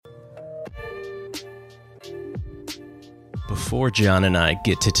Before John and I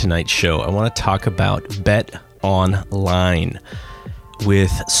get to tonight's show, I want to talk about Bet Online. With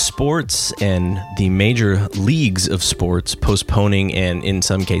sports and the major leagues of sports postponing and in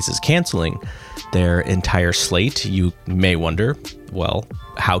some cases canceling their entire slate, you may wonder, well,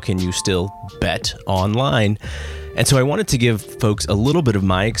 how can you still bet online? And so I wanted to give folks a little bit of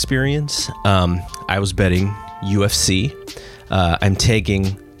my experience. I was betting UFC. I'm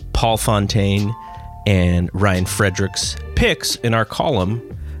taking Paul Fontaine and Ryan Frederick's picks in our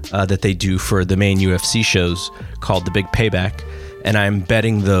column that they do for the main UFC shows called The Big Payback. And I'm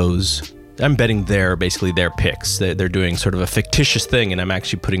betting their picks. They're doing sort of a fictitious thing, and I'm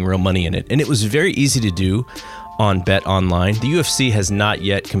actually putting real money in it. And it was very easy to do on Bet Online. The UFC has not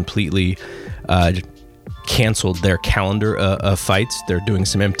yet completely canceled their calendar of fights. They're doing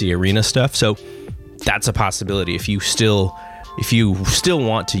some empty arena stuff. So that's a possibility. If you still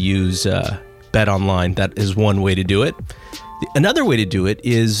want to use Bet Online, that is one way to do it. Another way to do it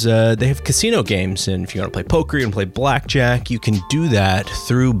is they have casino games, and if you want to play poker and play blackjack, you can do that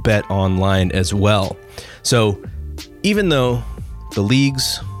through Bet Online as well. So even though the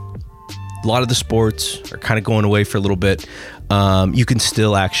leagues, a lot of the sports are kind of going away for a little bit, you can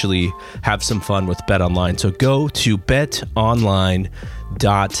still actually have some fun with Bet Online. So go to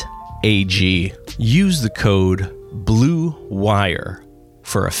betonline.ag. Use the code BLUEWIRE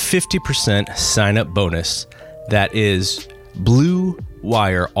for a 50% sign-up bonus. That is Blue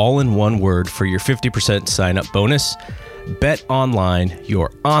Wire, all in one word, for your 50% sign-up bonus. Bet Online,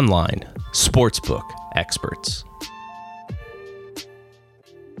 your online sportsbook experts.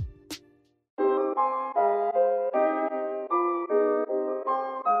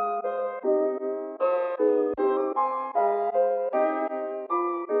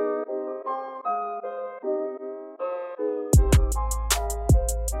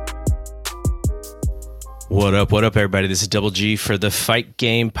 What up, everybody? This is Double G for the Fight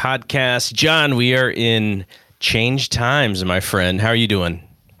Game Podcast. John, we are in changed times, my friend. How are you doing?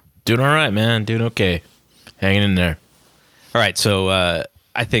 Doing all right, man. Doing okay. Hanging in there. All right, so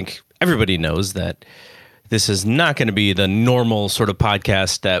I think everybody knows that this is not going to be the normal sort of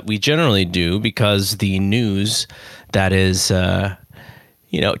podcast that we generally do, because the news that is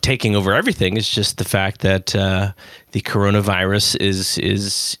taking over everything is just the fact that the coronavirus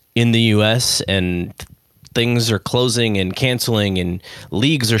is in the U.S. and things are closing and canceling, and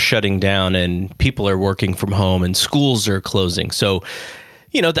leagues are shutting down, and people are working from home, and schools are closing. So,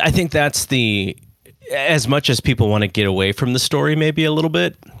 I think that's as much as people want to get away from the story, maybe a little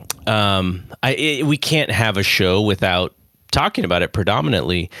bit. We can't have a show without talking about it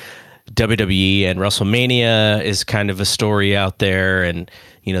predominantly. WWE and WrestleMania is kind of a story out there, and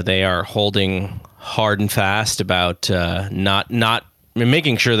they are holding hard and fast about not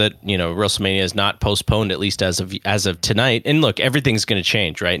making sure that WrestleMania is not postponed, at least as of tonight. And look, everything's going to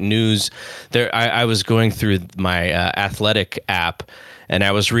change, right? News. There, I was going through my Athletic app, and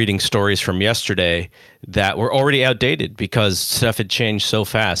I was reading stories from yesterday that were already outdated because stuff had changed so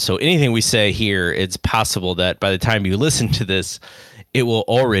fast. So anything we say here, it's possible that by the time you listen to this, it will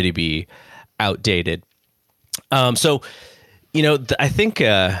already be outdated. I think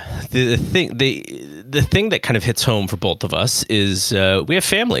the thing that kind of hits home for both of us is we have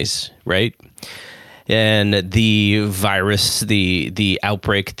families, right? And the virus, the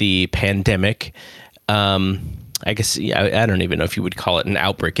outbreak, the pandemic. I guess I don't even know if you would call it an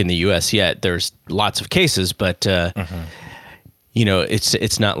outbreak in the U.S. yet. There's lots of cases, but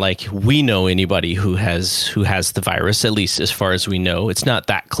it's not like we know anybody who has the virus. At least as far as we know, it's not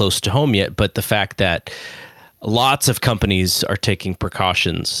that close to home yet. But the fact that lots of companies are taking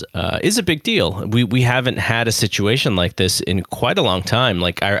precautions is a big deal. We haven't had a situation like this in quite a long time.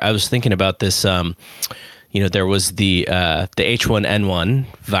 Like I was thinking about this. There was the H1N1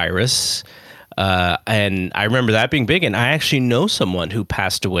 virus, and I remember that being big. And I actually know someone who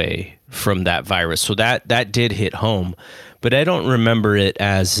passed away from that virus, so that did hit home. But I don't remember it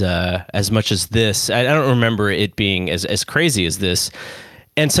as much as this. I don't remember it being as crazy as this.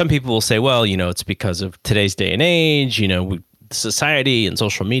 And some people will say, well, it's because of today's day and age, society and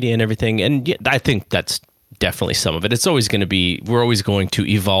social media and everything. And I think that's definitely some of it. It's always going to be, we're always going to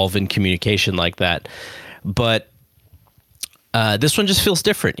evolve in communication like that. But this one just feels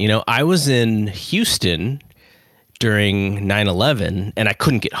different. I was in Houston during 9/11 and I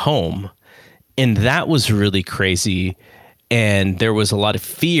couldn't get home. And that was really crazy. And there was a lot of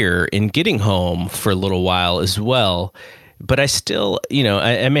fear in getting home for a little while as well. But I still,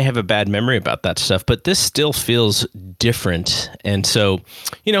 I may have a bad memory about that stuff, but this still feels different. And so,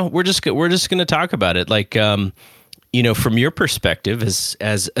 we're just going to talk about it. Like, from your perspective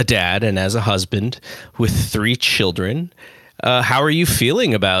as a dad and as a husband with 3 children, how are you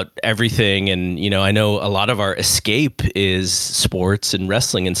feeling about everything? And, I know a lot of our escape is sports and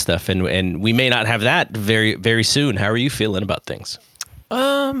wrestling and stuff, and we may not have that very, very soon. How are you feeling about things?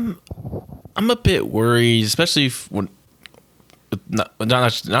 I'm a bit worried, especially when not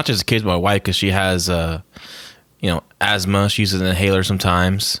just the kids, but my wife, because she has asthma. She uses an inhaler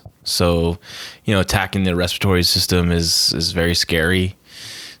sometimes, so attacking the respiratory system is very scary.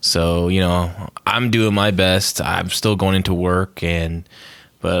 So I'm doing my best. I'm still going into work,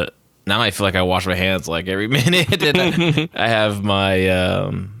 but now I feel like I wash my hands like every minute, and I have my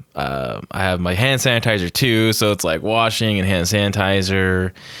hand sanitizer too. So it's like washing and hand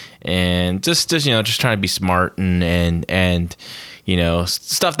sanitizer, and just trying to be smart and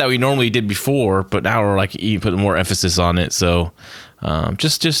stuff that we normally did before, but now we're like putting more emphasis on it. So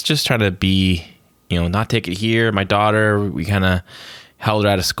just trying to be not take it here. My daughter, we kind of held her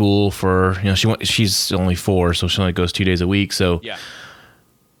out of school for she's only 4, so she only goes 2 days a week. So yeah,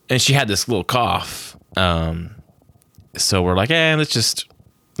 and she had this little cough. So we're like, let's just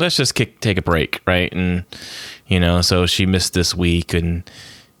take a break, right? And so she missed this week, and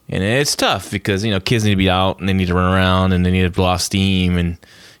it's tough because kids need to be out and they need to run around and they need to blow off steam, and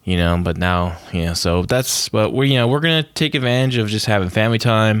but now so but we're gonna take advantage of just having family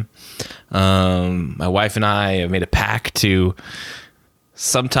time. My wife and I have made a pact to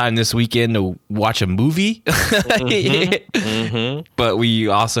sometime this weekend to watch a movie. But we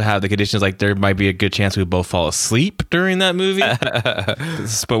also have the conditions, like there might be a good chance we both fall asleep during that movie.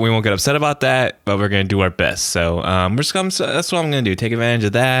 But we won't get upset about that, but we're going to do our best. So that's what I'm going to do. Take advantage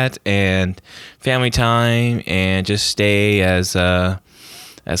of that and family time, and just stay as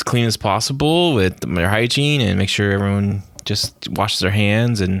clean as possible with their hygiene, and make sure everyone just washes their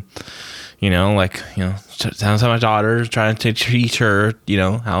hands, and sounds like my daughter trying to teach her,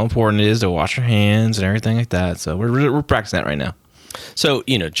 how important it is to wash her hands and everything like that. So we're practicing that right now. So,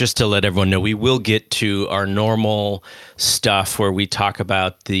 just to let everyone know, we will get to our normal stuff where we talk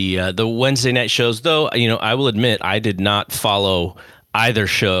about the Wednesday night shows, though, I will admit I did not follow either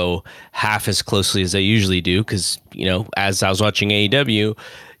show half as closely as I usually do, because, as I was watching AEW,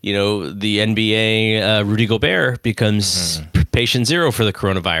 the NBA, Rudy Gobert becomes patient zero for the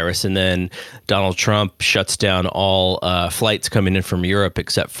coronavirus. And then Donald Trump shuts down all flights coming in from Europe,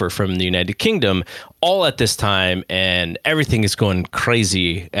 except for from the United Kingdom, all at this time. And everything is going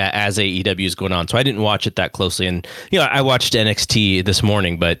crazy as AEW is going on. So I didn't watch it that closely. And, I watched NXT this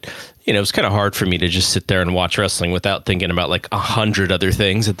morning, but it was kind of hard for me to just sit there and watch wrestling without thinking about like 100 other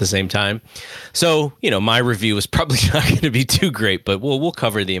things at the same time. So, my review is probably not going to be too great, but we'll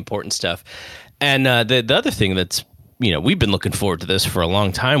cover the important stuff. And the other thing that's, we've been looking forward to this for a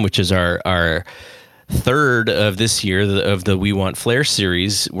long time, which is our third of this year of the We Want Flair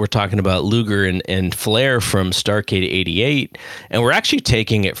series. We're talking about Luger and Flair from Starrcade 88, and we're actually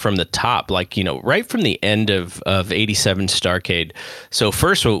taking it from the top, like, right from the end of 87 Starrcade. So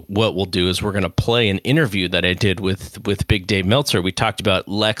first, what we'll do is we're going to play an interview that I did with Big Dave Meltzer. We talked about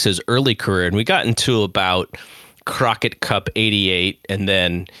Lex's early career, and we got into about Crockett Cup 88, and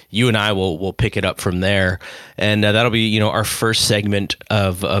then you and I will pick it up from there, and that'll be our first segment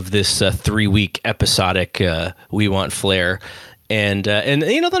of this 3-week episodic We Want Flair, and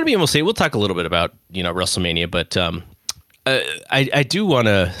that'll be, and we'll talk a little bit about WrestleMania, but I do want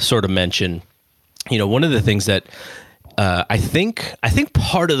to sort of mention one of the things that I think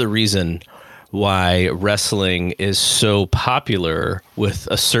part of the reason why wrestling is so popular with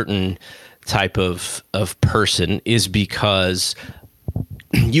a certain type of person is because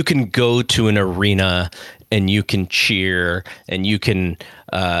you can go to an arena and you can cheer and you can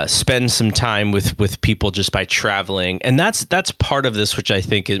spend some time with people just by traveling. And that's part of this, which I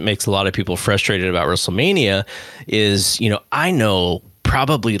think it makes a lot of people frustrated about WrestleMania is, I know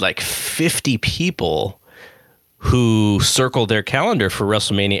probably like 50 people who circle their calendar for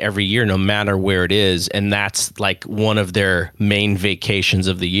WrestleMania every year, no matter where it is. And that's like one of their main vacations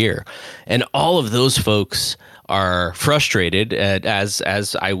of the year. And all of those folks are frustrated, as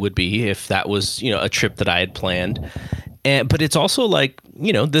I would be if that was, a trip that I had planned. But it's also like,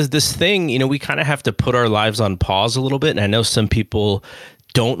 this thing, we kind of have to put our lives on pause a little bit. And I know some people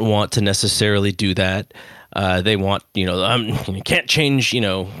don't want to necessarily do that. They want, you can't change, I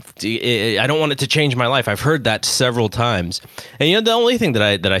don't want it to change my life. I've heard that several times. And, the only thing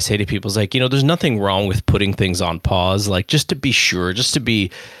that I say to people is like, there's nothing wrong with putting things on pause, like just to be sure, just to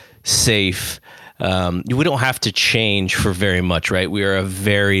be safe. We don't have to change for very much, right? We are a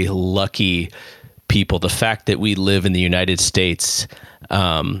very lucky people, the fact that we live in the United States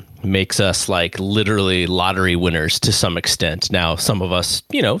makes us like literally lottery winners to some extent. Now, some of us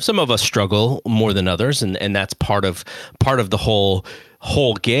struggle more than others, and that's part of the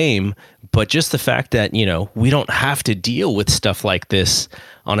whole game. But just the fact that, we don't have to deal with stuff like this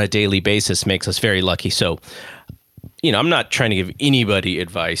on a daily basis makes us very lucky. So, I'm not trying to give anybody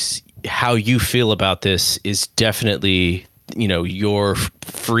advice. How you feel about this is definitely, your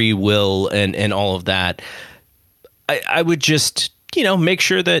free will and all of that. I would just, make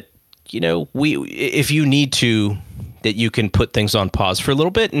sure that, if you need to, that you can put things on pause for a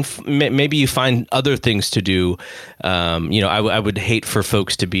little bit, and maybe you find other things to do. I would hate for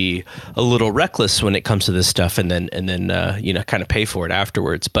folks to be a little reckless when it comes to this stuff, and then kind of pay for it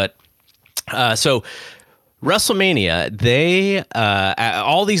afterwards. But so WrestleMania, they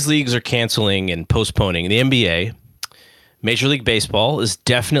all these leagues are canceling and postponing. The NBA, Major League Baseball is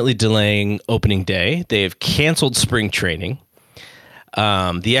definitely delaying opening day. They have canceled spring training.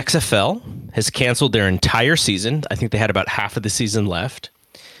 The XFL has canceled their entire season. I think they had about half of the season left.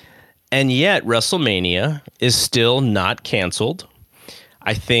 And yet WrestleMania is still not canceled.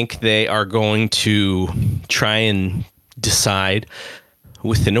 I think they are going to try and decide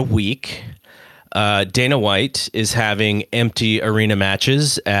within a week. Dana White is having empty arena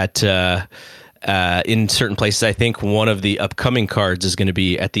matches at in certain places. I think one of the upcoming cards is going to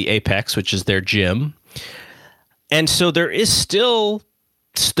be at the Apex, which is their gym. And so there is still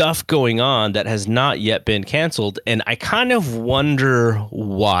stuff going on that has not yet been canceled. And I kind of wonder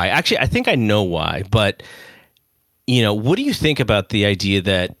why. Actually, I think I know why. But, what do you think about the idea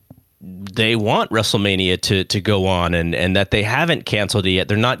that they want WrestleMania to go on and that they haven't canceled it yet?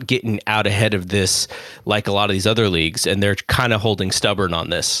 They're not getting out ahead of this like a lot of these other leagues, and they're kind of holding stubborn on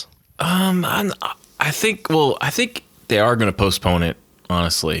this. I think they are going to postpone it,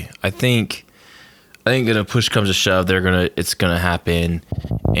 honestly. I think when a push comes to shove, it's gonna happen,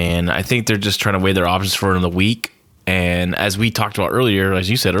 and I think they're just trying to weigh their options for another week. And as we talked about earlier, as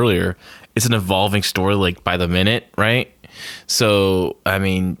you said earlier, it's an evolving story, like by the minute, right? So I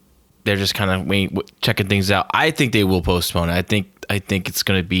mean, they're just kind of checking things out. I think they will postpone it. I think it's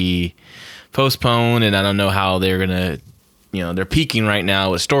gonna be postponed, and I don't know how they're gonna, they're peaking right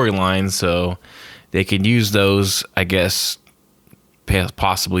now with storylines, so they can use those, I guess,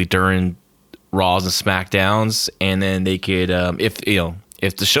 possibly during Raws and SmackDowns, and then they could, if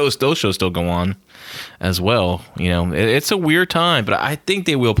those shows still go on as well. It's a weird time, but I think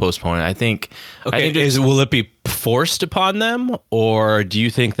they will postpone it. I think. Okay, will it be forced upon them, or do you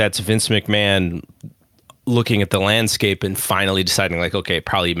think that's Vince McMahon looking at the landscape and finally deciding, like, okay, it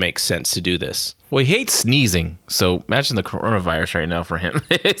probably makes sense to do this? Well, he hates sneezing, so imagine the coronavirus right now for him.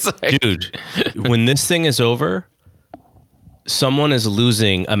 It's like, dude, when this thing is over, someone is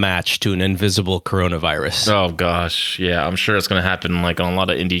losing a match to an invisible coronavirus. Oh gosh, yeah, I'm sure it's going to happen like on a lot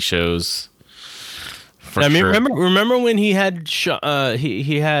of indie shows. Remember when he had Shawn and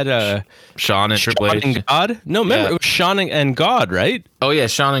Triple H and God? No, remember it was Shawn and God, right? Oh yeah,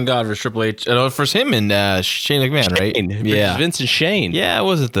 Shawn and God for Triple H. For him and Shane McMahon, right? Yeah, Vince and Shane. Yeah, it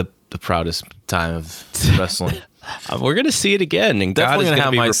wasn't the proudest time of wrestling. We're gonna see it again, and God is gonna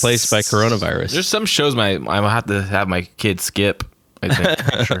be replaced by coronavirus. There's some shows I will have to have my kids skip, I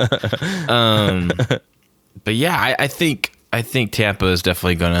think. Sure. But yeah, I think Tampa is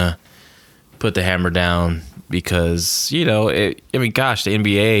definitely gonna put the hammer down because the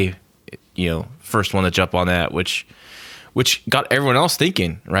NBA, first one to jump on that, which got everyone else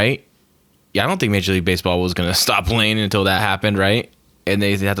thinking, right? Yeah, I don't think Major League Baseball was gonna stop playing until that happened, right? And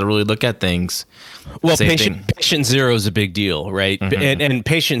they have to really look at things. Well, patient zero is a big deal, right? Mm-hmm. And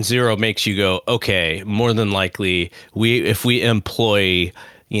patient zero makes you go, okay, more than likely, if we employ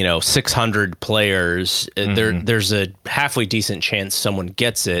 600 players, there's a halfway decent chance someone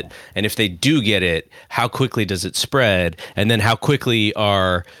gets it. And if they do get it, how quickly does it spread? And then how quickly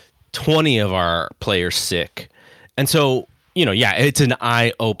are 20 of our players sick? And so, it's an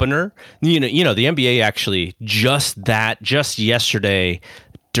eye opener. The NBA actually just yesterday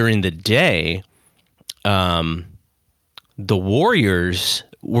during the day, the Warriors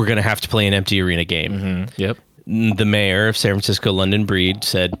were going to have to play an empty arena game. Mm-hmm. Yep. The mayor of San Francisco, London Breed,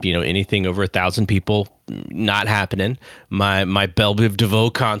 said, anything over 1,000 people, not happening. My Belle Biv DeVoe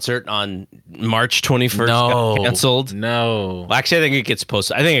concert on March 21st got canceled. No. Well, actually, I think it gets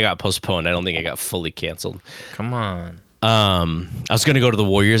posted. I think it got postponed. I don't think it got fully canceled. Come on. I was going to go to the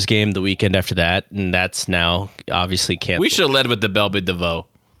Warriors game the weekend after that, and that's now obviously canceled. We should have led with the Belle Biv DeVoe.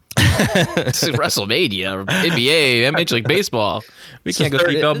 This is WrestleMania, NBA, Major League Baseball. We can't go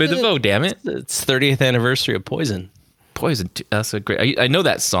see Belle Biv DeVoe, damn it. It's 30th anniversary of Poison. Poison. That's a great. I know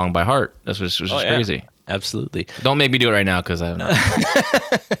that song by heart. That's which is crazy. Absolutely. Don't make me do it right now because I don't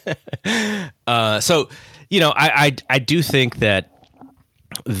know. So, I do think that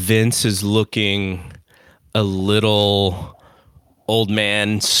Vince is looking a little old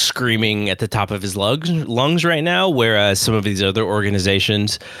man screaming at the top of his lungs right now, whereas some of these other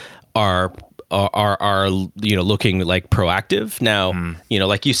organizations are looking like proactive now.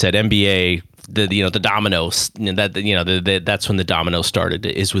 Like you said, NBA, the dominoes, that's when the domino started,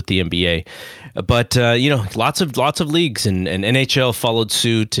 is with the NBA. But lots of leagues and NHL followed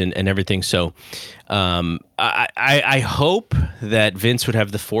suit and everything. So I hope that Vince would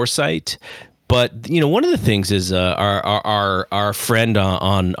have the foresight. But one of the things is our friend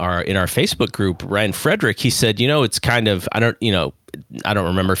in our Facebook group, Ryan Frederick, he said, it's kind of, I don't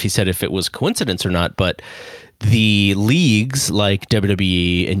remember if he said if it was coincidence or not, but the leagues like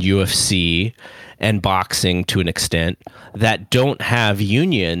WWE and UFC and boxing to an extent that don't have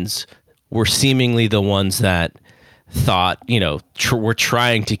unions were seemingly the ones that thought, were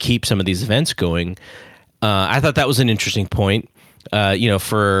trying to keep some of these events going. I thought that was an interesting point.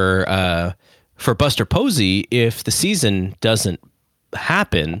 For Buster Posey, if the season doesn't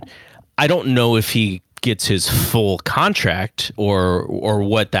happen, I don't know if he gets his full contract or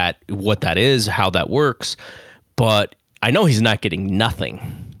what that is, how that works, but I know he's not getting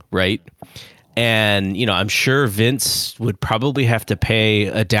nothing, right? And I'm sure Vince would probably have to pay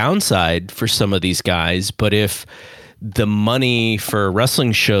a downside for some of these guys, but if the money for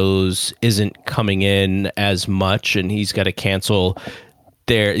wrestling shows isn't coming in as much and he's got to cancel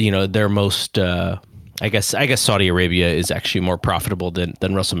their most I guess Saudi Arabia is actually more profitable than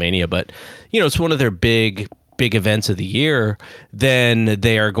WrestleMania, but it's one of their big events of the year, then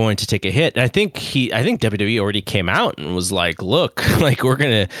they are going to take a hit. And I think WWE already came out and was like, look, like we're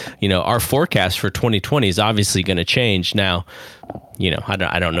going to, our forecast for 2020 is obviously going to change. Now,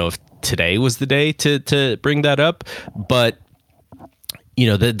 I don't know if today was the day to bring that up, but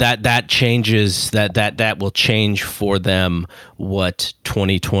that changes, that will change for them what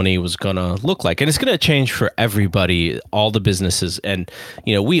 2020 was going to look like. And it's going to change for everybody, all the businesses. And,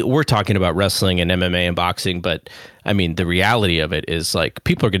 we're talking about wrestling and MMA and boxing, but I mean, the reality of it is like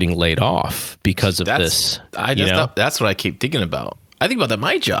people are getting laid off because of this. That's what I keep thinking about. I think about that.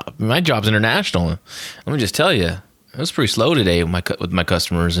 My job. My job's international. Let me just tell you, it was pretty slow today with my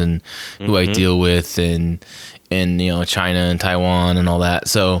customers and who I deal with and China and Taiwan and all that.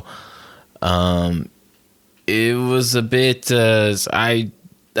 So it was a bit that's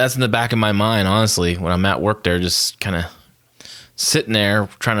in the back of my mind, honestly, when I'm at work there, just kind of sitting there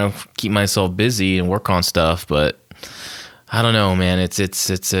trying to keep myself busy and work on stuff. But I don't know, man. And I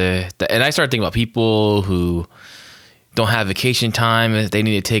started thinking about people who don't have vacation time. They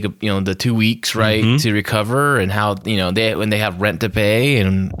need to take the 2 weeks, right, to recover, and how when they have rent to pay,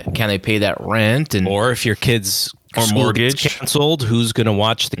 and can they pay that rent, and or if your kids or mortgage canceled, who's going to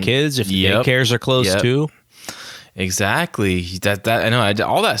watch the kids if the daycares are closed too? Exactly. That I know.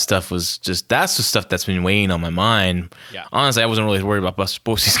 All that stuff was that's the stuff that's been weighing on my mind. Yeah. Honestly, I wasn't really worried about Buster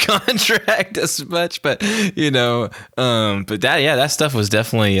Posey's contract as much, but but that stuff was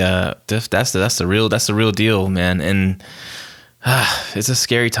definitely that's the real deal, man. And it's a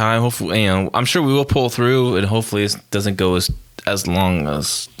scary time. Hopefully, I'm sure we will pull through, and hopefully it doesn't go as long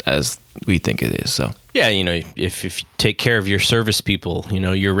as we think it is. So yeah, if you take care of your service people,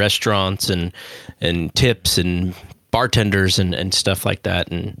 your restaurants and tips and bartenders and stuff like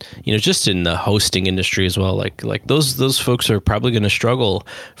that, and just in the hosting industry as well, like those folks are probably going to struggle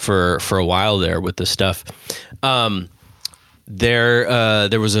for a while there with this stuff. There's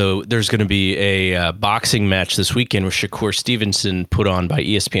going to be a boxing match this weekend with Shakur Stevenson put on by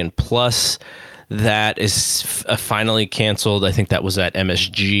ESPN Plus. That is finally canceled. I think that was at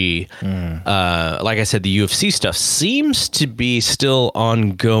MSG. Like I said, the UFC stuff seems to be still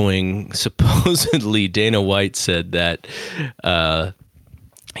ongoing. Supposedly, Dana White said that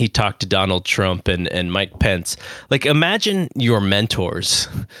he talked to Donald Trump and Mike Pence. Like, imagine your mentors,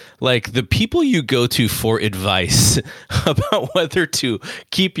 like the people you go to for advice about whether to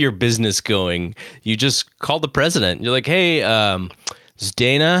keep your business going. You just call the president. You're like, hey, is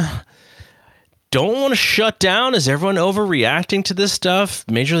Dana... don't want to shut down. Is everyone overreacting to this stuff?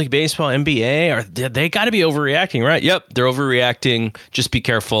 Major League Baseball, NBA, they got to be overreacting, right? Yep, they're overreacting. Just be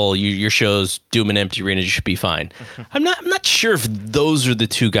careful. Your show's doom and empty arena. You should be fine. I'm not sure if those are the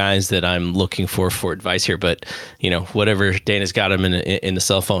two guys that I'm looking for advice here, but whatever. Dana's got him in the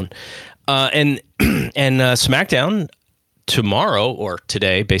cell phone, and SmackDown tomorrow or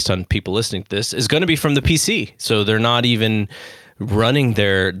today, based on people listening to this, is going to be from the PC. So they're not even running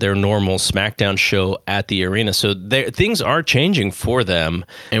their normal SmackDown show at the arena. So things are changing for them.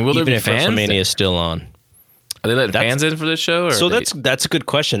 And will there even be if fans WrestleMania is still on? Are they letting fans in for this show? Or so that's a good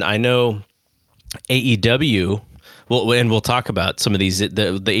question. I know AEW. Well, and we'll talk about some of these the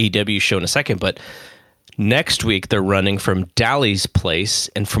AEW show in a second, but next week they're running from Dally's Place,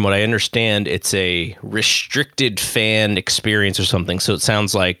 and from what I understand, it's a restricted fan experience or something. So it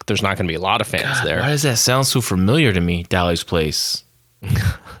sounds like there's not going to be a lot of fans there. Why does that sound so familiar to me? Dally's Place.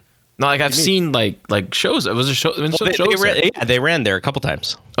 No, like I've seen like shows. It was a show. They ran there a couple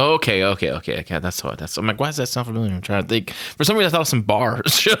times. Oh, okay. That's what. I'm like, why does that sound familiar? I'm trying to think. For some reason, I thought some bar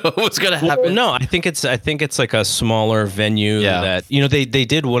show was gonna happen. Well, no, I think it's like a smaller venue that they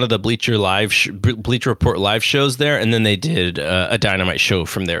did one of the Bleacher Report live shows there, and then they did a Dynamite show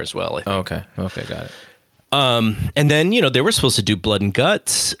from there as well. Okay, got it. And then, they were supposed to do Blood and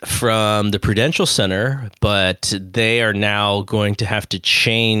Guts from the Prudential Center, but they are now going to have to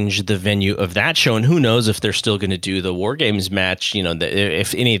change the venue of that show. And who knows if they're still going to do the War Games match.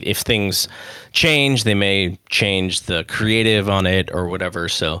 If things change, they may change the creative on it or whatever.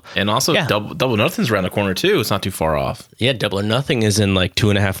 So, and also Double Nothing's around the corner too. It's not too far off. Yeah, Double or Nothing is in like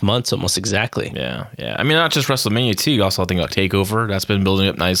 2.5 months, almost exactly. Yeah. I mean, not just WrestleMania too. You also think about TakeOver. That's been building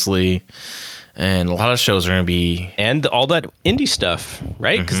up nicely. And a lot of shows are going to be... And all that indie stuff,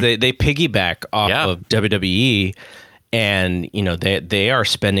 right? Because they piggyback off of WWE, and, they are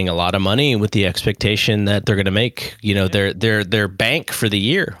spending a lot of money with the expectation that they're going to make, their bank for the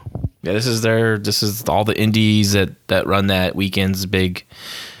year. Yeah, this is all the indies that run that weekend's big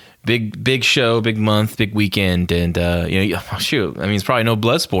show, big month, big weekend, and shoot, I mean, it's probably no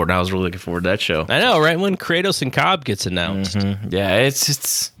Bloodsport, and I was really looking forward to that show. I know, right when Kratos and Cobb gets announced. Yeah,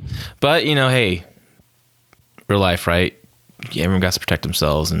 it's, but hey, real life, right? Yeah, everyone got to protect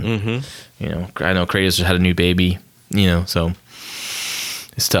themselves, and I know Kratos had a new baby, so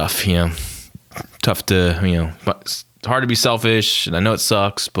it's tough, tough to, but it's hard to be selfish, and I know it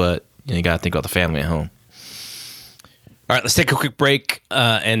sucks, but you got to think about the family at home. All right, let's take a quick break,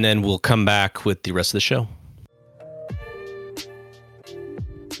 and then we'll come back with the rest of the show.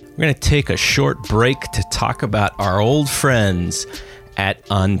 We're going to take a short break to talk about our old friends at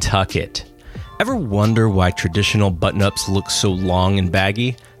Untuck It. Ever wonder why traditional button-ups look so long and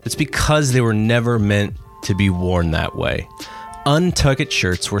baggy? It's because they were never meant to be worn that way. Untuck It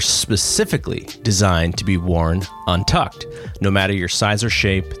shirts were specifically designed to be worn untucked. No matter your size or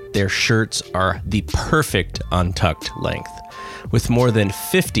shape, their shirts are the perfect untucked length. With more than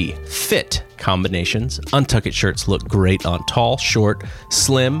 50 fit combinations, Untuck It shirts look great on tall, short,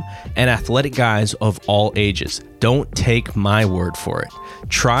 slim, and athletic guys of all ages. Don't take my word for it.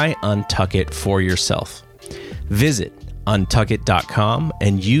 Try Untuck It for yourself. Visit untuckit.com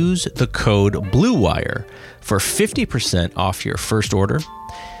and use the code BLUEWIRE for 50% off your first order.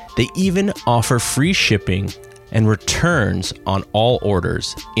 They even offer free shipping and returns on all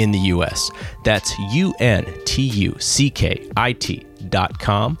orders in the U.S. That's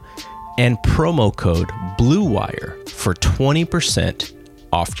untuckit.com and promo code BLUEWIRE for 20%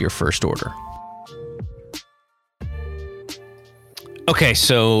 off your first order. Okay,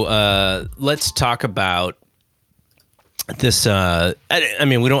 so let's talk about this. I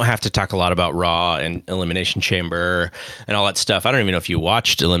mean, we don't have to talk a lot about Raw and Elimination Chamber and all that stuff. I don't even know if you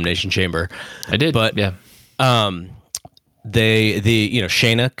watched Elimination Chamber. I did, but yeah.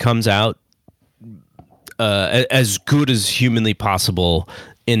 Shayna comes out as good as humanly possible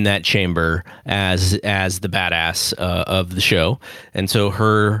in that chamber as the badass of the show, and so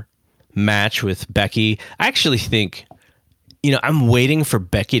her match with Becky, I actually think, I'm waiting for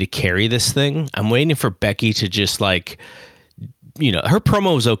Becky to carry this thing. I'm waiting for Becky to just her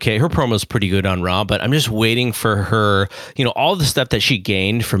promo is okay. Her promo is pretty good on Raw, but I'm just waiting for her, all the stuff that she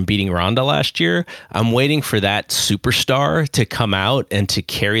gained from beating Ronda last year. I'm waiting for that superstar to come out and to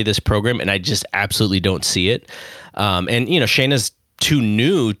carry this program, and I just absolutely don't see it. And Shayna's too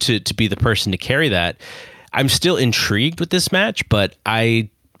new to be the person to carry that. I'm still intrigued with this match, but I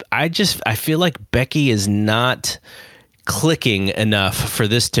feel like Becky is not clicking enough for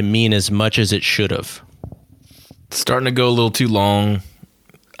this to mean as much as it should have. Starting to go a little too long.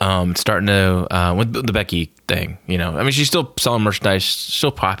 Starting to with the Becky thing, I mean, she's still selling merchandise,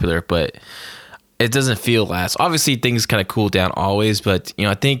 still popular, but it doesn't feel as obviously things kind of cool down always. But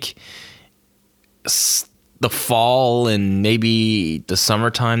I think the fall and maybe the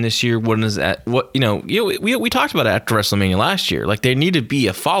summertime this year, we talked about it after WrestleMania last year. Like there need to be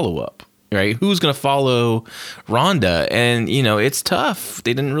a follow up. Right? Who's going to follow Ronda? And, it's tough.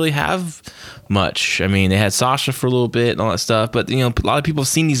 They didn't really have much. I mean, they had Sasha for a little bit and all that stuff, but, a lot of people have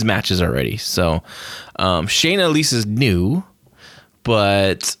seen these matches already. So, Shayna at least is new.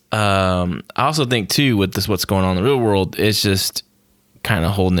 But I also think too with this, what's going on in the real world, it's just kind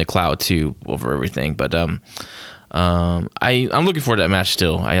of holding the cloud too over everything. But I'm looking forward to that match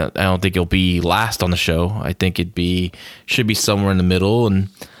still. I don't think it'll be last on the show. I think should be somewhere in the middle, and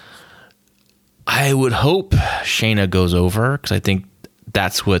I would hope Shayna goes over because I think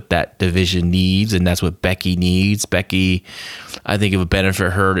that's what that division needs, and that's what Becky needs. Becky, I think it would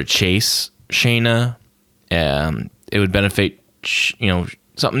benefit her to chase Shayna. It would benefit,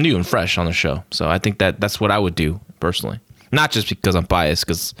 something new and fresh on the show. So I think that's what I would do personally. Not just because I'm biased,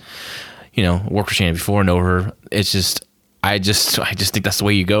 because, worked with Shayna before, know her. It's just, I just think that's the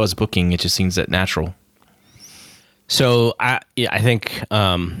way you go as booking. It just seems that natural. So I think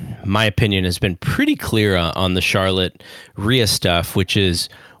my opinion has been pretty clear on the Charlotte Rhea stuff, which is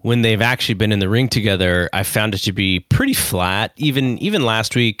when they've actually been in the ring together, I found it to be pretty flat. Even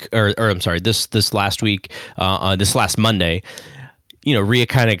last week, or I'm sorry, this last week, this last Monday, Rhea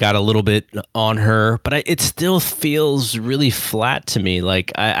kind of got a little bit on her, but it still feels really flat to me.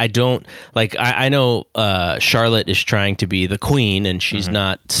 Like I don't like I know Charlotte is trying to be the queen and she's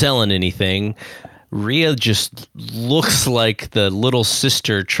not selling anything. Rhea just looks like the little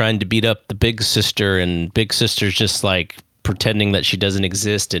sister trying to beat up the big sister, and big sister's just like pretending that she doesn't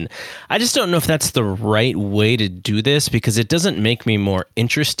exist. And I just don't know if that's the right way to do this, because it doesn't make me more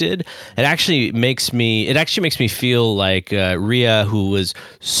interested. It actually makes me feel like Rhea, who was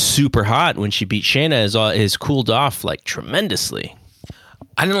super hot when she beat Shayna, is cooled off like tremendously.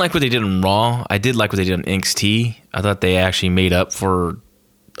 I didn't like what they did on Raw. I did like what they did on NXT. I thought they actually made up for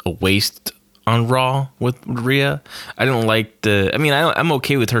a waste on Raw with Rhea. I don't like I'm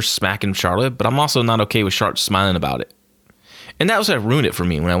okay with her smacking Charlotte, but I'm also not okay with Charlotte smiling about it. And that was what ruined it for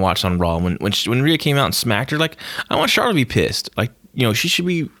me when I watched on Raw. When Rhea came out and smacked her, like, I want Charlotte to be pissed. Like, she should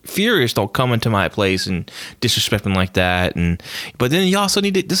be furious. Don't come into my place and disrespect them like that. But then you also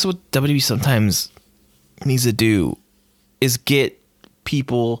need to, this is what WWE sometimes needs to do, is make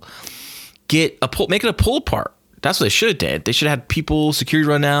it a pull apart. That's what they should have did. They should have had people, security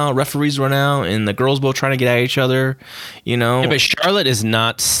run out, referees run out, and the girls both trying to get at each other, Yeah, but Charlotte is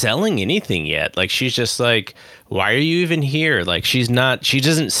not selling anything yet. Like, she's just like, why are you even here? Like, she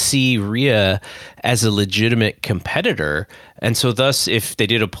doesn't see Rhea as a legitimate competitor. And so thus, if they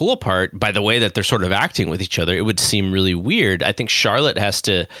did a pull apart, by the way that they're sort of acting with each other, it would seem really weird. I think Charlotte has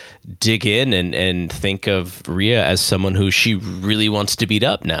to dig in and think of Rhea as someone who she really wants to beat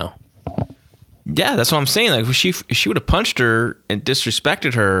up now. Yeah, that's what I'm saying. Like, if she would have punched her and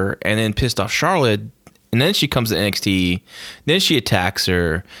disrespected her and then pissed off Charlotte, and then she comes to NXT, then she attacks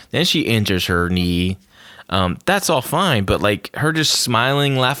her, then she injures her knee, that's all fine. But like, her just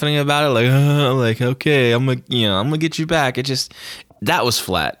smiling, laughing about it, like okay, I'm gonna get you back. That was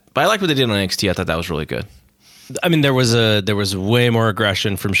flat. But I like what they did on NXT. I thought that was really good. I mean, there was way more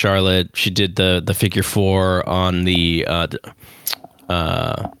aggression from Charlotte. She did the figure four on the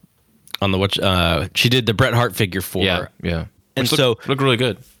she did the Bret Hart figure four. Yeah. And Which looked really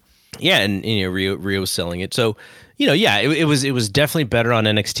good. Yeah, and Rhea was selling it. So, it was definitely better on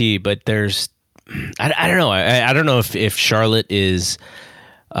NXT, but there's I don't know. I don't know if Charlotte is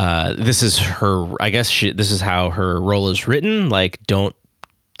this is her, I guess this is how her role is written, like, don't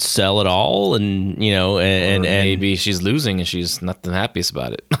sell at all, and maybe she's losing and she's not the happiest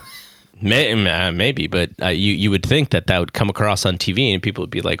about it. Maybe, but you would think that would come across on TV and people would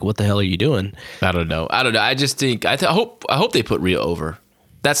be like, "What the hell are you doing?" I don't know. I just think I hope they put Rhea over.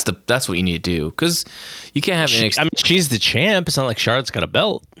 That's what you need to do, because you can't have. She's the champ. It's not like Charlotte's got a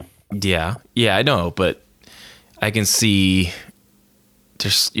belt. Yeah, I know, but I can see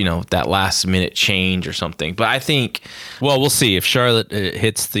there's that last minute change or something. But I think, well, we'll see if Charlotte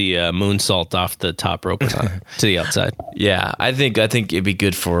hits the moonsault off the top rope to the outside. Yeah, I think it'd be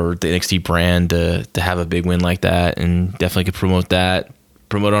good for the NXT brand to have a big win like that, and definitely could promote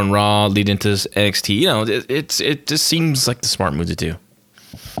on Raw, lead into NXT. It just seems like the smart move to do.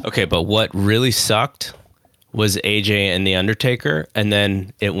 Okay, but what really sucked was AJ and The Undertaker, and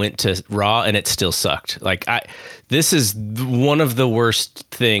then it went to Raw, and it still sucked. Like, this is one of the worst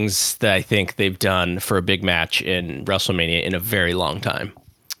things that I think they've done for a big match in WrestleMania in a very long time.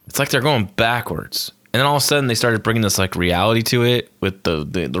 It's like they're going backwards. And then all of a sudden they started bringing this like reality to it with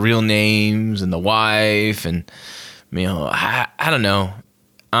the real names and the wife, and I don't know.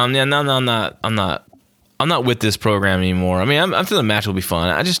 I'm not with this program anymore. I mean, I'm feeling the match will be fun.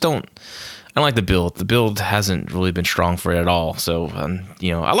 I don't like the build. The build hasn't really been strong for it at all. So,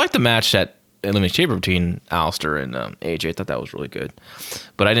 I like the match at Elimination Chamber between Alistair and AJ. I thought that was really good.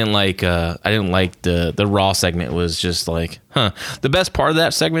 But I didn't like the Raw segment. Was just like, The best part of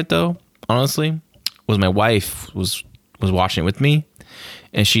that segment, though, honestly, was my wife was watching it with me,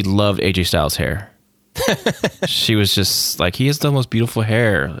 and she loved AJ Styles' hair. She was just like, he has the most beautiful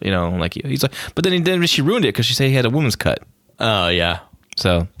hair, you know. Like he's like, but then she ruined it because she said he had a woman's cut. Oh yeah,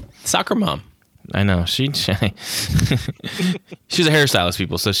 so soccer mom. I know she's a hairstylist,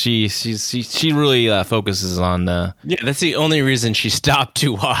 people. So she really focuses on yeah. That's the only reason she stopped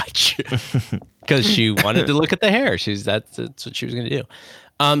to watch, because she wanted to look at the hair. That's what she was going to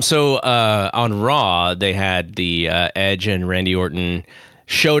do. So on Raw they had the Edge and Randy Orton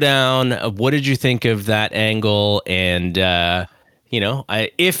showdown. What did you think of that angle? And if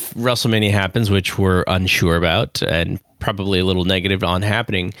WrestleMania happens, which we're unsure about, and probably a little negative on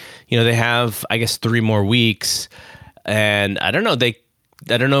happening, they have, I guess, 3 more weeks, and I don't know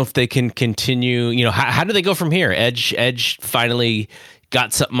if they can continue. How do they go from here? Edge finally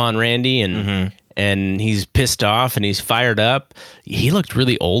got something on Randy, and he's pissed off and he's fired up. He looked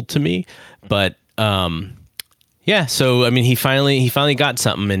really old to me, but yeah. So I mean, he finally got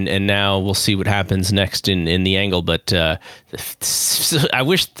something, and now we'll see what happens next in the angle. But I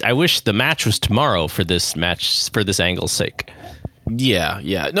wish the match was tomorrow for this angle's sake.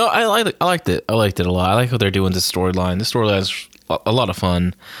 Yeah. No, I liked it. I liked it a lot. I like how they're doing this storyline. This storyline is a lot of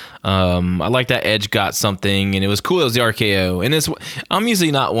fun. I like that Edge got something, and it was cool. It was the RKO, and I'm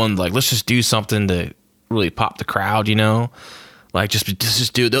usually not one like, let's just do something to really pop the crowd, like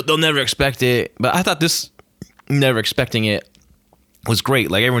just do. They'll never expect it, but I thought this never expecting it was great.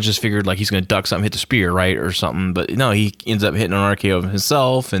 Like everyone just figured like he's going to duck something, hit the spear, right, or something. But no, he ends up hitting an RKO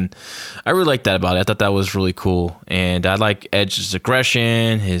himself, and I really liked that about it. I thought that was really cool, and I like Edge's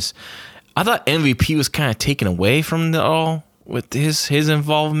aggression. I thought MVP was kind of taken away from it all with his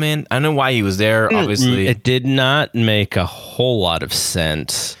involvement. I know why he was there. Obviously, it did not make a whole lot of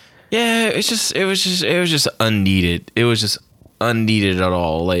sense. Yeah, it was just unneeded. It was just unneeded at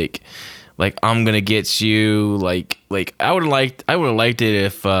all. Like I'm gonna get you. Like I would have liked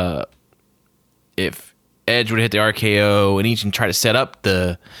it if Edge would hit the RKO and each and try to set up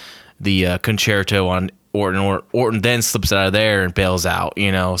the concerto on Orton, or Orton then slips out of there and bails out.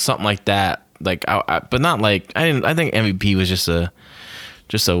 Something like that. Like but not like I think MVP was just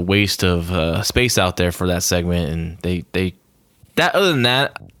a waste of space out there for that segment, and they other than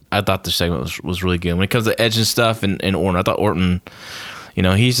that, I thought the segment was really good when it comes to Edge and stuff and Orton. I thought Orton,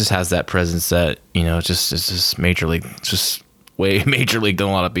 he just has that presence that, it's just major league, just way major league than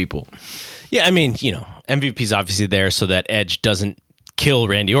a lot of people. Yeah, I mean, MVP's obviously there so that Edge doesn't kill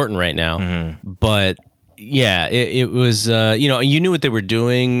Randy Orton right now. Mm-hmm. But yeah, it was, you knew what they were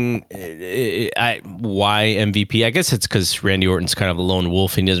doing. Why MVP? I guess it's because Randy Orton's kind of a lone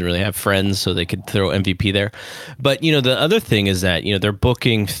wolf and he doesn't really have friends, so they could throw MVP there. But, the other thing is that, they're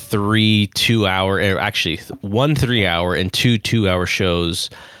booking 3 2-hour, actually 1 3-hour and 2 2-hour shows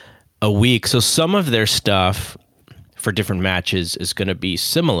a week. So some of their stuff for different matches is going to be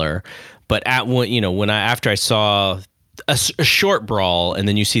similar. But after I saw a short brawl, and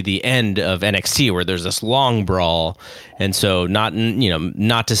then you see the end of NXT where there's this long brawl, and so not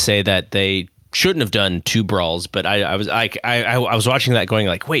to say that they shouldn't have done 2 brawls, but I was watching that going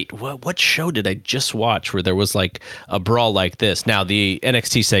like, wait, what show did I just watch where there was like a brawl like this? Now the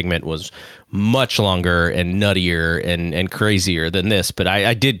NXT segment was much longer and nuttier and crazier than this, but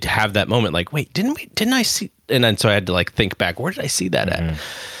I did have that moment like, wait, didn't I see? And then so I had to like think back, where did I see that at?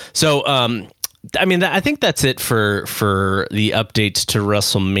 So I mean, I think that's it for the updates to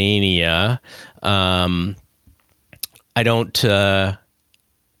WrestleMania. I don't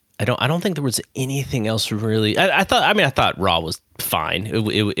think there was anything else really. I thought Raw was fine.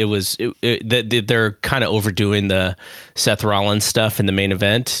 They're kind of overdoing the Seth Rollins stuff in the main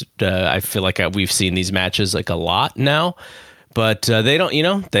event. I feel like we've seen these matches like a lot now. But they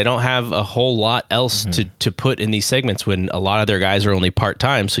don't have a whole lot else to put in these segments when a lot of their guys are only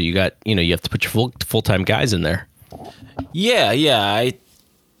part-time. So you have to put your full-time guys in there. Yeah.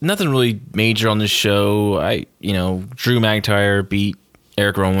 Nothing really major on this show. Drew McIntyre beat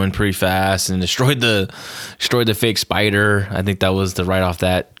Eric Rowan pretty fast and destroyed the fake spider. I think that was the right off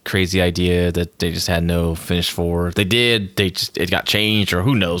that crazy idea that they just had no finish for. They did. It got changed, or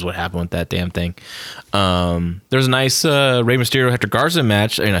who knows what happened with that damn thing. There's a nice Rey Mysterio Hector Garza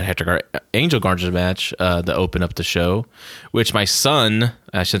match, Angel Garza match that opened up the show, which my son,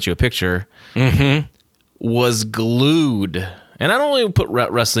 I sent you a picture, was glued. And I don't really put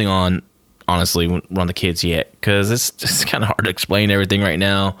wrestling on, honestly, run the kids yet, because it's kind of hard to explain everything right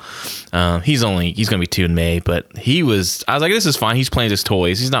now. He's going to be 2 in May, but I was like, this is fine. He's playing his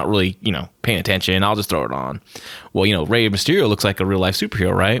toys. He's not really, paying attention. I'll just throw it on. Well, Rey Mysterio looks like a real life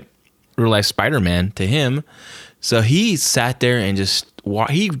superhero, right? Real life Spider-Man to him. So he sat there and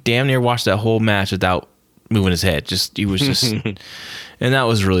he damn near watched that whole match without moving his head. He was just, and that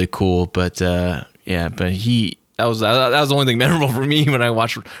was really cool. But yeah, but that was the only thing memorable for me when I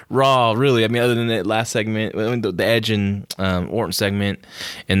watched Raw. Really, I mean, other than that last segment, I mean, the Edge and Orton segment,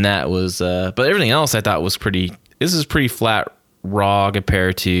 and that was. But everything else I thought was pretty. This is pretty flat Raw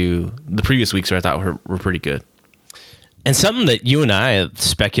compared to the previous weeks, where I thought were pretty good. And something that you and I have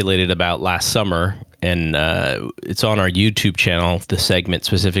speculated about last summer, and it's on our YouTube channel, the segment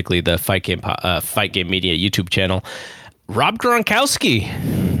specifically, the Fight Game Media YouTube channel. Rob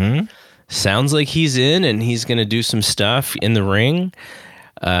Gronkowski sounds like he's in, and he's going to do some stuff in the ring.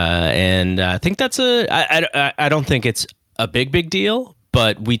 And I think that's I don't think it's a big deal.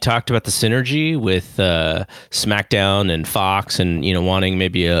 But we talked about the synergy with SmackDown and Fox, and wanting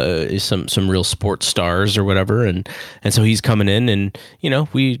maybe some real sports stars or whatever, and so he's coming in, and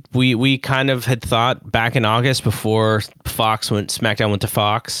we kind of had thought back in August before SmackDown went to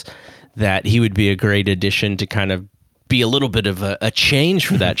Fox, that he would be a great addition to kind of be a little bit of a change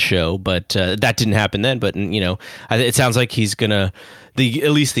for that show, but that didn't happen then. But it sounds like he's gonna.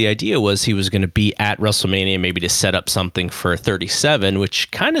 At least the idea was he was going to be at WrestleMania, maybe to set up something for 37, which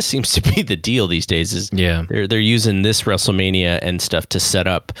kind of seems to be the deal these days. They're using this WrestleMania and stuff to set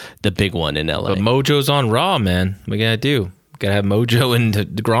up the big one in LA. But Mojo's on Raw, man. What you gotta do? Gotta have Mojo and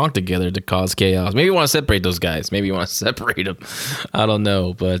Gronk together to cause chaos. Maybe you want to separate those guys. Maybe you want to separate them. I don't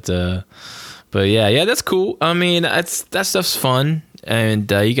know, but yeah, that's cool. I mean, that stuff's fun, and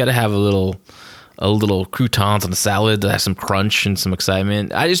you got to have a little croutons on the salad that has some crunch and some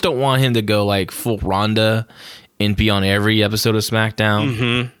excitement. I just don't want him to go like full Ronda and be on every episode of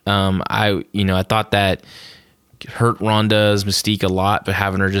SmackDown. I thought that hurt Ronda's mystique a lot, but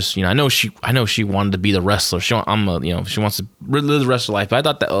having her just, I know she wanted to be the wrestler. She wants to live the wrestler life. But I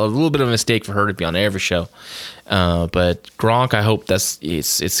thought that a little bit of a mistake for her to be on every show. But Gronk, I hope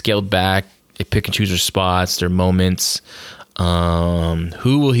it's scaled back. They pick and choose their spots, their moments.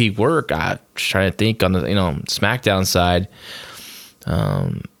 Who will he work? I'm trying to think on the SmackDown side.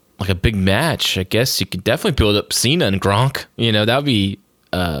 Like a big match, I guess you could definitely build up Cena and Gronk. That would be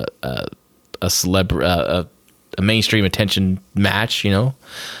a mainstream attention match.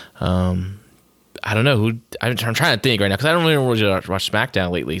 I don't know who. I'm trying to think right now because I don't really watch SmackDown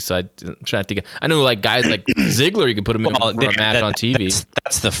lately. So I'm trying to think. I know like guys like Ziggler, you could put him in a match on TV.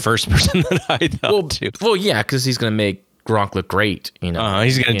 That's the first person that I thought too. Well, yeah, because he's going to make Gronk look great. He's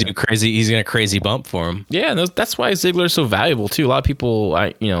going to do crazy. He's going to crazy bump for him. Yeah, that's why Ziggler is so valuable too. A lot of people,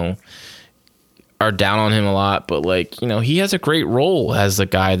 are down on him a lot, but he has a great role as the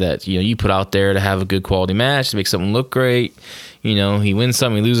guy that you put out there to have a good quality match to make something look great. He wins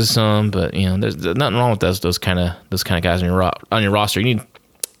some, he loses some, but there's nothing wrong with those kind of guys on your roster. You need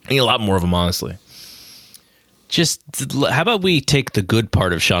a lot more of them, honestly. Just how about we take the good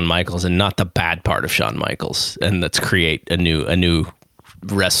part of Shawn Michaels and not the bad part of Shawn Michaels, and let's create a new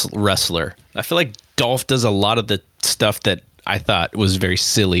wrestler. I feel like Dolph does a lot of the stuff that I thought was very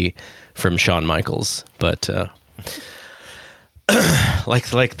silly from Shawn Michaels, but like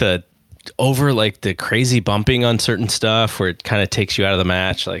the crazy bumping on certain stuff where it kind of takes you out of the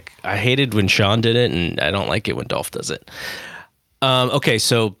match. Like I hated when Shawn did it, and I don't like it when Dolph does it. Okay,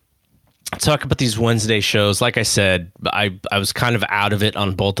 so let's talk about these Wednesday shows. Like I said, I was kind of out of it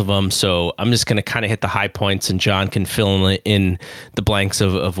on both of them, so I'm just going to kind of hit the high points, and John can fill in the blanks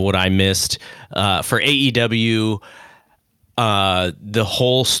of what I missed. For AEW, the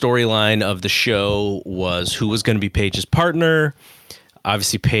whole storyline of the show was who was going to be Paige's partner.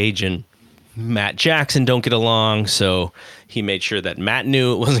 Obviously, Paige and Matt Jackson don't get along, so he made sure that Matt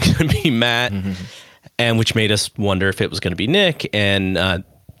knew it wasn't going to be Matt, and which made us wonder if it was going to be Nick. And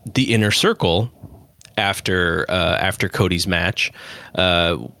the Inner Circle, after Cody's match,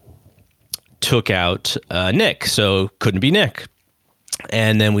 took out Nick, so couldn't be Nick.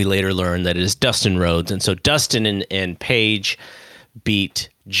 And then we later learned that it is Dustin Rhodes. And so Dustin and Paige beat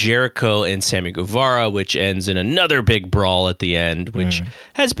Jericho and Sammy Guevara, which ends in another big brawl at the end, which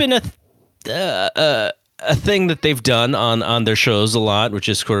has been a thing that they've done on their shows a lot, which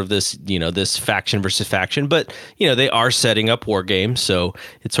is sort of this, this faction versus faction. But, they are setting up war games, so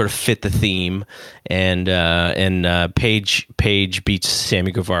it sort of fit the theme. And Paige beats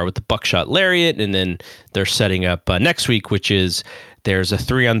Sammy Guevara with the buckshot lariat, and then they're setting up next week, which is there's a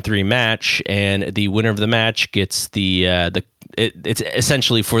 3-on-3 match, and the winner of the match gets it's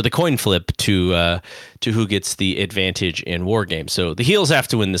essentially for the coin flip to who gets the advantage in War Games. So the heels have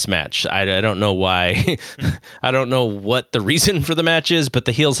to win this match. I don't know why. I don't know what the reason for the match is, but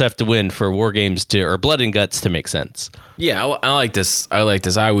the heels have to win for War Games or Blood and Guts to make sense. Yeah, I like this. I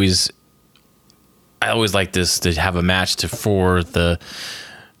always like this to have a match for the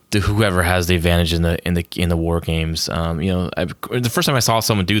whoever has the advantage in the war games. The first time I saw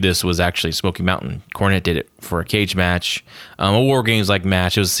someone do this was actually Smoky Mountain. Cornette did it for a cage match, a war games like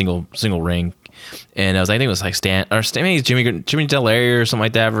match. It was a single ring, and I think it was like maybe Jimmy Delaire or something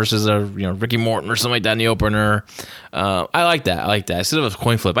like that versus Ricky Morton or something like that in the opener. I like that. Instead of a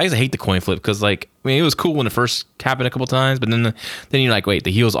coin flip, I used to hate the coin flip because it was cool when it first happened a couple times, but then you're like, wait,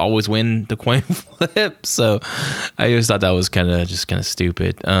 the heels always win the coin flip. So I always thought that was kind of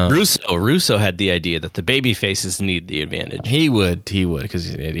stupid. Russo had the idea that the baby faces need the advantage. He would because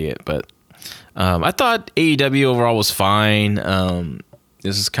he's an idiot. But I thought AEW overall was fine.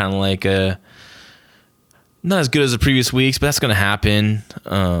 This is kind of like not as good as the previous weeks, but that's going to happen.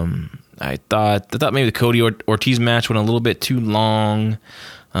 I thought maybe the Cody Ortiz match went a little bit too long.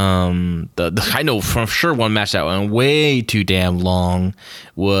 I know for sure one match that went way too damn long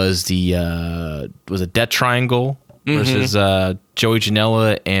was a Death Triangle versus Joey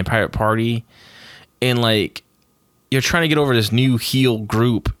Janela and Private Party, and you're trying to get over this new heel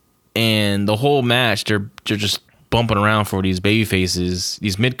group, and the whole match they're just bumping around for these baby faces,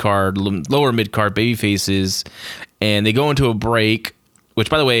 these lower mid card baby faces, and they go into a break, which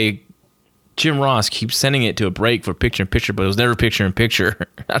by the way, Jim Ross keeps sending it to a break for picture in picture, but it was never picture in picture.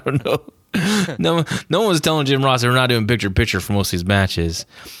 I don't know. No one was telling Jim Ross they were not doing picture in picture for most of these matches.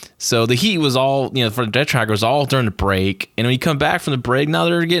 So the heat was all, for the Death Tracker was all during the break. And when you come back from the break, now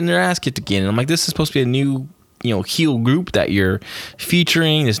they're getting their ass kicked again. And I'm like, this is supposed to be a new, heel group that you're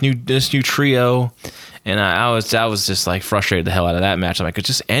featuring, this new trio. And I was just frustrated the hell out of that match. I'm like, it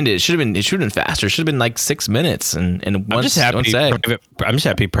just ended. It should have been faster. It should have been 6 minutes. And I'm just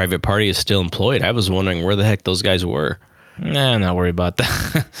happy Private Party is still employed. I was wondering where the heck those guys were. Nah, I'm not worried about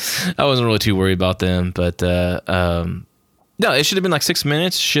that. I wasn't really too worried about them, but no, it should have been 6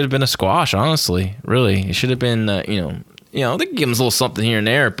 minutes. It should have been a squash, honestly. Really, it should have been. I think give them a little something here and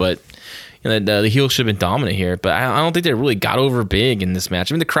there, but. The heel should have been dominant here, but I don't think they really got over big in this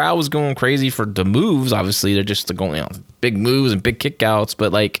match. I mean, the crowd was going crazy for the moves. Obviously, they're just going big moves and big kickouts,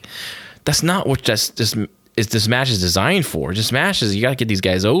 but that's not what this match is designed for. Just matches, you got to get these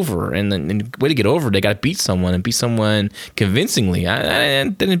guys over, and the way to get over, they got to beat someone and beat someone convincingly. I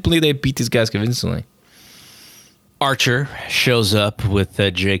didn't believe they beat these guys convincingly. Archer shows up with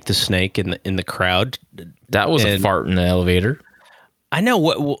Jake the Snake in the crowd. That was a fart in the elevator. I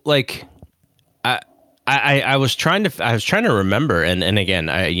know I was trying to remember, and again,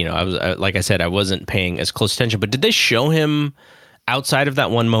 I was like I said, I wasn't paying as close attention. But did they show him outside of that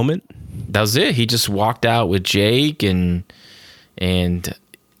one moment? That was it. He just walked out with Jake, and Jake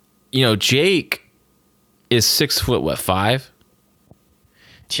is 6'5".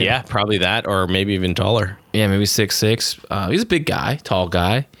 Yeah, probably that, or maybe even taller. Yeah, maybe 6'6". He's a big guy, tall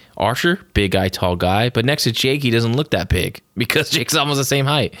guy. Archer, big guy, tall guy. But next to Jake, he doesn't look that big because Jake's almost the same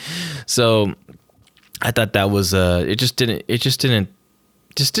height. So I thought that was it just didn't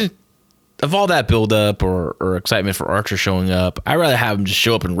of all that build up or excitement for Archer showing up. I'd rather have him just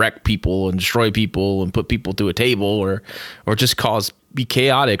show up and wreck people and destroy people and put people through a table or just be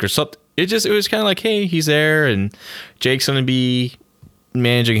chaotic or something. It was kind of like, hey, he's there and Jake's gonna be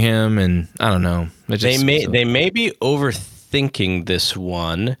managing him, and I don't know. They may be overthinking this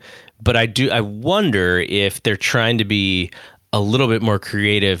one, but I wonder if they're trying to be a little bit more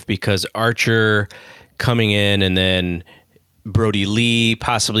creative, because Archer coming in and then Brody Lee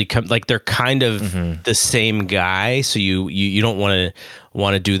possibly they're kind of the same guy, so you don't want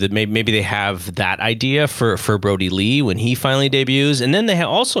to do that. Maybe they have that idea for Brody Lee when he finally debuts, and then they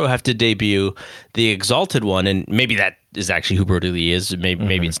also have to debut the Exalted One, and maybe that is actually who Brody Lee is.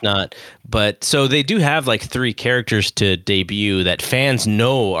 Maybe it's not, but so they do have 3 characters to debut that fans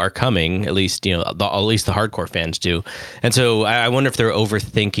know are coming. At least the hardcore fans do, and so I wonder if they're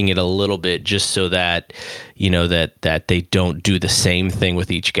overthinking it a little bit, just so that that they don't do the same thing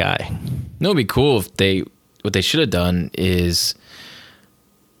with each guy. It would be cool if what they should have done is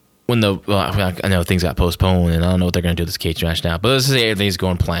when I know things got postponed, and I don't know what they're going to do with this cage match now, but let's say everything's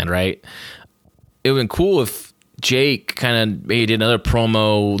going planned, right? It would have been cool if Jake kind of made another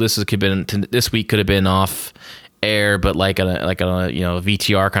promo. This week could have been off air, but like a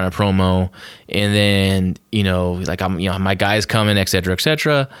VTR kind of promo, and then my guy's coming,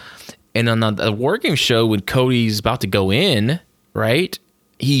 etc. And on the War Game show, when Cody's about to go in, right?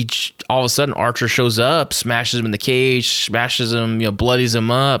 All of a sudden Archer shows up, smashes him in the cage, smashes him, bloodies him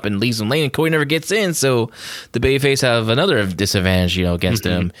up, and leaves him laying. And Cody never gets in, so the babyface have another disadvantage, against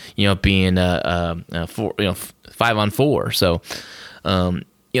him, being 5-on-4. So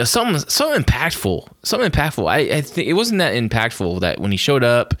something impactful. I think it wasn't that impactful that when he showed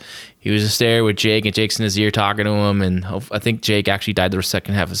up, he was just there with Jake, and Jake's in his ear talking to him, and I think Jake actually died the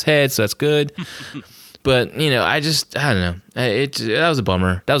second half of his head, so that's good. But I don't know. That was a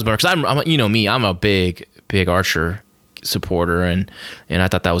bummer. Because I'm I'm a big Archer supporter, and I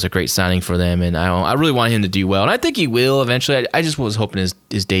thought that was a great signing for them, and I really want him to do well, and I think he will eventually. I just was hoping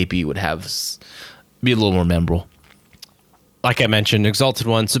his debut would be a little more memorable. Like I mentioned, Exalted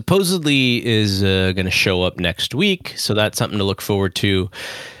One supposedly is going to show up next week, so that's something to look forward to.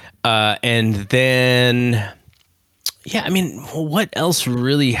 And then, what else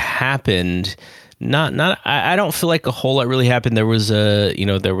really happened? I don't feel like a whole lot really happened. There was a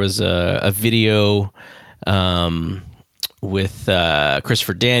video with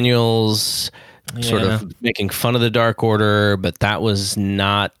Christopher Daniels sort of making fun of the Dark Order, but that was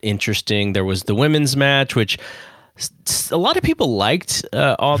not interesting. There was the women's match, which a lot of people liked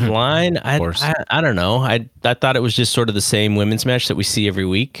online. I don't know. I thought it was just sort of the same women's match that we see every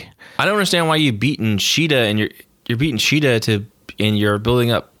week. I don't understand why you've beaten Sheeta, and you're beating Sheeta and you're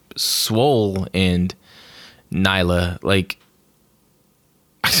building up Swole and Nyla. Like,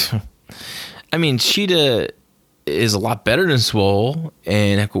 I mean, Sheeta is a lot better than Swole,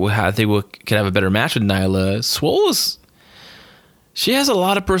 and I think we could have a better match with Nyla. Swole she has a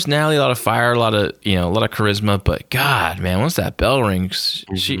lot of personality, a lot of fire, a lot of charisma. But God, man, once that bell rings,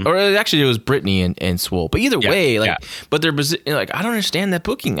 or actually it was Brittany and Swole. But either way, but they're I don't understand that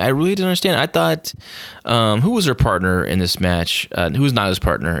booking. I really didn't understand. I thought, who was her partner in this match? Who was not his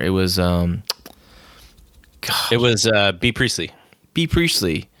partner? It was, it was B. Priestley. B.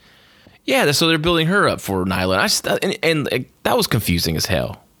 Priestley. Yeah, so they're building her up for Nyla. And that was confusing as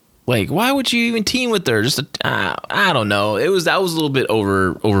hell. Like, why would you even team with her? I don't know. That was a little bit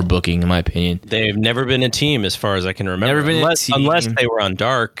overbooking, in my opinion. They've never been a team, as far as I can remember. Never been a team. Unless they were on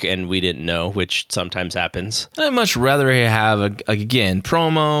Dark and we didn't know, which sometimes happens. I'd much rather have again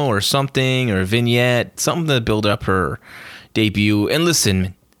promo or something, or a vignette, something to build up her debut. And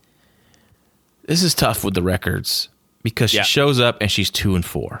listen, this is tough with the records because she shows up and she's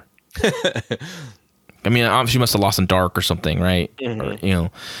 2-4. I mean, she must have lost in Dark or something, right? Mm-hmm.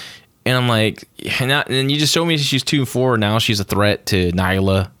 Or, and I'm like, and you just showed me she's 2-4. Now she's a threat to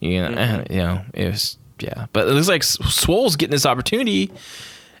Nyla. It was But it looks like Swole's getting this opportunity,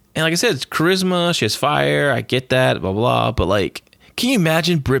 and like I said, it's charisma. She has fire. I get that, blah blah. But like, can you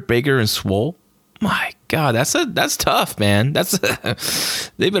imagine Britt Baker and Swole? My God, that's tough, man.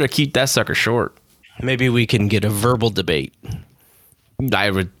 They better keep that sucker short. Maybe we can get a verbal debate.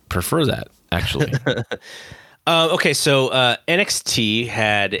 I would prefer that, actually. Okay, so NXT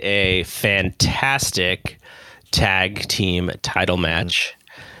had a fantastic tag team title match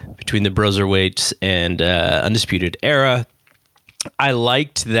between the Broserweights and Undisputed Era. I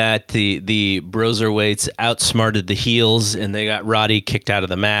liked that the Broserweights outsmarted the heels and they got Roddy kicked out of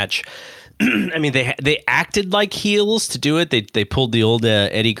the match. I mean, they acted like heels to do it. They pulled the old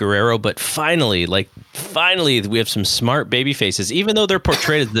Eddie Guerrero, but finally we have some smart baby faces. Even though they're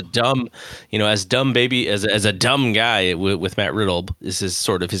portrayed as the dumb, as dumb baby, as a dumb guy with Matt Riddle. This is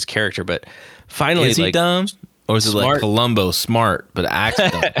sort of his character, but finally, is he dumb? Or is it like Columbo, smart but acts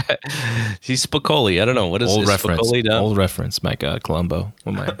dumb? He's Spicoli. I don't know what is old reference. Spicoli dumb? Old reference, Mike Columbo.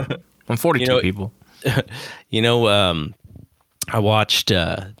 I'm 42 people. I watched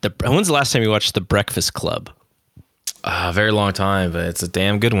when's the last time you watched The Breakfast Club? A very long time, but it's a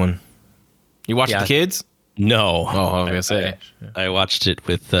damn good one. You watched The Kids? No. Oh, I was gonna say. I watched it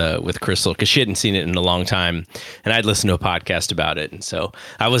with Crystal because she hadn't seen it in a long time, and I'd listened to a podcast about it, and so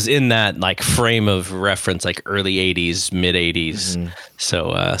I was in that like frame of reference, like early '80s, mid '80s. Mm-hmm.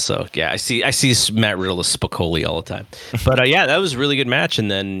 So yeah, I see Matt Riddle as Spicoli all the time. But that was a really good match,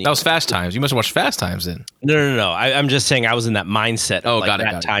 and then that was Fast Times. You must have watched Fast Times then. No. I'm just saying I was in that mindset. Oh, of, got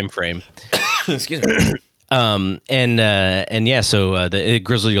that time frame. Excuse me. So the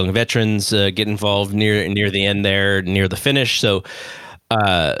Grizzled Young Veterans get involved near the end there, near the finish. So,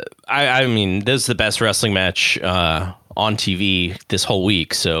 I mean, this is the best wrestling match on TV this whole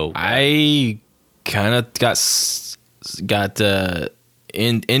week. So I kind of got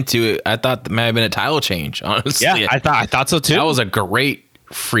into it. I thought there might have been a title change. Honestly, yeah, I thought so too. That was a great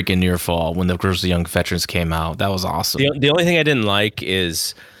freaking near fall when the Grizzled Young Veterans came out. That was awesome. The only thing I didn't like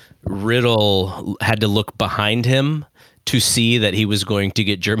is Riddle had to look behind him to see that he was going to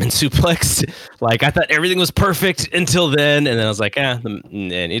get German suplexed. Like, I thought everything was perfect until then, and then I was like, and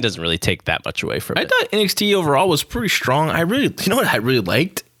it doesn't really take that much away from it. I thought NXT overall was pretty strong. You know what I really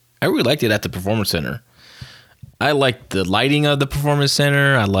liked? I really liked it at the Performance Center. I liked the lighting of the Performance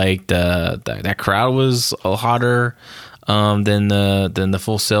Center. I liked that crowd was a little hotter. than the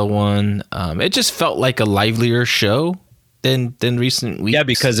Full Sail one. It just felt like a livelier show than recent weeks. Yeah,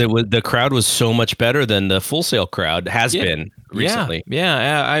 because the crowd was so much better than the Full Sail crowd has been recently. Yeah.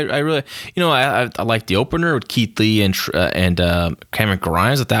 I really, I like the opener with Keith Lee and Cameron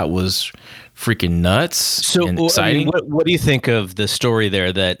Grimes. That was freaking nuts and exciting. I mean, what do you think of the story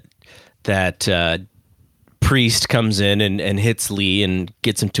there that Priest comes in and hits Lee and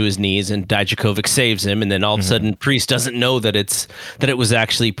gets him to his knees, and Dijakovic saves him, and then all of a sudden Priest doesn't know that it was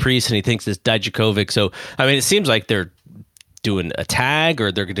actually Priest, and he thinks it's Dijakovic. So I mean, it seems like they're doing a tag,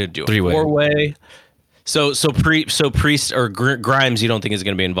 or they're going to do a three-way. Four-way. So Priest or Grimes, you don't think is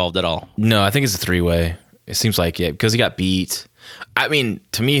going to be involved at all? No, I think it's a three-way. It seems like it because he got beat. I mean,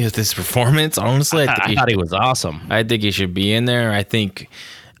 to me, this performance, honestly, I thought he was awesome. I think he should be in there. I think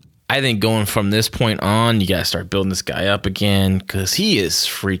going from this point on, you got to start building this guy up again because he is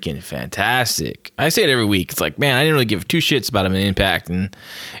freaking fantastic. I say it every week. It's like, man, I didn't really give two shits about him in Impact, and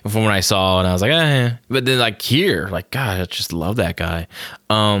from what I saw, and I was like, but then like here, like, God, I just love that guy.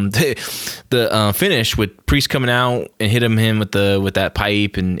 The finish with Priest coming out and hitting him with that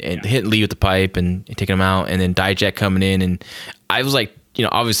pipe and hitting Lee with the pipe and taking him out, and then Dijak coming in, and I was like,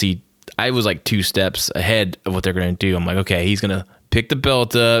 obviously, I was like 2 steps ahead of what they're gonna do. I'm like, okay, he's gonna pick the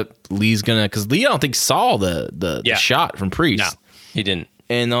belt up. Lee's gonna, because Lee I don't think saw the shot from Priest. No, he didn't.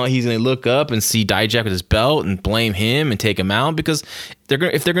 And he's gonna look up and see Dijak with his belt and blame him and take him out, because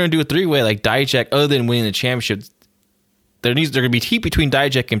if they're gonna do a 3-way, like Dijak, other than winning the championship, there gonna be heat between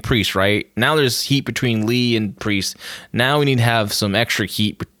Dijak and Priest, right? Now there's heat between Lee and Priest. Now we need to have some extra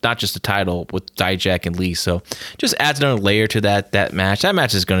heat, not just the title, with Dijak and Lee. So just adds another layer to that match. That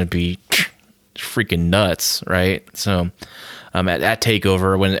match is gonna be freaking nuts, right? So. At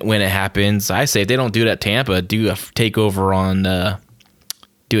TakeOver when it happens, I say if they don't do it at Tampa, do a takeover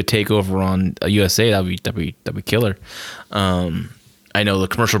on USA. That'd be killer. I know the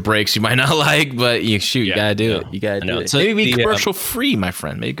commercial breaks you might not like, but you gotta do it. You gotta do it. So maybe be commercial free, my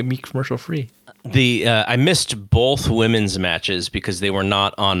friend. Maybe it can be commercial free. I missed both women's matches because they were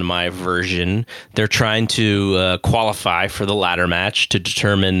not on my version. They're trying to qualify for the ladder match to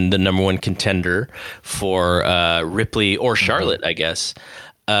determine the number one contender for Ripley or Charlotte, I guess.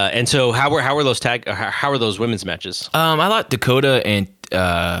 And so, how were those women's matches? I thought Dakota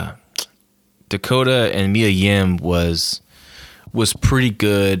and Mia Yim was pretty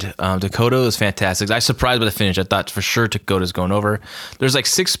good. Dakota was fantastic. I was surprised by the finish. I thought for sure Dakota's going over. There's like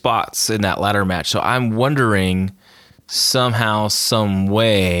 6 spots in that ladder match, so I'm wondering somehow, some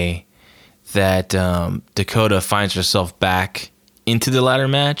way that Dakota finds herself back into the ladder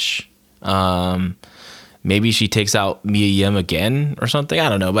match. Maybe she takes out Mia Yim again or something. I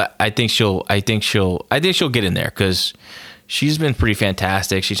don't know, but I think she'll get in there because she's been pretty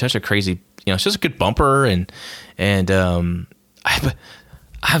fantastic. She's such a crazy, she's just a good bumper and.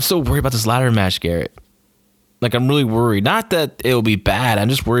 I'm so worried about this ladder match, Garrett. Like, I'm really worried. Not that it'll be bad. I'm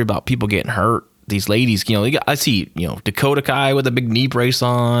just worried about people getting hurt. These ladies, I see, Dakota Kai with a big knee brace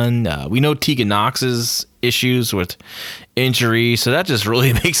on. We know Tegan Knox's issues with injury, so that just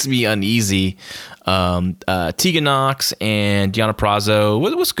really makes me uneasy. Tegan Knox and Deonna Purrazzo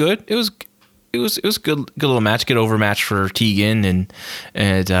was good. It was good little match, good over match for Tegan,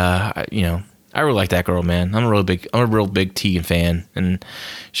 and I really like that girl, man. I'm a real big Tegan fan, and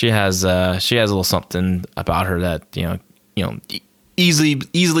she has a little something about her that easily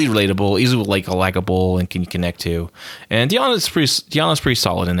relatable, easily likable, and can connect to. And Deanna's pretty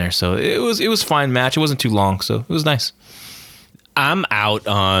solid in there, so it was a fine match. It wasn't too long, so it was nice. I'm out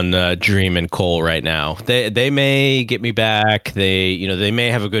on Dream and Cole right now. They may get me back. They may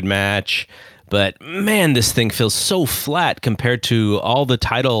have a good match, but man, this thing feels so flat compared to all the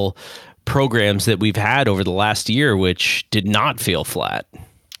title programs that we've had over the last year, which did not feel flat.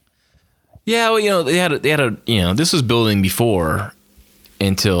 Yeah, well, they had a this was building before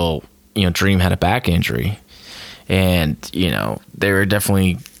until Dream had a back injury, and they were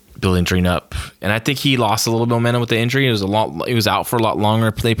definitely building Dream up, and I think he lost a little momentum with the injury. It was out for a lot longer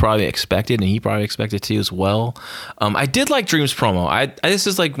than they probably expected, and he probably expected to as well. I did like Dream's promo. This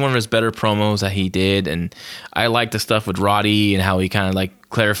is like one of his better promos that he did, and I like the stuff with Roddy and how he kind of like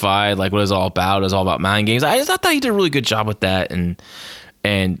clarified like what it was all about. It was all about mind games. I thought he did a really good job with that,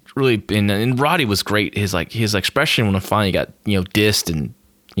 and really, and Roddy was great. His expression when he finally got dissed and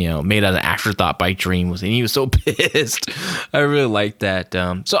made as an afterthought by Dream and he was so pissed. I really liked that.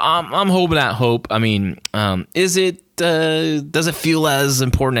 So I'm hoping that hope. I mean, does it feel as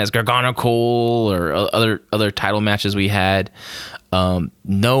important as Gargano Cole or other title matches we had?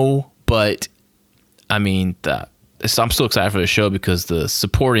 No, but I mean, I'm still excited for the show because the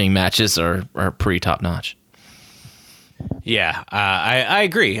supporting matches are pretty top notch. Yeah, I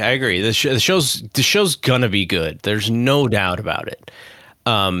agree. I agree. The show's gonna be good. There's no doubt about it.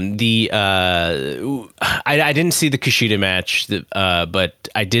 I didn't see the Kushida match, but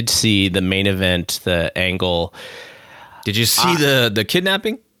I did see the main event, the Angle. Did you see the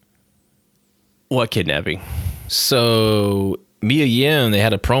kidnapping? What kidnapping? So Mia Yim, they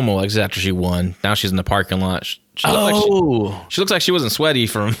had a promo like after she won. Now she's in the parking lot. She looks like she wasn't sweaty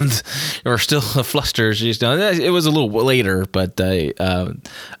from, or still flustered. She's done. It was a little later, but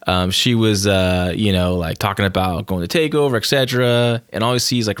she was, like talking about going to Takeover, etc. And all you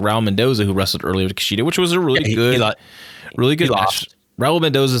see is like Raul Mendoza, who wrestled earlier with Kushida, which was a really good match. Raul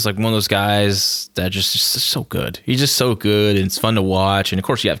Mendoza is like one of those guys that just so good. He's just so good, and it's fun to watch. And of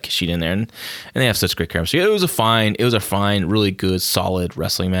course, you have Kushida in there, and they have such great chemistry. It was a fine, really good, solid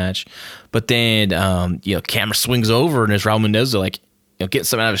wrestling match. But then, camera swings over, and there's Raul Mendoza getting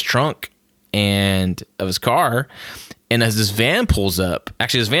something out of his trunk and of his car. And as this van pulls up,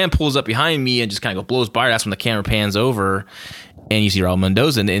 behind me and just kind of blows by. That's when the camera pans over. And you see Raul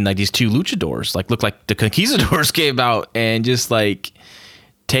Mendoza and like these two luchadors, look like the conquistadors came out and just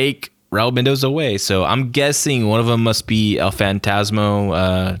take Raul Mendoza away. So I'm guessing one of them must be El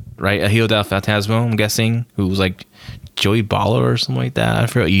Fantasmo, right? El Hijo del Fantasmo, I'm guessing, who was like Joey Bala or something like that. I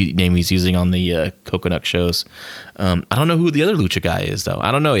forgot what name he's using on the Coconut shows. I don't know who the other lucha guy is, though.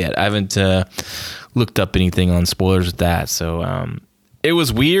 I don't know yet. I haven't looked up anything on spoilers with that. So it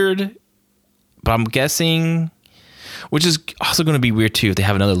was weird, but I'm guessing... Which is also going to be weird too if they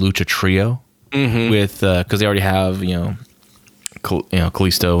have another lucha trio with because they already have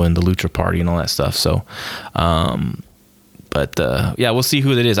Kalisto and the Lucha Party and all that stuff. So, we'll see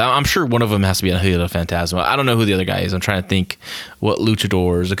who that is. I'm sure one of them has to be a Hijo del Fantasma. I don't know who the other guy is. I'm trying to think what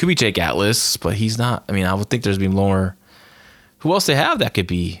luchadors. It could be Jake Atlas, but he's not. I mean, I would think there's be more. Who else they have that could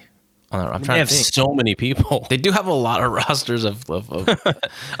be? I'm trying to think. They have so many people. They do have a lot of rosters of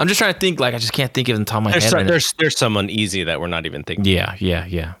I'm just trying to think. I just can't think of it on the top of my head. There's someone easy that we're not even thinking.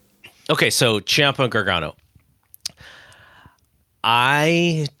 Yeah. Okay, so Ciampa and Gargano.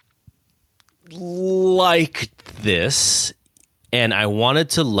 I liked this, and I wanted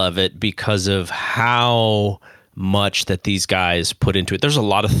to love it because of how much that these guys put into it. There's a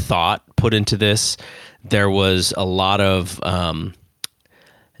lot of thought put into this. There was a lot of...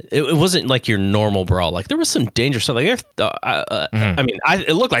 It wasn't like your normal brawl. Like there was some dangerous stuff. I mean,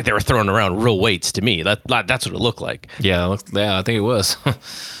 it looked like they were throwing around real weights to me. That's what it looked like. Yeah, I think it was.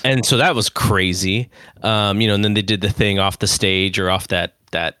 And so that was crazy. And then they did the thing off the stage or off that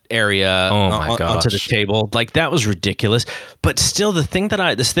area onto the table. Like that was ridiculous. But still,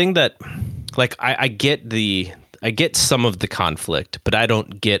 I get some of the conflict, but I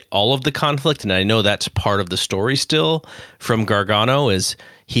don't get all of the conflict. And I know that's part of the story still from Gargano is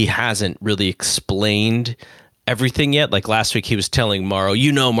he hasn't really explained everything yet. Like last week he was telling Mauro,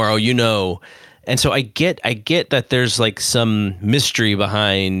 Mauro. And so I get that there's like some mystery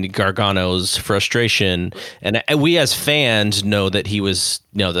behind Gargano's frustration. And we as fans know that he was,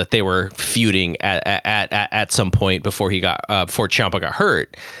 that they were feuding at some point before before Ciampa got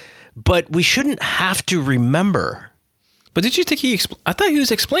hurt. But we shouldn't have to remember. But did you think I thought he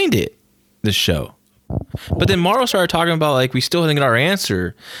was explained it, this show. But then Mauro started talking about like we still didn't get our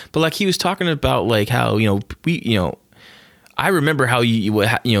answer. But like he was talking about like how I remember how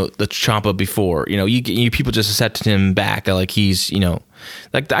the Ciampa before you people just accepted him back like he's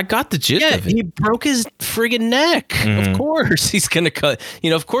like I got the gist of it. He broke his friggin' neck. Mm-hmm. Of course he's gonna cut.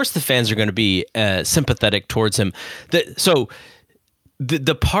 Of course the fans are gonna be sympathetic towards him.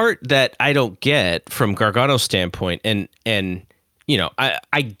 The part that I don't get from Gargano's standpoint, and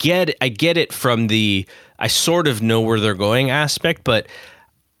I get it from the I sort of know where they're going aspect, but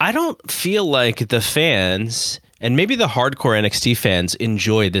I don't feel like the fans and maybe the hardcore NXT fans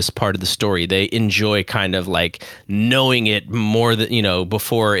enjoy this part of the story. They enjoy kind of like knowing it more than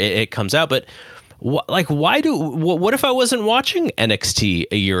before it comes out. But what if I wasn't watching NXT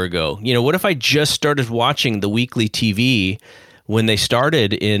a year ago? What if I just started watching the weekly TV when they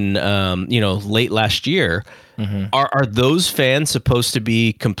started in late last year? Mm-hmm. Are those fans supposed to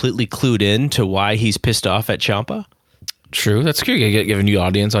be completely clued in to why he's pissed off at Ciampa? True, that's true. You get a new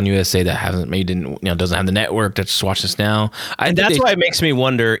audience on USA that doesn't have the network that just watch this now. And that's why it makes me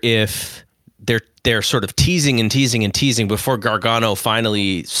wonder if they're sort of teasing before Gargano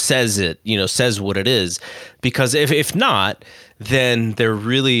finally says it, says what it is. Because if not, then they're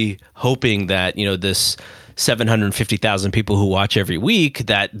really hoping that this 750,000 people who watch every week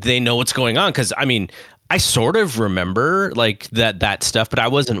that they know what's going on. Because I mean, I sort of remember like that stuff, but I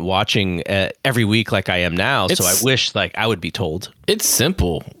wasn't watching every week like I am now. So I wish like I would be told. It's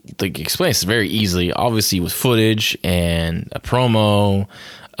simple. Like explain this very easily. Obviously with footage and a promo,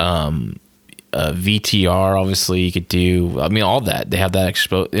 a VTR. Obviously you could do. I mean all that. They have that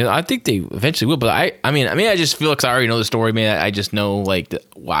exposed. I think they eventually will. But I mean I just feel like I already know the story. Man, I just know like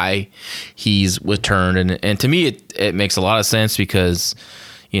why he's returned, and to me it makes a lot of sense because.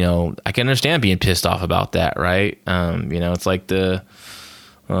 I can understand being pissed off about that, right? It's like the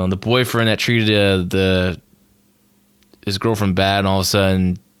boyfriend that treated his girlfriend bad, and all of a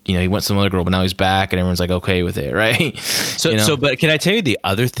sudden, he went to some other girl, but now he's back, and everyone's like okay with it, right? But can I tell you the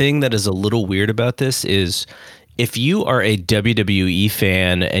other thing that is a little weird about this is if you are a WWE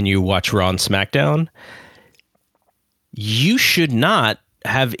fan and you watch Raw and SmackDown, you should not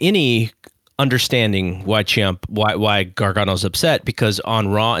have any understanding why Gargano's upset, because on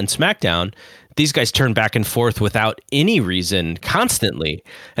Raw and SmackDown these guys turn back and forth without any reason constantly.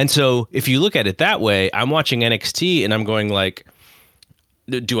 And so if you look at it that way, I'm watching NXT and I'm going like,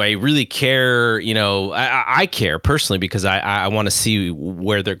 do I really care? I care personally because I want to see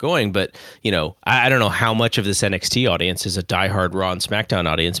where they're going, but I don't know how much of this NXT audience is a diehard Raw and SmackDown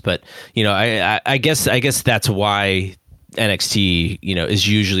audience, but I guess that's why NXT, is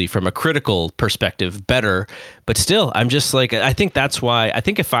usually from a critical perspective better, but still, I'm just like, I think that's why. I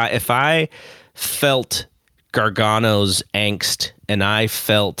think if I felt Gargano's angst and I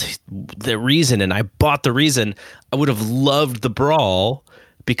felt the reason and I bought the reason, I would have loved the brawl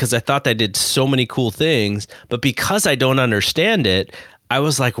because I thought they did so many cool things. But because I don't understand it, I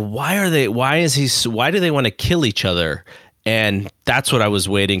was like, why do they want to kill each other? And that's what I was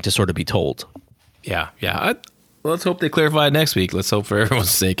waiting to sort of be told. Yeah. Let's hope they clarify it next week. Let's hope for everyone's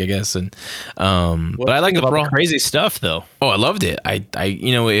sake, I guess. And but I like the crazy stuff, though. Oh, I loved it.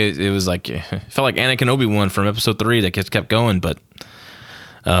 It was like it felt like Anakin Obi-Wan from episode 3 that kept going. But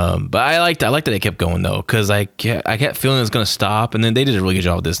I liked that they kept going though, because I kept feeling it was going to stop, and then they did a really good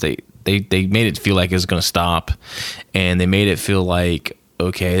job with this. They made it feel like it was going to stop, and they made it feel like,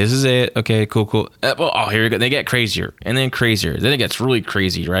 okay, this is it. Okay, cool. Here we go. They get crazier and then crazier. Then it gets really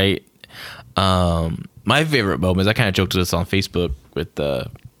crazy, right? My favorite moment is I kind of joked this on Facebook with Daryl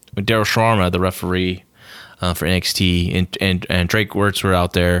Sharma, the referee for NXT, and Drake Wirtz were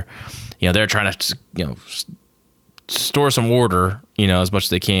out there. They're trying to store some order, as much as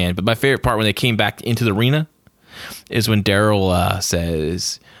they can. But my favorite part when they came back into the arena is when Daryl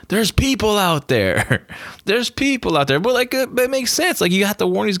says, "There's people out there. There's people out there." But like, it makes sense. Like, you have to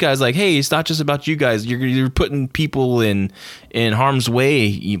warn these guys, like, hey, it's not just about you guys. You're putting people in harm's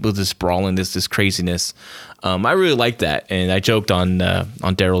way with this brawling, this craziness. I really like that, and I joked on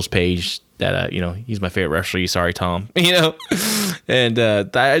Daryl's page that he's my favorite wrestler. Sorry, Tom. And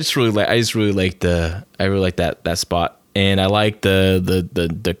I just really like that spot, and I like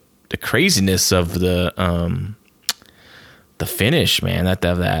the craziness of the finish, man. I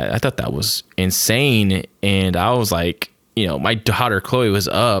thought that was insane, and I was like, my daughter Chloe was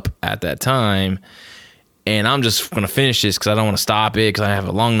up at that time, and I'm just gonna finish this because I don't want to stop it because I have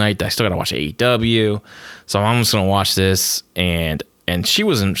a long night. I still gotta watch AEW, so I'm just gonna watch this. And she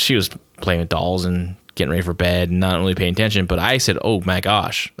was playing with dolls and getting ready for bed and not really paying attention. But I said, "Oh my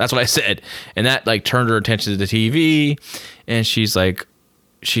gosh," that's what I said, and that like turned her attention to the TV, and she's like,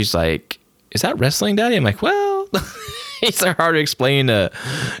 "Is that wrestling, Daddy?" I'm like, "Well." It's hard to explain to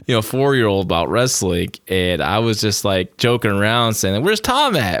 4-year-old about wrestling, and I was just like joking around saying, "Where's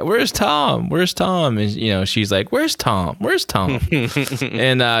Tom at? Where's Tom? Where's Tom?" And she's like, "Where's Tom? Where's Tom?"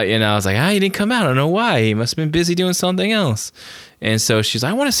 And I was like, "He didn't come out. I don't know why. He must have been busy doing something else." And so she's like,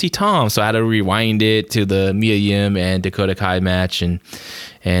 "I want to see Tom." So I had to rewind it to the Mia Yim and Dakota Kai match, and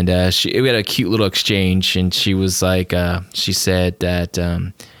we had a cute little exchange, and she was like, she said that,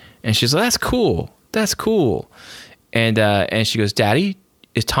 and she's like, "That's cool." And she goes, "Daddy,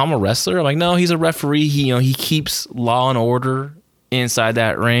 is Tom a wrestler?" I'm like, "No, he's a referee. He keeps law and order inside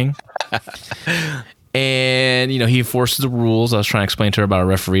that ring." And he enforces the rules. I was trying to explain to her about a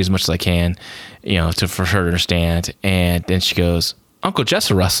referee as much as I can, for her to understand. And then she goes, "Uncle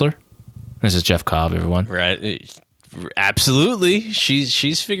Jeff's a wrestler." This is Jeff Cobb, everyone. Right. Absolutely.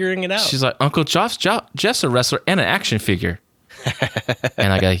 She's figuring it out. She's like, "Uncle Jeff's a wrestler and an action figure."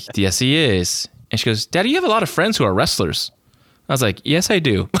 And I go, "Yes, he is." And she goes, "Daddy, you have a lot of friends who are wrestlers." I was like, "Yes, I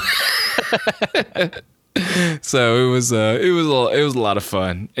do." So it was a lot of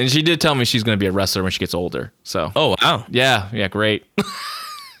fun, and she did tell me she's going to be a wrestler when she gets older. So oh wow, yeah, great.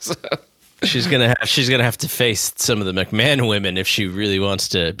 So she's gonna have to face some of the McMahon women if she really wants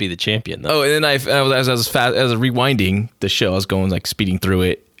to be the champion, though. Oh, and then as I was rewinding the show, I was going like speeding through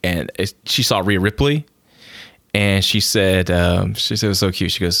it, and she saw Rhea Ripley. and she said it was so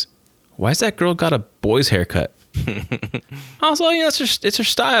cute. She goes, "Why's that girl got a boy's haircut?" I was like, it's her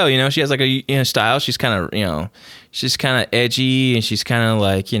style. She has like a style. She's kind of she's kind of edgy, and she's kind of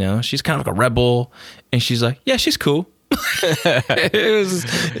like she's kind of like a rebel. And she's like, yeah, she's cool.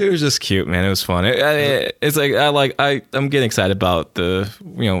 it was just cute, man. It was fun. It's like I'm getting excited about the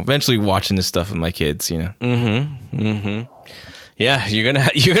eventually watching this stuff with my kids. Yeah, you're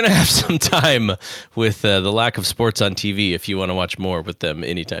gonna have some time with the lack of sports on TV if you want to watch more with them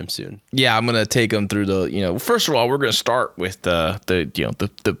anytime soon. Yeah, I'm gonna take them through the first of all, we're gonna start with the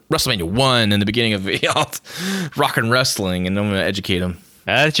WrestleMania 1 and the beginning of rock and wrestling, and I'm gonna educate them.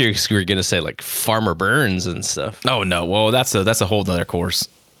 I thought you were gonna say like Farmer Burns and stuff. Oh no, well that's a whole nother course.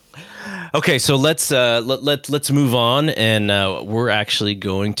 Okay, so let's move on, and we're actually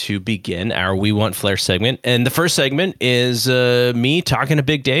going to begin our We Want Flair segment. And the first segment is me talking to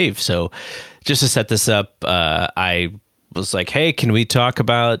Big Dave. So just to set this up, I was like, hey, can we talk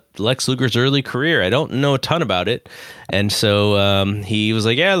about Lex Luger's early career? I don't know a ton about it. And so he was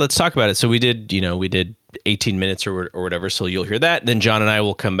like, yeah, let's talk about it. So we did 18 minutes or whatever, so you'll hear that. Then John and I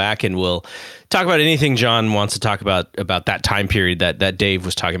will come back and we'll talk about anything John wants to talk about that time period that Dave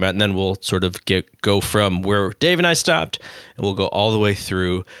was talking about, and then we'll sort of go from where Dave and I stopped, and we'll go all the way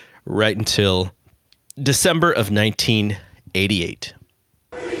through right until December of 1988.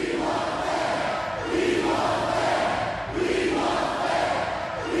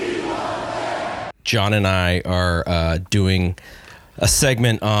 John and I are doing a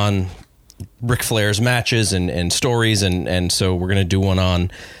segment on Ric Flair's matches and stories, and so we're going to do one on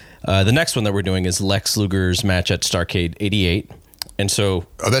the next one that we're doing is Lex Luger's match at Starrcade 88. And so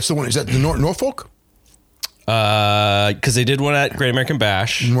that's the one. Is that the Norfolk? Because they did one at Great American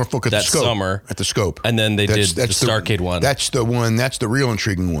Bash Norfolk at that the Scope, summer at the Scope, and then they did the Starrcade one. That's the one. That's the real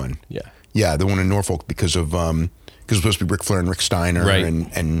intriguing one. Yeah, the one in Norfolk because it was supposed to be Ric Flair and Rick Steiner, right.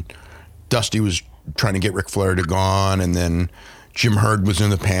 and Dusty was trying to get Ric Flair to go on, and then Jim Herd was in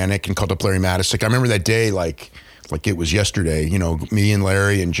the panic and called up Larry Matisic. I remember that day like it was yesterday. Me and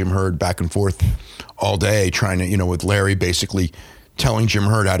Larry and Jim Herd back and forth all day trying to, with Larry basically telling Jim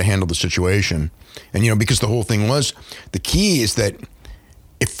Herd how to handle the situation. And, because the whole thing was, the key is that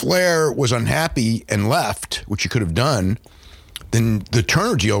if Flair was unhappy and left, which he could have done, then the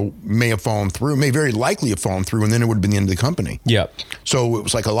Turner deal may very likely have fallen through, and then it would have been the end of the company. Yep. So it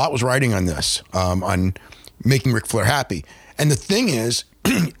was like a lot was riding on this, on making Ric Flair happy. And the thing is,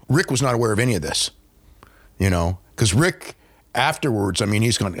 Rick was not aware of any of this, because Rick afterwards,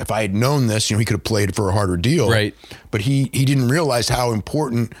 he's going, if I had known this, he could have played for a harder deal. Right. But he didn't realize how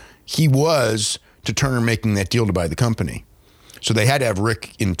important he was to Turner making that deal to buy the company. So they had to have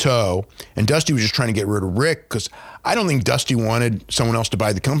Rick in tow, and Dusty was just trying to get rid of Rick, because I don't think Dusty wanted someone else to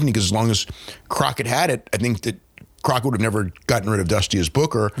buy the company, because as long as Crockett had it, I think that Crockett would have never gotten rid of Dusty as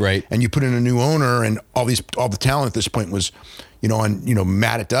booker. Right. And you put in a new owner, and all the talent at this point was,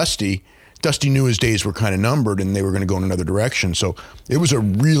 mad at Dusty. Dusty knew his days were kind of numbered, and they were going to go in another direction. So it was a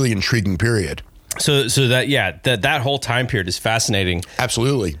really intriguing period. So that whole time period is fascinating.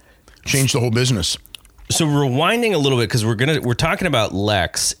 Absolutely. Changed the whole business. So rewinding a little bit, because we're talking about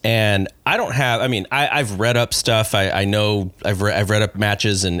Lex, and I've read up stuff. I know I've read up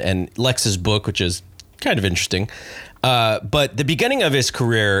matches and Lex's book, which is kind of interesting. But the beginning of his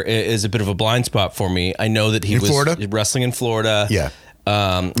career is a bit of a blind spot for me. I know that he was Florida? wrestling in Florida. Yeah.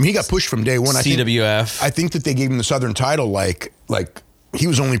 He got pushed from day one. CWF. I think that they gave him the Southern title like he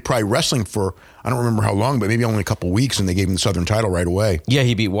was only probably wrestling for, I don't remember how long, but maybe only a couple of weeks, and they gave him the Southern title right away. Yeah,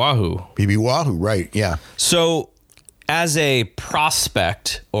 he beat Wahoo. Right, yeah. So as a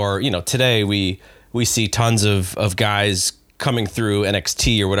prospect, or, today we see tons of guys coming through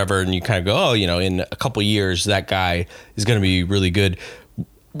NXT or whatever, and you kind of go, in a couple years, that guy is going to be really good.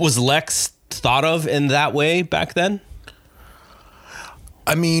 Was Lex thought of in that way back then?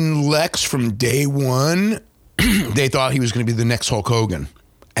 Lex from day one, they thought he was going to be the next Hulk Hogan,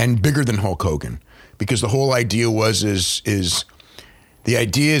 and bigger than Hulk Hogan, because the whole idea is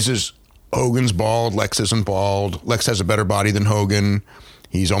Hogan's bald, Lex isn't bald. Lex has a better body than Hogan.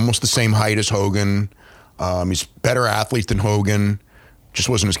 He's almost the same height as Hogan. He's a better athlete than Hogan. Just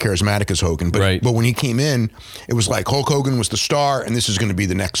wasn't as charismatic as Hogan. But, right. But when he came in, it was like Hulk Hogan was the star, and this is going to be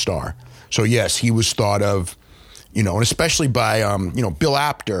the next star. So yes, he was thought of, and especially by Bill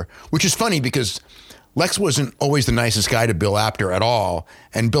Apter, which is funny because Lex wasn't always the nicest guy to Bill Apter at all,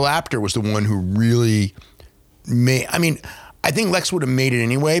 and Bill Apter was the one who really made. I think Lex would have made it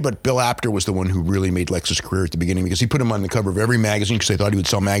anyway, but Bill Apter was the one who really made Lex's career at the beginning, because he put him on the cover of every magazine because they thought he would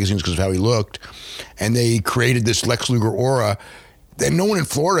sell magazines because of how he looked, and they created this Lex Luger aura. and no one in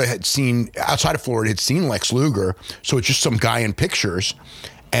Florida outside of Florida had seen Lex Luger. So it's just some guy in pictures.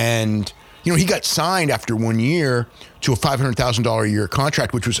 And, he got signed after 1 year to a $500,000 a year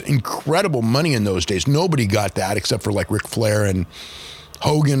contract, which was incredible money in those days. Nobody got that except for like Ric Flair and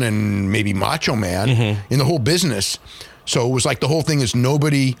Hogan and maybe Macho Man in the whole business. So it was like the whole thing is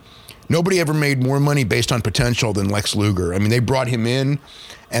nobody ever made more money based on potential than Lex Luger. I mean, they brought him in,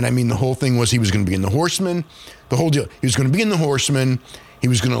 and I mean, the whole thing was he was going to be in the Horsemen. The whole deal. He was going to be in the Horsemen. He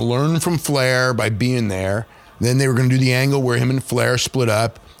was going to learn from Flair by being there. Then they were going to do the angle where him and Flair split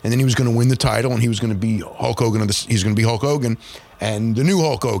up, and then he was going to win the title, and he was going to be Hulk Hogan. He's going to be Hulk Hogan, and the new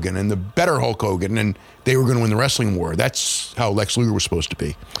Hulk Hogan, and the better Hulk Hogan, and they were going to win the wrestling war. That's how Lex Luger was supposed to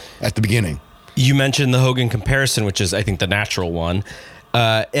be at the beginning. You mentioned the Hogan comparison, which is, I think, the natural one.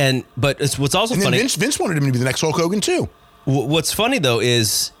 But what's also and funny. Then Vince wanted him to be the next Hulk Hogan too. What's funny though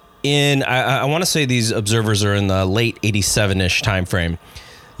is I want to say these observers are in the late 87-ish time frame.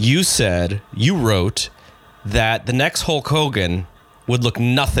 You wrote that the next Hulk Hogan would look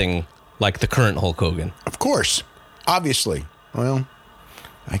nothing like the current Hulk Hogan. Of course, obviously. Well,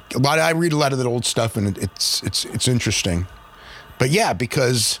 I read a lot of that old stuff, and it's interesting. But yeah,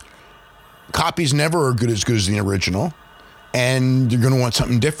 because copies never are as good as the original, and you're going to want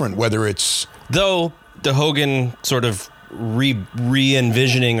something different, whether it's... Though the Hogan sort of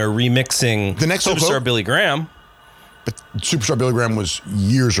re-envisioning or remixing the next Superstar Billy Graham. But Superstar Billy Graham was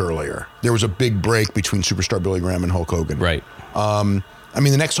years earlier. There was a big break between Superstar Billy Graham and Hulk Hogan. Right. I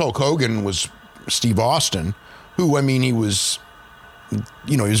mean, the next Hulk Hogan was Steve Austin, who, I mean, he was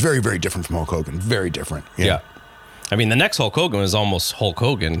very, very different from Hulk Hogan. Very different. Yeah. I mean, the next Hulk Hogan was almost Hulk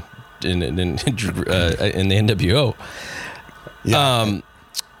Hogan in the NWO. Yeah.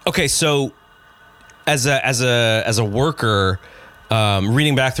 Okay, so as a worker,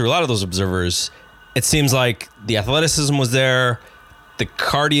 reading back through a lot of those observers, it seems like the athleticism was there, the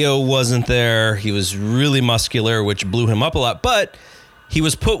cardio wasn't there. He was really muscular, which blew him up a lot, but he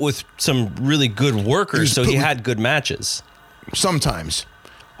was put with some really good workers, so he had good matches. Sometimes.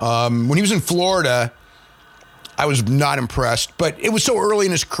 When he was in Florida, I was not impressed, but it was so early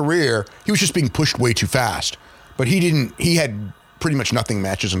in his career, he was just being pushed way too fast. But he had pretty much nothing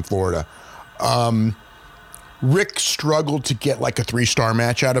matches in Florida. Rick struggled to get like a 3-star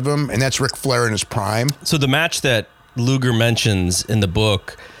match out of him, and that's Ric Flair in his prime. So the match that Luger mentions in the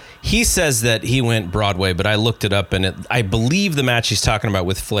book, he says that he went Broadway, but I looked it up, and I believe the match he's talking about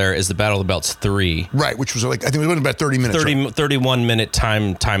with Flair is the Battle of the Belts 3. Right, which was like, I think it was about 30 minutes. 31 minute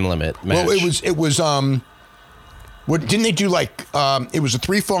time limit match. Well, it was what didn't they do like, it was a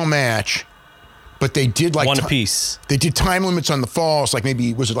 3-fall match, but they did like... One apiece. They did time limits on the falls, like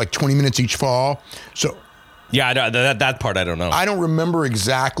maybe, was it like 20 minutes each fall? So... Yeah, that part I don't know. I don't remember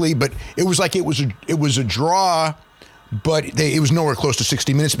exactly, but it was like it was a draw, but it was nowhere close to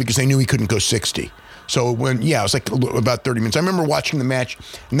 60 minutes because they knew he couldn't go 60. So it was like about 30 minutes. I remember watching the match,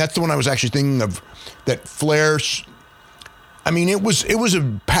 and that's the one I was actually thinking of. That Flair's, I mean, it was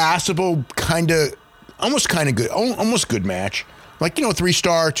a passable almost good match, like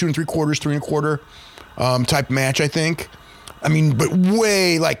 3-star, 2 3/4, 3 1/4 type match. I think. I mean, but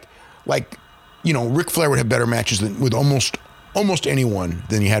way like. Ric Flair would have better matches with almost anyone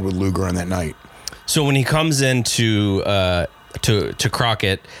than he had with Luger on that night. So when he comes into to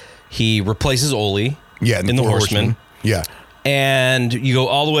Crockett, he replaces Ole in the Horseman. Yeah. And you go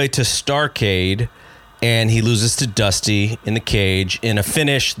all the way to Starrcade, and he loses to Dusty in the cage in a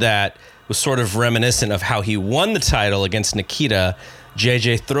finish that was sort of reminiscent of how he won the title against Nikita.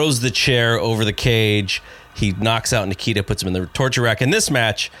 JJ throws the chair over the cage. He knocks out Nikita, puts him in the torture rack. In this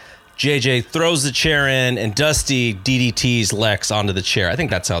match, JJ throws the chair in, and Dusty DDTs Lex onto the chair. I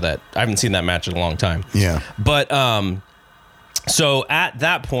think that's how I haven't seen that match in a long time. Yeah. But so at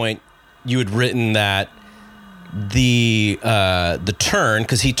that point, you had written that the turn,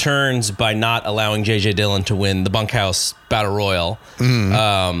 because he turns by not allowing JJ Dillon to win the Bunkhouse Battle Royal.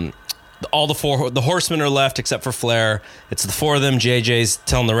 Mm-hmm. All the Horsemen are left except for Flair. It's the 4 of them. JJ's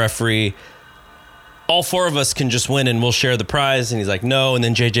telling the referee, all 4 of us can just win and we'll share the prize. And he's like, no. And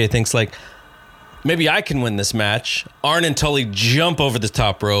then JJ thinks like, maybe I can win this match. Arn and Tully jump over the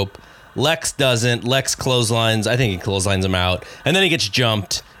top rope. Lex doesn't. Lex clotheslines. I think he clotheslines him out. And then he gets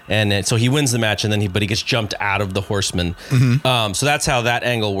jumped. And so he wins the match, and then he gets jumped out of the Horseman. Mm-hmm. So that's how that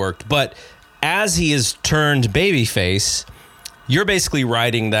angle worked. But as he is turned babyface, you're basically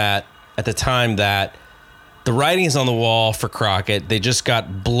writing that at the time that the writing is on the wall for Crockett. They just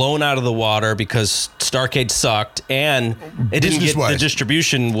got blown out of the water because Starrcade sucked, and it didn't get the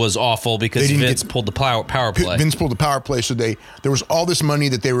distribution was awful because Vince pulled the power play. Vince pulled the power play, so there was all this money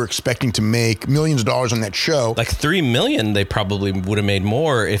that they were expecting to make, millions of dollars on that show. Like $3 million, they probably would have made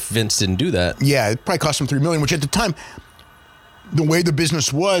more if Vince didn't do that. Yeah, it probably cost them $3 million, which at the time, the way the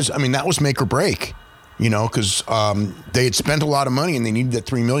business was, I mean, that was make or break. Because they had spent a lot of money and they needed that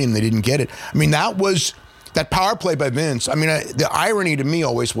 $3 million. They didn't get it. I mean, that power play by Vince. I mean, the irony to me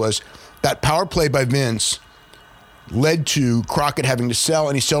always was that power play by Vince led to Crockett having to sell,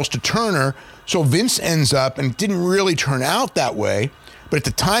 and he sells to Turner. So Vince ends up, and it didn't really turn out that way. But at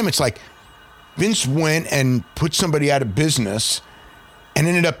the time, it's like Vince went and put somebody out of business and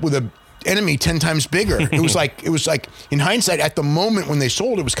ended up with an enemy 10 times bigger. It was like in hindsight, at the moment when they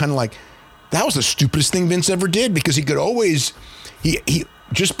sold, it was kind of like, that was the stupidest thing Vince ever did, because he could always, he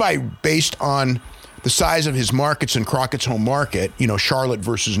just based on the size of his markets and Crockett's home market, Charlotte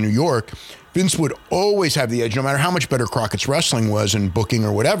versus New York, Vince would always have the edge, no matter how much better Crockett's wrestling was in booking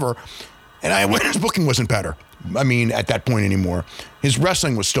or whatever. And his booking wasn't better. I mean, at that point anymore. His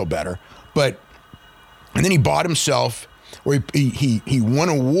wrestling was still better. And then he bought himself, or he won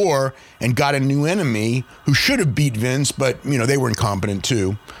a war and got a new enemy who should have beat Vince, but, they were incompetent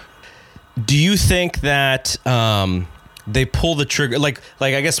too. Do you think that they pull the trigger? Like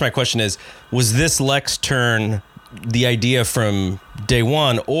I guess my question is, was this Lex turn the idea from day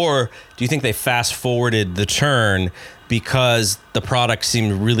one, or do you think they fast forwarded the turn because the product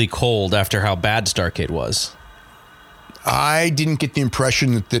seemed really cold after how bad Starrcade was? I didn't get the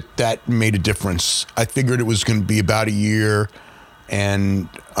impression that made a difference. I figured it was going to be about a year, and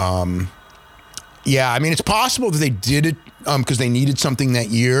yeah, I mean, it's possible that they did it because they needed something that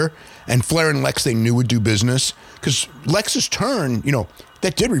year. And Flair and Lex, they knew would do business, because Lex's turn,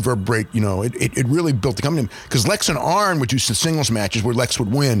 that did reverberate, it really built the company. Because Lex and Arn would do some singles matches where Lex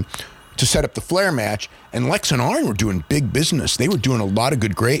would win to set up the Flair match. And Lex and Arn were doing big business. They were doing a lot of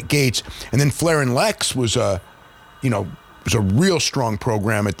good gates. And then Flair and Lex was a real strong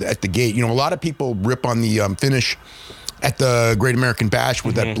program at the gate. A lot of people rip on the finish at the Great American Bash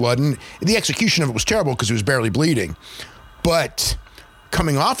with that blood. And the execution of it was terrible because it was barely bleeding. But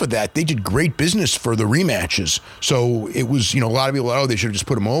coming off of that, they did great business for the rematches. So it was, a lot of people, they should have just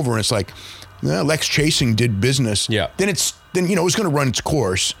put him over. And it's like, Lex chasing did business. Yeah. Then it was going to run its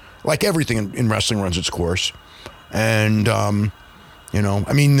course, like everything in wrestling runs its course. And, I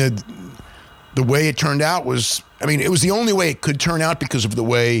mean, the way it turned out was, it was the only way it could turn out because of the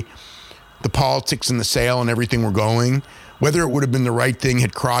way the politics and the sale and everything were going. Whether it would have been the right thing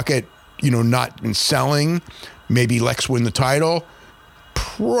had Crockett, not been selling, maybe Lex win the title.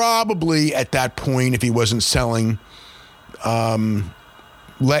 Probably at that point, if he wasn't selling, it'd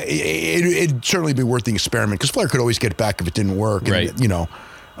certainly be worth the experiment, because Flair could always get it back if it didn't work. Right.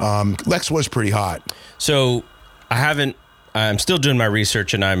 And, Lex was pretty hot. So I'm still doing my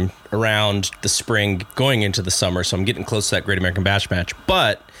research, and I'm around the spring going into the summer, so I'm getting close to that Great American Bash match.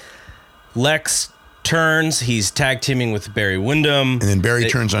 But Lex turns, he's tag teaming with Barry Windham. And then Barry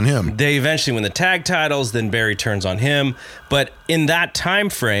turns on him. They eventually win the tag titles, then Barry turns on him. But in that time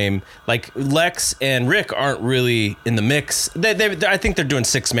frame, like, Lex and Rick aren't really in the mix. I think they're doing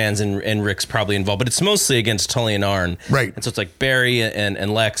six-mans, and Rick's probably involved, but it's mostly against Tully and Arn. Right. And so it's like Barry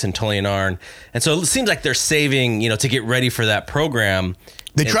and Lex and Tully and Arn. And so it seems like they're saving, to get ready for that program.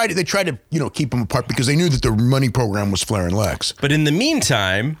 They tried to, keep them apart because they knew that the money program was Flair and Lex. But in the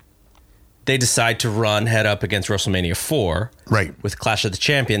meantime, they decide to head up against WrestleMania 4. Right. With Clash of the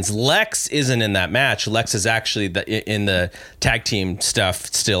Champions. Lex isn't in that match. Lex is actually in the tag team stuff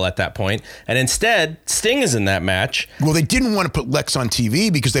still at that point. And instead, Sting is in that match. Well, they didn't want to put Lex on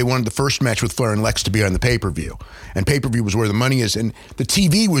TV because they wanted the first match with Flair and Lex to be on the pay-per-view. And pay-per-view was where the money is. And the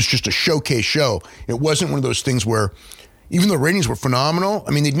TV was just a showcase show. It wasn't one of those things where, even though ratings were phenomenal,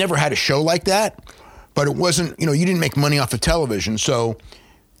 they'd never had a show like that. But it wasn't, you didn't make money off of television. So,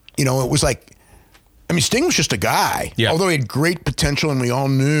 it was like, Sting was just a guy. Yeah. Although he had great potential, and we all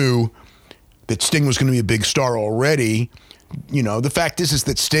knew that Sting was going to be a big star already. The fact is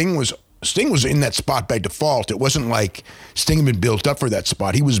that Sting was in that spot by default. It wasn't like Sting had been built up for that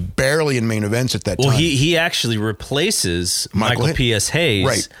spot. He was barely in main events at that time. Well, he actually replaces Michael P.S. Hayes.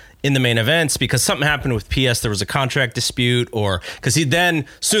 Right. In the main events, because something happened with PS. There was a contract dispute, or because he then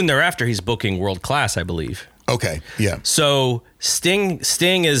soon thereafter he's booking World Class, I believe. Okay, yeah. So Sting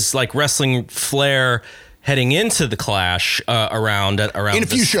is like wrestling Flair heading into the Clash around in a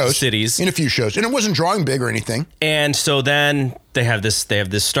few shows, cities, and it wasn't drawing big or anything. And so then they have this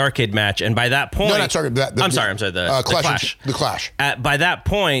Starrcade match, and by that point, No, not Starrcade. I'm sorry, the Clash. The Clash. By that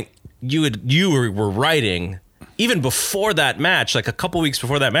point, you were writing even before that match, like a couple weeks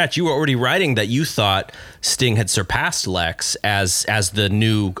before that match, you were already writing that you thought Sting had surpassed Lex as the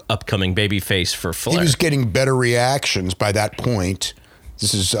new upcoming babyface for Flair. He was getting better reactions by that point.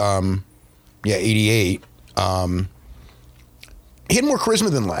 This is 88. He had more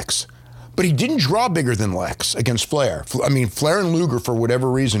charisma than Lex, but he didn't draw bigger than Lex against Flair. I mean, Flair and Luger, for whatever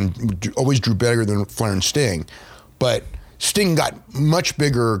reason, always drew bigger than Flair and Sting, but Sting got much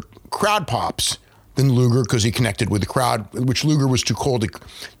bigger crowd pops than Luger because he connected with the crowd, which Luger was too cold to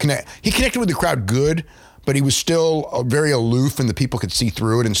connect. He connected with the crowd good, but he was still very aloof and the people could see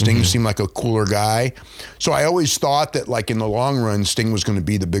through it, and Sting seemed like a cooler guy. So I always thought that, like, in the long run, Sting was going to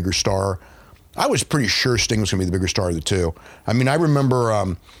be the bigger star. I was pretty sure Sting was going to be the bigger star of the two. I mean, I remember,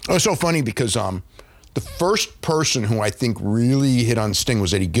 it was so funny because the first person who I think really hit on Sting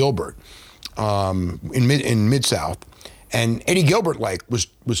was Eddie Gilbert in Mid-South. And Eddie Gilbert, like, was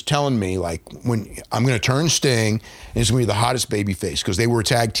telling me, like, when I'm going to turn Sting, and he's going to be the hottest babyface, because they were a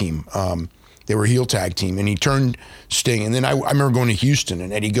tag team. They were a heel tag team, and he turned Sting. And then I remember going to Houston,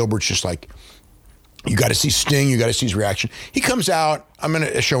 and Eddie Gilbert's just like, you got to see Sting, you got to see his reaction. He comes out, I'm in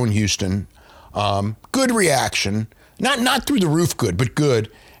a show in Houston, good reaction, not through the roof good, but good.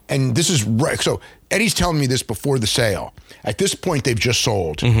 And this is right. So Eddie's telling me this before the sale. At this point, they've just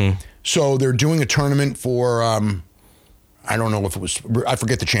sold. So they're doing a tournament for, I don't know if it was, I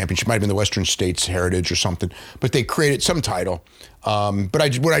forget the championship, might have been the Western States Heritage or something, but they created some title.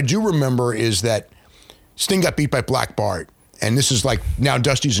 But what I do remember is that Sting got beat by Black Bart. And this is like, now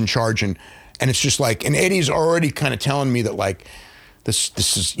Dusty's in charge, and it's just like, and Eddie's already kind of telling me that, like, this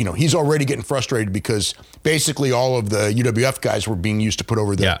is, you know, he's already getting frustrated because basically all of the UWF guys were being used to put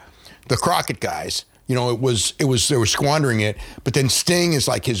over the Crockett guys. You know, they were squandering it. But then Sting is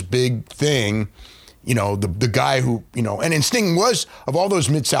like his big thing, you know, the guy who, you know, and Sting was, of all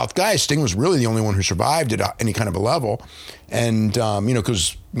those Mid-South guys, Sting was really the only one who survived at any kind of a level. And, you know,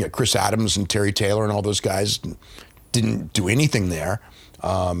 because Chris Adams and Terry Taylor and all those guys didn't do anything there.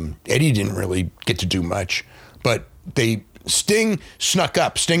 Eddie didn't really get to do much, but Sting snuck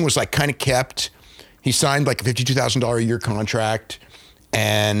up. Sting was like kind of kept. He signed like a $52,000 a year contract,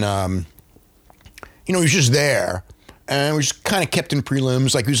 and you know, he was just there, and he was kind of kept in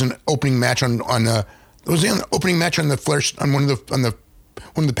prelims. Like, he was an opening match on the opening match on the Flair on one of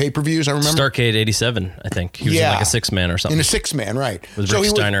the pay-per-views. I remember Starrcade '87. I think he was in like a 6-man or something. In a 6-man, right? With Rick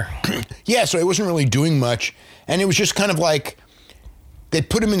Steiner. So he wasn't really doing much, and it was just kind of like they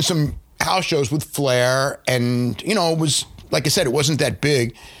put him in some house shows with Flair, and, you know, it was, like I said, it wasn't that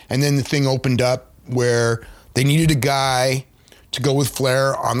big. And then the thing opened up where they needed a guy to go with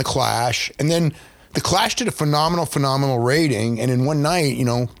Flair on the Clash. And then the Clash did a phenomenal rating. And in one night, you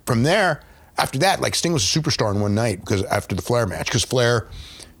know, from there, after that, like, Sting was a superstar in one night because after the Flair match, because Flair,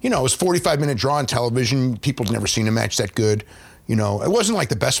 you know, it was 45-minute draw on television. People had never seen a match that good. You know, it wasn't like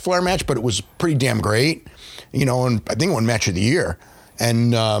the best Flair match, but it was pretty damn great. You know, and I think it won match of the year.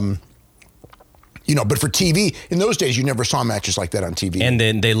 And, you know, but for TV, in those days, you never saw matches like that on TV. And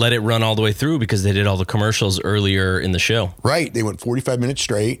then they let it run all the way through because they did all the commercials earlier in the show. Right. They went 45 minutes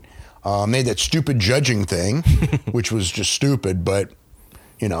straight. They had that stupid judging thing, which was just stupid, but,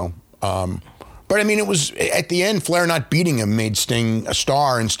 you know. But, I mean, it was, at the end, Flair not beating him made Sting a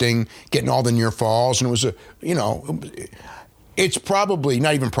star, and Sting getting all the near falls. And it was, you know, it's probably,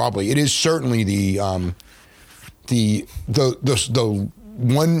 not even probably, it is certainly the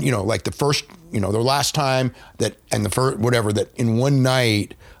one, you know, like the first, you know, the last time that, and the first, whatever, that in one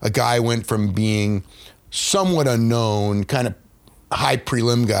night, a guy went from being somewhat unknown, kind of high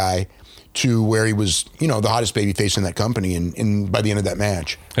prelim guy, to where he was, you know, the hottest babyface in that company, and by the end of that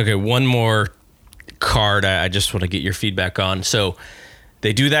match. Okay, one more card I just want to get your feedback on. So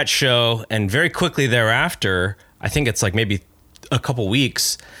they do that show, and very quickly thereafter, I think it's like maybe a couple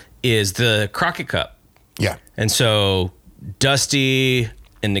weeks, is the Crockett Cup. Yeah. And so Dusty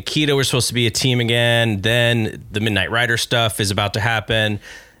and Nikita were supposed to be a team again. Then the Midnight Rider stuff is about to happen.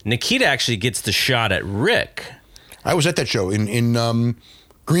 Nikita actually gets the shot at Rick. I was at that show in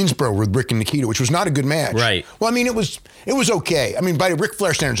Greensboro with Rick and Nikita, which was not a good match. Right. Well, I mean, it was okay. I mean, by Ric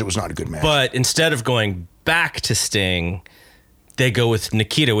Flair standards, it was not a good match. But instead of going back to Sting, they go with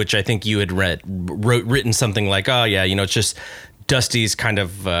Nikita, which I think you had written something like, oh, yeah, you know, it's just Dusty's kind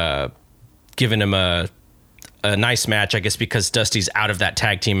of giving him a nice match, I guess, because Dusty's out of that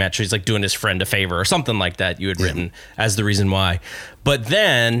tag team match. So he's like doing his friend a favor or something like that you had written as the reason why. But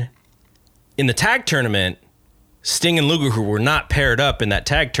then in the tag tournament, Sting and Luger, who were not paired up in that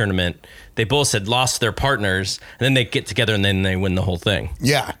tag tournament, they both had lost their partners, and then they get together and then they win the whole thing.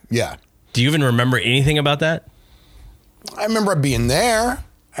 Yeah, yeah. Do you even remember anything about that? I remember being there.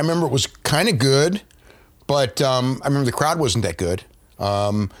 I remember it was kind of good, but I remember the crowd wasn't that good.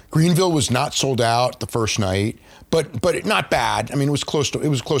 Greenville was not sold out the first night, but not bad. I mean, it was close to full.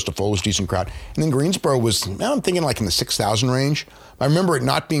 It was a decent crowd. And then Greensboro was, now I'm thinking like in the 6,000 range. I remember it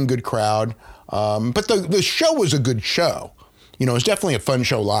not being a good crowd, but the show was a good show. You know, it was definitely a fun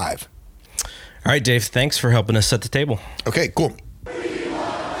show live. All right, Dave, thanks for helping us set the table. Okay, cool.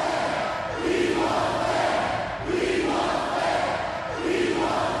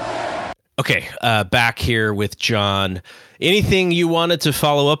 Okay, back here with John. Anything you wanted to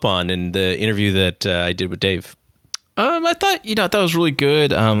follow up on in the interview that I did with Dave? I thought it was really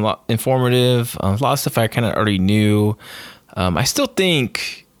good, informative. A lot of stuff I kind of already knew. I still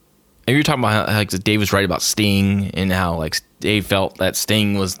think, and you're talking about how like Dave was right about Sting and how like Dave felt that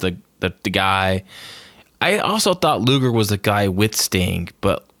Sting was the guy. I also thought Luger was the guy with Sting,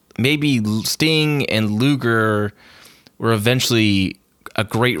 but maybe Sting and Luger were eventually a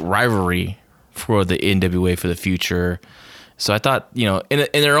great rivalry for the NWA for the future. So I thought,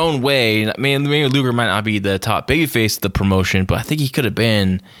 in their own way, I mean, maybe Luger might not be the top babyface of the promotion, but I think he could have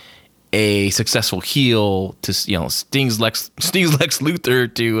been a successful heel to, Sting's Lex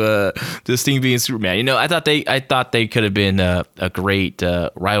Luthor to Sting being Superman. I thought they could have been a great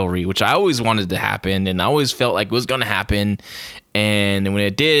rivalry, which I always wanted to happen, and I always felt like it was going to happen. And when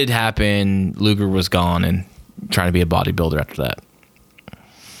it did happen, Luger was gone and trying to be a bodybuilder after that.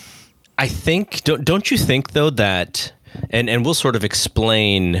 I think, don't you think, though, that, and we'll sort of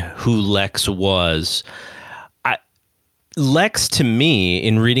explain who Lex was. Lex, to me,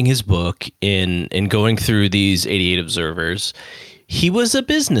 in reading his book, in going through these 88 Observers, he was a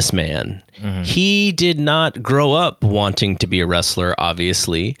businessman. Mm-hmm. He did not grow up wanting to be a wrestler,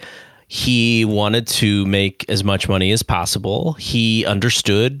 obviously. He wanted to make as much money as possible. He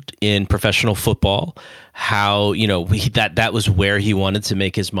understood in professional football how, that was where he wanted to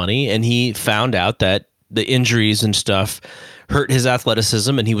make his money. And he found out that the injuries and stuff hurt his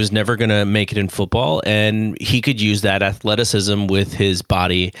athleticism, and he was never going to make it in football. And he could use that athleticism with his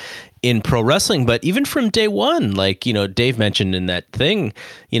body in pro wrestling. But even from day one, like, Dave mentioned in that thing,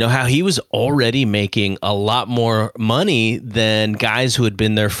 how he was already making a lot more money than guys who had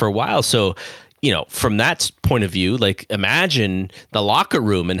been there for a while. So, from that point of view, like, imagine the locker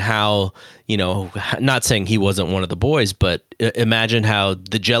room and how, not saying he wasn't one of the boys, but imagine how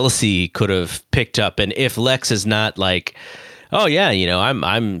the jealousy could have picked up. And if Lex is not like, oh yeah,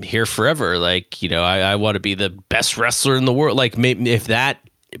 I'm here forever. Like, I want to be the best wrestler in the world. Like, maybe if that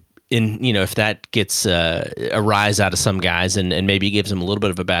gets a rise out of some guys and maybe gives him a little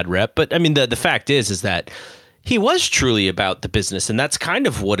bit of a bad rep. But I mean, the fact is that he was truly about the business, and that's kind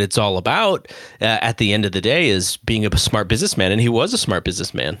of what it's all about at the end of the day, is being a smart businessman. And he was a smart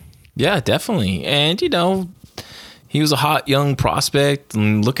businessman. Yeah, definitely. And, he was a hot young prospect,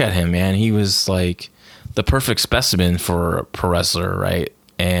 and look at him, man. He was like the perfect specimen for a pro wrestler, right?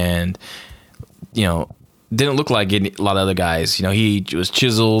 And, didn't look like a lot of other guys. He was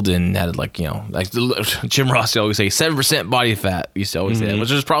chiseled and had like Jim Ross always say 7% body fat. He used to always say that,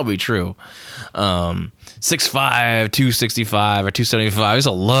 which is probably true. 6'5", 265 or 275. I used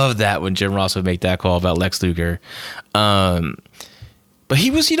to love that when Jim Ross would make that call about Lex Luger. But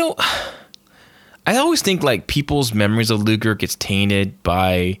he was, I always think like people's memories of Luger gets tainted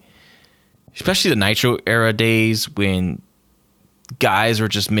by, especially the Nitro era days when guys were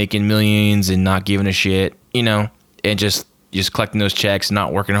just making millions and not giving a shit, and just collecting those checks and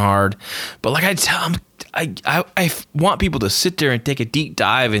not working hard. But like I tell them, I want people to sit there and take a deep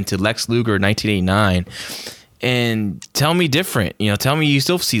dive into Lex Luger 1989 and tell me different. Tell me you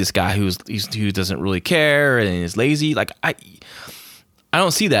still see this guy who doesn't really care and is lazy. Like I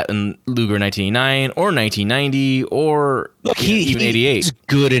don't see that in Luger 1989 or 1990 or even 88. He's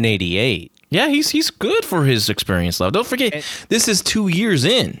good in 88. Yeah, he's good for his experience level. Don't forget, this is 2 years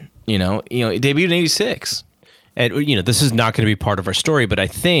in. It debuted in 86. And this is not going to be part of our story, but I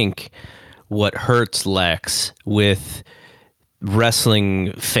think what hurts Lex with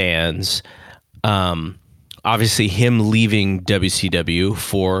wrestling fans, obviously him leaving WCW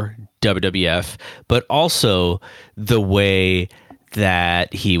for WWF, but also the way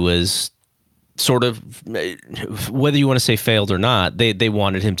that he was sort of, whether you want to say failed or not, they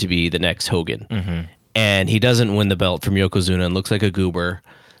wanted him to be the next Hogan. Mm-hmm. And he doesn't win the belt from Yokozuna and looks like a goober.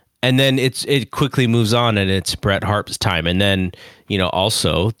 And then it quickly moves on, and it's Bret Hart's time. And then,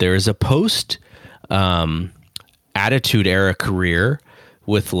 also there is a post Attitude Era career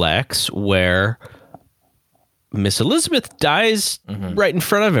with Lex where Miss Elizabeth dies right in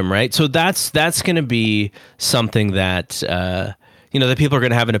front of him, right? So that's going to be something that that people are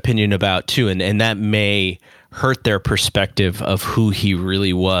going to have an opinion about too, and that may hurt their perspective of who he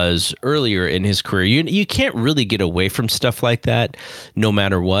really was earlier in his career. You can't really get away from stuff like that no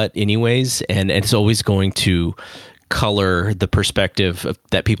matter what anyways, and it's always going to color the perspective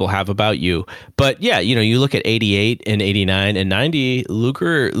that people have about you. But yeah, you look at 88 and 89 and 90,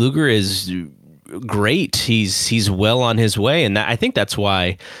 Luger is great. He's well on his way, and I think that's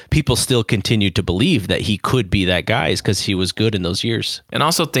why people still continue to believe that he could be that guy, is because he was good in those years. And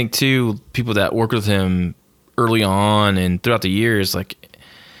also think too, people that worked with him early on and throughout the years, like,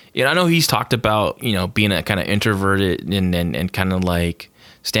 I know he's talked about being a kind of introverted and kind of like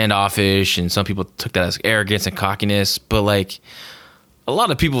standoffish, and some people took that as arrogance and cockiness, but like a lot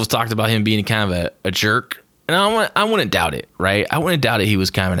of people have talked about him being kind of a jerk. And I wouldn't doubt it, right? I wouldn't doubt it. He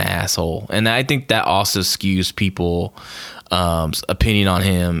was kind of an asshole, and I think that also skews people opinion on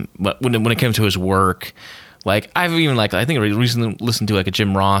him. But when it comes to his work, like I think I recently listened to like a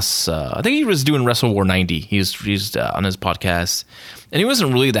Jim Ross. I think he was doing Wrestle War 90. He's on his podcast, and he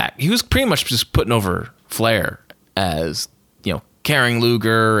wasn't really that. He was pretty much just putting over Flair as carrying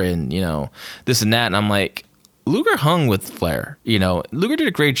Luger and this and that. And I'm like, Luger hung with Flair. Luger did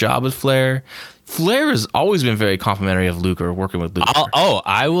a great job with Flair. Flair has always been very complimentary of Luger, working with Luger.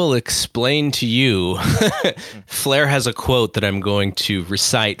 I will explain to you. Flair has a quote that I'm going to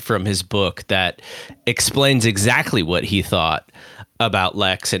recite from his book that explains exactly what he thought about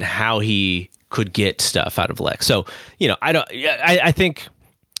Lex and how he could get stuff out of Lex. So, I think,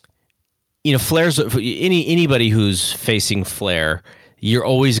 Flair's anybody who's facing Flair, you're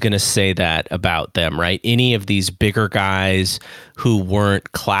always going to say that about them, right? Any of these bigger guys who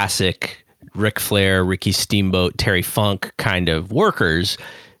weren't classic Ric Flair, Ricky Steamboat, Terry Funk kind of workers,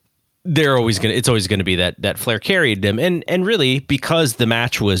 it's always going to be that Flair carried them. And really, because the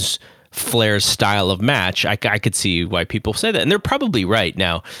match was Flair's style of match, I could see why people say that. And they're probably right.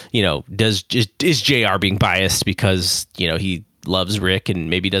 Now, is JR being biased because, he loves Rick and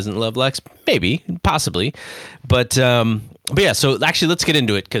maybe doesn't love Lex? Maybe, possibly. But yeah, so actually let's get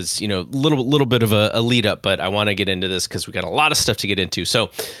into it, because, little bit of a lead up, but I want to get into this because we got a lot of stuff to get into. So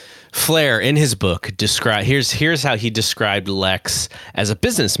Flair, in his book, here's how he described Lex as a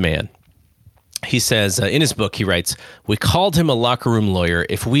businessman. He says, in his book, he writes, "We called him a locker room lawyer.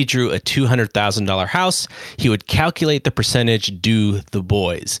 If we drew a $200,000 house, he would calculate the percentage due the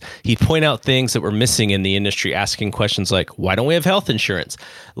boys. He'd point out things that were missing in the industry, asking questions like, why don't we have health insurance?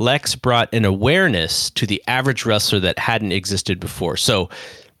 Lex brought an awareness to the average wrestler that hadn't existed before." So,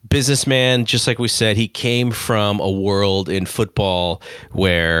 businessman, just like we said, he came from a world in football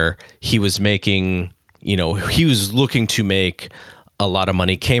where he was making, he was looking to make a lot of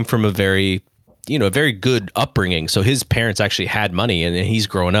money, came from a very good upbringing. So his parents actually had money, and he's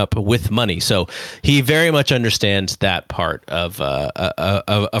growing up with money. So he very much understands that part of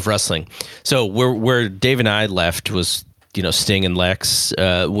wrestling. So where Dave and I left was, Sting and Lex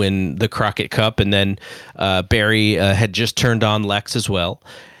win the Crockett Cup, and then Barry had just turned on Lex as well.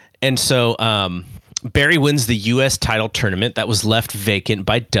 And so Barry wins the U.S. title tournament that was left vacant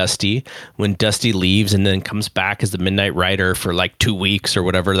by Dusty when Dusty leaves and then comes back as the Midnight Rider for like 2 weeks or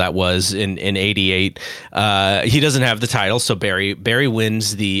whatever that was in 88. He doesn't have the title, so Barry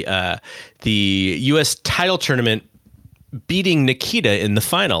wins the U.S. title tournament, beating Nikita in the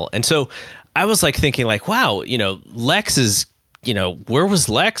final. And so I was like thinking like, wow, Lex is, where was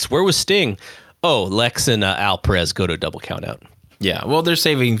Lex? Where was Sting? Oh, Lex and Al Perez go to a double count out. Yeah, well, they're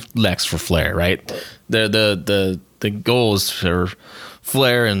saving Lex for Flair, right? The goal is for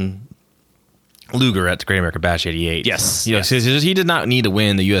Flair and Luger at the Great American Bash 88. Yes. He did not need to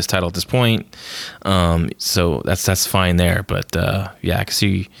win the U.S. title at this point, so that's fine there. But yeah, I can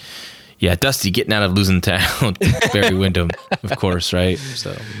see, Dusty getting out of losing town, Barry Windham, of course, right?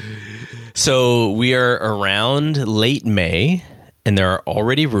 So we are around late May, and there are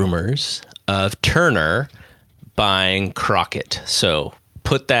already rumors of Turner buying Crockett. So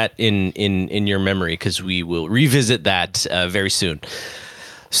put that in your memory, because we will revisit that very soon.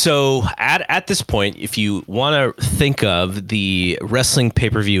 So at this point, if you want to think of the wrestling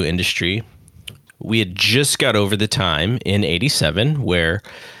pay-per-view industry, we had just got over the time in 87 where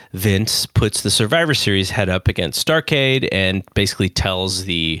Vince puts the Survivor Series head up against Starrcade and basically tells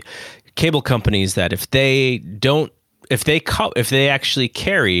the cable companies that if they actually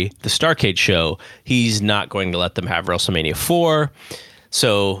carry the Starrcade show, he's not going to let them have WrestleMania 4.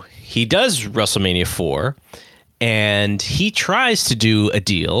 So he does WrestleMania 4, and he tries to do a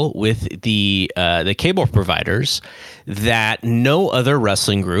deal with the cable providers that no other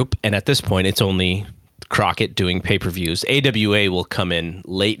wrestling group, and at this point it's only Crockett doing pay-per-views. AWA will come in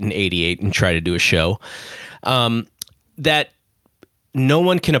late in 88 and try to do a show. That no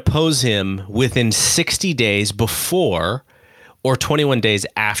one can oppose him within 60 days before or 21 days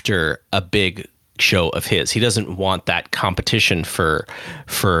after a big show of his. He doesn't want that competition for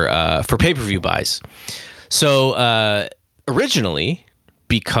pay-per-view buys. So originally,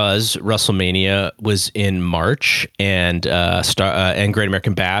 because WrestleMania was in March and Great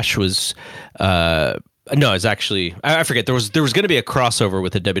American Bash was no, it's actually I forget. There was going to be a crossover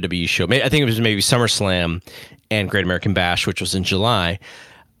with the WWE show. I think it was maybe SummerSlam and Great American Bash, which was in July.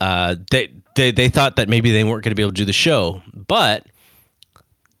 They thought that maybe they weren't going to be able to do the show, but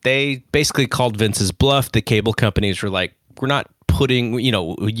they basically called Vince's bluff. The cable companies were like, "We're not putting,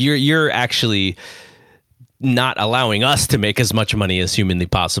 you're actually not allowing us to make as much money as humanly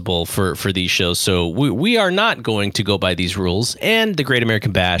possible for these shows. So we are not going to go by these rules." And the Great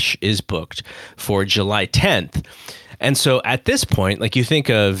American Bash is booked for July 10th. And so at this point, like you think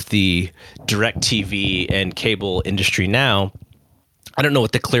of the direct TV and cable industry now, I don't know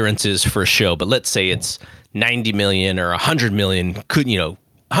what the clearance is for a show, but let's say it's 90 million or 100 million,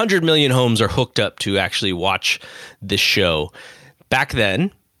 100 million homes are hooked up to actually watch this show. Back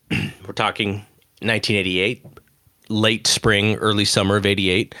then, we're talking 1988, late spring, early summer of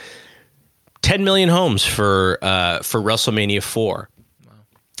 88, 10 million homes for WrestleMania 4. Wow.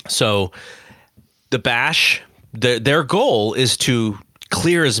 So the Bash, their goal is to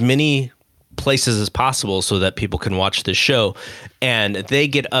clear as many places as possible so that people can watch this show. And they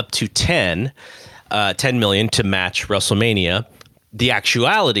get up to 10 million to match WrestleMania. The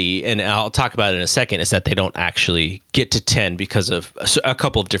actuality, and I'll talk about it in a second, is that they don't actually get to 10 because of a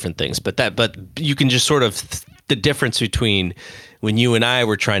couple of different things. But you can just sort of the difference between when you and I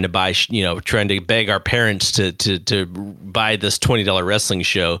were trying to buy, trying to beg our parents to buy this $20 wrestling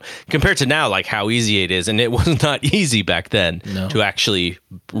show compared to now, like how easy it is. And it was not easy back then to actually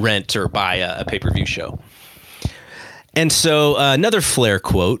rent or buy a pay-per-view show. And so another Flair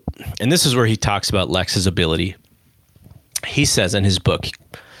quote, and this is where he talks about Lex's ability. He says in his book,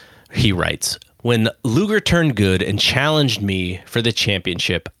 he writes, "When Luger turned good and challenged me for the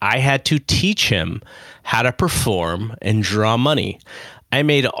championship, I had to teach him how to perform and draw money. I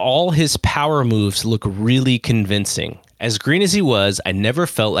made all his power moves look really convincing. As green as he was, I never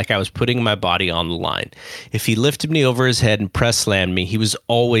felt like I was putting my body on the line. If he lifted me over his head and press slammed me, he was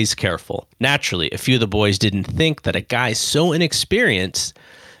always careful. Naturally, a few of the boys didn't think that a guy so inexperienced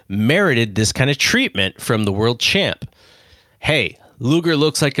merited this kind of treatment from the world champ. Hey, Luger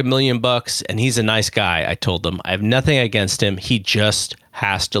looks like $1 million and he's a nice guy, I told them. I have nothing against him. He just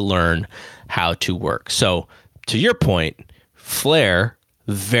has to learn how to work." So to your point, Flair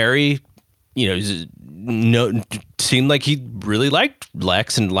seemed like he really liked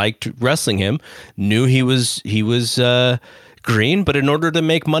Lex and liked wrestling him, knew he was green, but in order to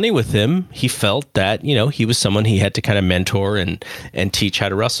make money with him, he felt that, he was someone he had to kind of mentor and teach how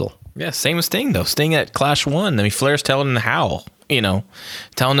to wrestle. Yeah, same as Sting, though. Sting at Clash 1. I mean, Flair's telling him how, telling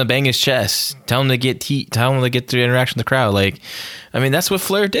him to bang his chest, telling him to get through interaction with the crowd. Like, I mean, that's what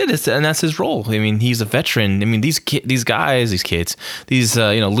Flair did, and that's his role. I mean, he's a veteran. I mean, these kids,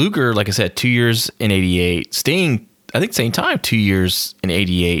 Luger, like I said, 2 years in 88. Sting, I think same time, 2 years in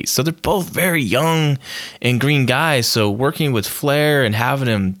 88. So they're both very young and green guys. So working with Flair and having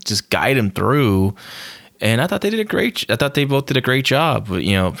him just guide him through. And I thought they both did a great job,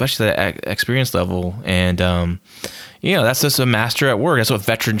 especially that experience level. And, that's just a master at work. That's what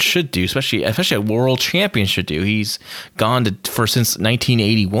veterans should do, especially a world champion should do. He's gone since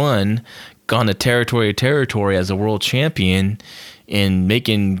 1981, gone to territory to territory as a world champion and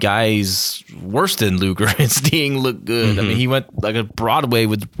making guys worse than Luger and Sting look good. Mm-hmm. I mean, he went like a Broadway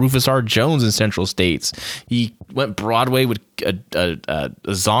with Rufus R. Jones in Central States. He went Broadway with a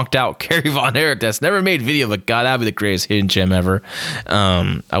zonked out Kerry Von Erich that's never made video, but God, that'd be the greatest hidden gem ever.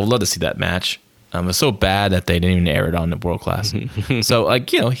 I would love to see that match. It's so bad that they didn't even air it on the World Class. So,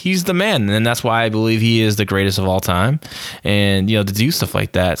 he's the man, and that's why I believe he is the greatest of all time. And to do stuff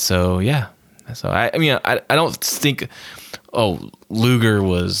like that. So yeah. So I don't think. Luger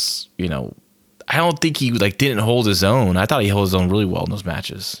was, I don't think he didn't hold his own. I thought he held his own really well in those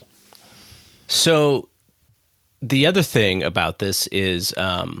matches. So the other thing about this is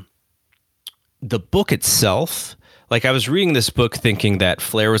the book itself. Like, I was reading this book thinking that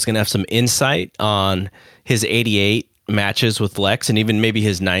Flair was going to have some insight on his 88 matches with Lex and even maybe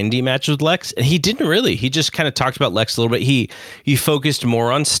his 90 matches with Lex, and he didn't really. He just kind of talked about Lex a little bit. He focused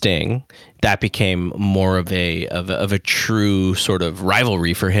more on Sting. That became more of a true sort of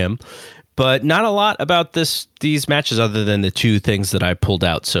rivalry for him, but not a lot about these matches other than the two things that I pulled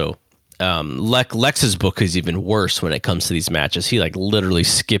out. So Lex's book is even worse when it comes to these matches. He like literally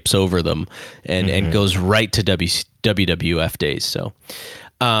skips over them and goes right to WWF days. So,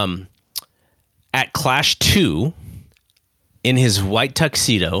 at Clash 2, in his white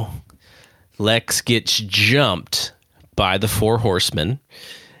tuxedo, Lex gets jumped by the Four Horsemen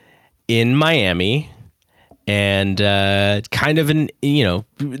in Miami. And kind of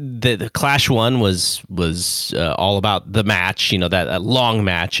the Clash 1 was all about the match, that long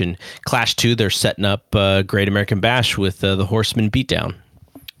match. And Clash 2, they're setting up Great American Bash with the Horsemen beatdown.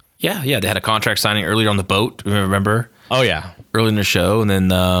 Yeah. They had a contract signing earlier on the boat. Remember? Oh yeah, early in the show, and then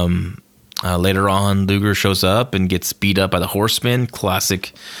later on, Luger shows up and gets beat up by the Horsemen.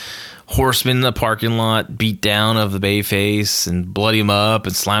 Classic Horseman in the parking lot, beat down of the Bayface and bloody him up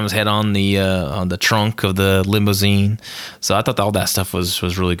and slam his head on the trunk of the limousine. So I thought all that stuff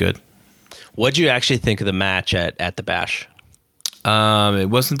was really good. What'd you actually think of the match at the Bash? It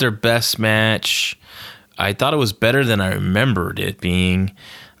wasn't their best match. I thought it was better than I remembered it being.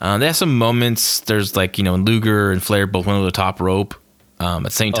 They had some moments. There's when Luger and Flair both went over the top rope. At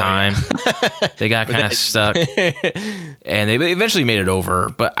the same time, they got kind of stuck, and they eventually made it over.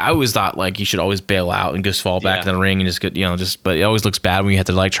 But I always thought you should always bail out and just fall back in the ring and just get But it always looks bad when you have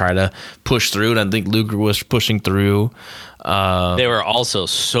to try to push through. And I think Luger was pushing through. They were also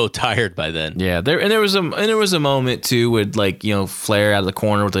so tired by then. Yeah, there was a moment too with Flair out of the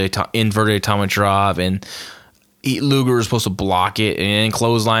corner with the inverted atomic drop and. Luger was supposed to block it and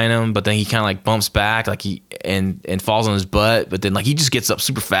clothesline him, but then he kind of bumps back and falls on his butt. But then he just gets up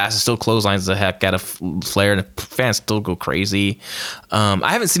super fast and still clotheslines the heck out of Flair, and the fans still go crazy.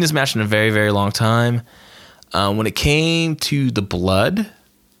 I haven't seen this match in a very, very long time. When it came to the blood,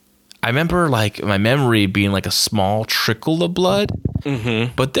 I remember my memory being a small trickle of blood,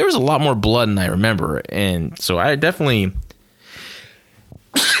 but there was a lot more blood than I remember, and so I definitely.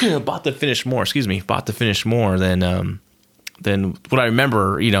 Bought to finish more than what I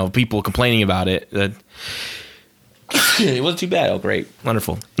remember. People complaining about it. That it wasn't too bad. Oh, great,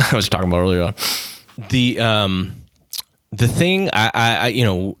 wonderful. I was talking about earlier on. The thing I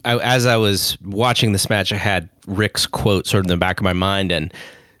as I was watching this match, I had Rick's quote sort of in the back of my mind, and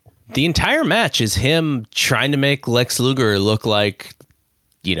the entire match is him trying to make Lex Luger look like.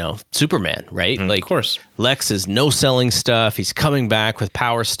 Superman, right? Of course. Lex is no selling stuff. He's coming back with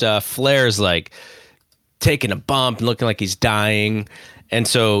power stuff. Flair's taking a bump and looking like he's dying. And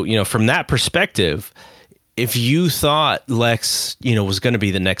so, from that perspective, if you thought Lex, was going to be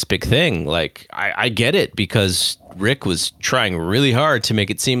the next big thing, I get it, because Rick was trying really hard to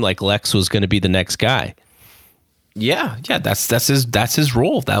make it seem like Lex was going to be the next guy. Yeah, that's his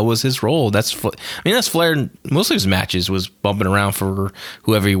role. That was his role. That's Flair. Most of his matches was bumping around for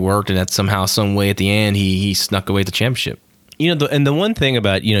whoever he worked, and that somehow, some way, at the end, he snuck away the championship. And the one thing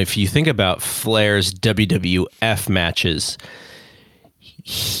about if you think about Flair's WWF matches,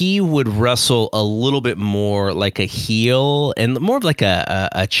 he would wrestle a little bit more like a heel and more of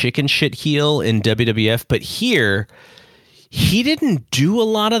a chicken shit heel in WWF, but here. He didn't do a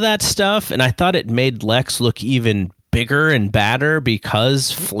lot of that stuff, and I thought it made Lex look even bigger and badder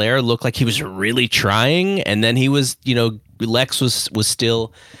because Flair looked like he was really trying, and then he was, Lex was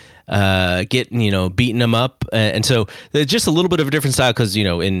still getting, beating him up, and so just a little bit of a different style because,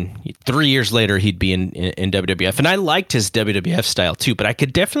 in 3 years later he'd be in WWF, and I liked his WWF style too, but I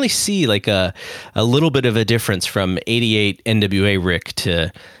could definitely see a little bit of a difference from 88 NWA Rick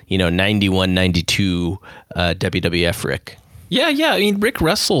to 91, 92 WWF Rick. Yeah. I mean, Rick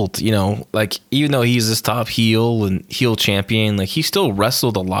wrestled, even though he's this top heel and heel champion, he still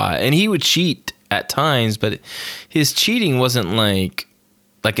wrestled a lot, and he would cheat at times, but his cheating wasn't like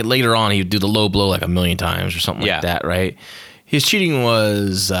later on he would do the low blow a million times or something like that, right? His cheating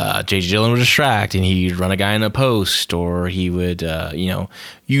was J.J. Dillon would distract and he'd run a guy in a post, or he would,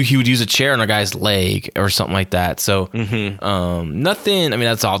 he would use a chair on a guy's leg or something like that. So nothing. I mean,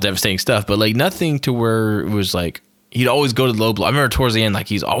 that's all devastating stuff, but nothing to where it was he'd always go to the low blow. I remember towards the end,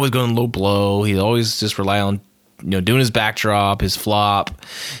 he's always going low blow. He'd always just rely on, doing his backdrop, his flop,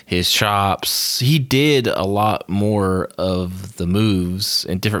 his chops. He did a lot more of the moves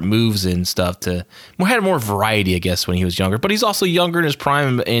and different moves and stuff had more variety, I guess, when he was younger. But he's also younger in his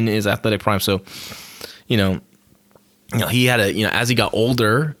prime, in his athletic prime. So, he had as he got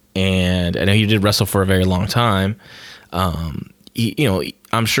older, and I know he did wrestle for a very long time.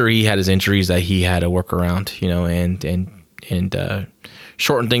 I'm sure he had his injuries that he had to work around, and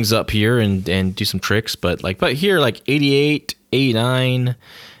shorten things up here and do some tricks. But here, 88, 89,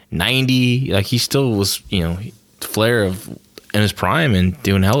 90, he still was, Flair in his prime and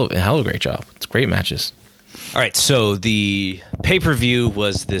doing a hell of a great job. It's great matches. All right, so the pay-per-view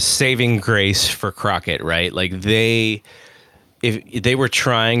was this saving grace for Crockett, right? Like if they were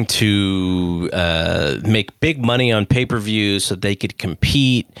trying to make big money on pay-per-view so they could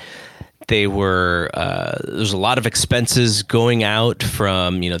compete. They were there's a lot of expenses going out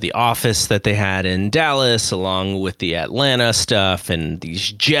from the office that they had in Dallas, along with the Atlanta stuff and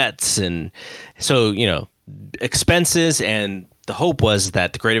these jets, and so expenses. And the hope was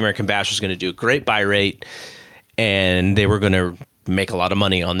that the Great American Bash was going to do a great buy rate, and they were going to make a lot of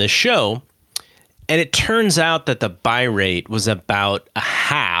money on this show. And it turns out that the buy rate was about a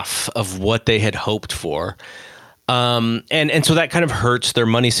half of what they had hoped for. And so that kind of hurts their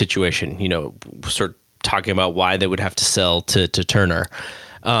money situation, sort of talking about why they would have to sell to Turner.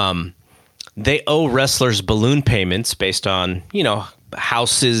 They owe wrestlers balloon payments based on,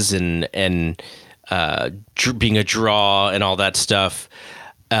 houses and being a draw and all that stuff.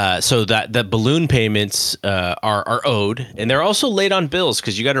 So that the balloon payments are owed, and they're also late on bills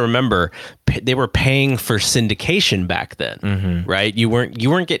because you got to remember they were paying for syndication back then, right? You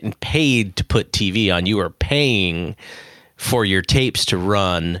weren't getting paid to put TV on. You were paying for your tapes to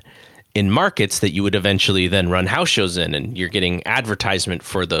run in markets that you would eventually then run house shows in, and you're getting advertisement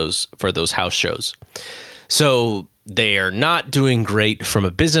for those house shows. So they are not doing great from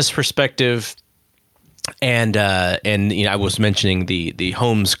a business perspective. And I was mentioning the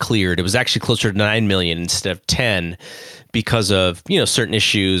homes cleared. It was actually closer to 9 million instead of 10 because of certain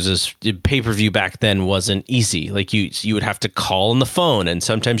issues. As pay-per-view back then wasn't easy. Like you would have to call on the phone, and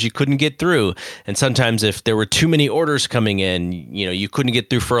sometimes you couldn't get through. And sometimes if there were too many orders coming in, you couldn't get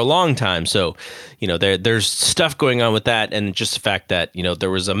through for a long time. So there's stuff going on with that, and just the fact that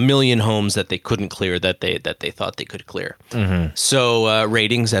there was 1 million homes that they couldn't clear that they thought they could clear. So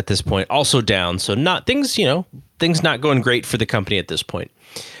ratings at this point also down. So things not going great for the company at this point.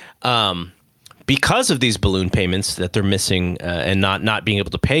 Because of these balloon payments that they're missing and not being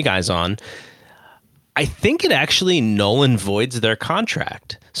able to pay guys on, I think it actually null and voids their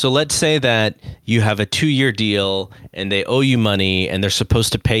contract. So let's say that you have a 2-year deal and they owe you money and they're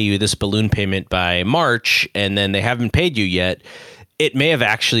supposed to pay you this balloon payment by March, and then they haven't paid you yet. It may have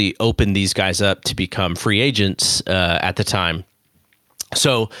actually opened these guys up to become free agents at the time.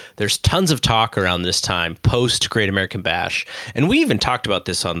 So there's tons of talk around this time post Great American Bash, and we even talked about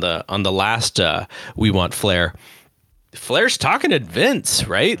this on the last We Want Flair. Flair's talking to Vince,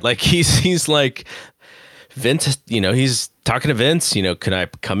 right? Like he's like Vince, he's talking to Vince. Can I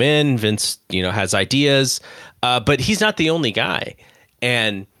come in? Vince, has ideas, but he's not the only guy.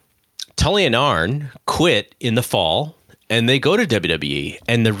 And Tully and Arn quit in the fall, and they go to WWE,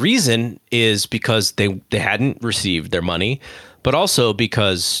 and the reason is because they hadn't received their money. But also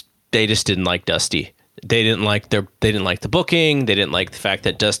because they just didn't like Dusty. They didn't like the booking. They didn't like the fact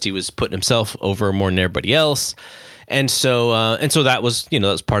that Dusty was putting himself over more than everybody else. And so that was, that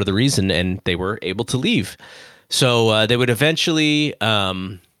was part of the reason, and they were able to leave. So they would eventually,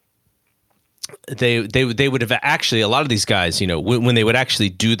 they would have actually, a lot of these guys, when they would actually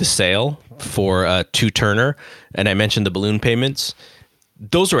do the sale for to Turner, and I mentioned the balloon payments,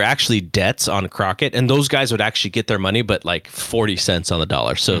 those were actually debts on Crockett, and those guys would actually get their money, but like 40 cents on the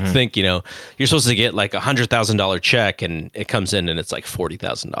dollar. So think, you're supposed to get like $100,000 check, and it comes in and it's like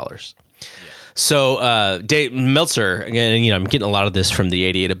 $40,000. So Dave Meltzer, again, I'm getting a lot of this from the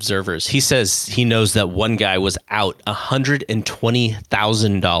 88 Observers. He says he knows that one guy was out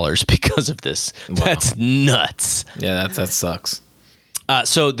 $120,000 because of this. Wow. That's nuts. Yeah, that sucks.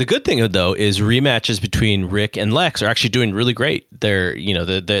 So the good thing, though, is rematches between Rick and Lex are actually doing really great. They're,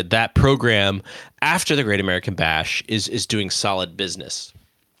 that program after the Great American Bash is doing solid business.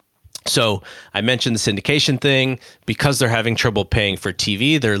 So I mentioned the syndication thing. Because they're having trouble paying for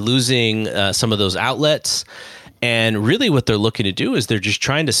TV, they're losing some of those outlets. And really what they're looking to do is they're just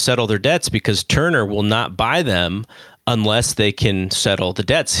trying to settle their debts, because Turner will not buy them unless they can settle the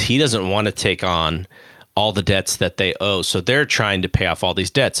debts. He doesn't want to take on all the debts that they owe. So they're trying to pay off all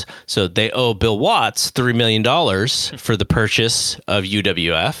these debts. So they owe Bill Watts $3 million for the purchase of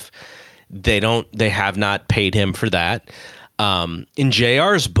UWF. They have not paid him for that. In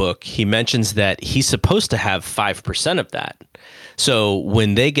JR's book, he mentions that he's supposed to have 5% of that. So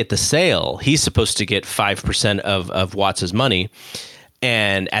when they get the sale, he's supposed to get 5% of Watts's money.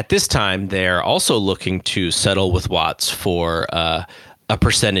 And at this time, they're also looking to settle with Watts for a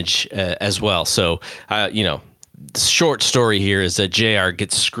percentage as well. So, the short story here is that JR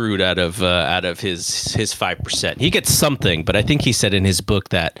gets screwed out of his 5%. He gets something, but I think he said in his book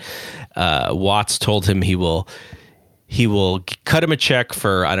that Watts told him he will he will cut him a check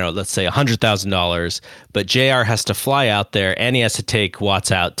for, I don't know, let's say $100,000, but JR has to fly out there and he has to take Watts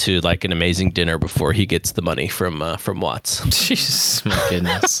out to like an amazing dinner before he gets the money from Watts. Jesus, my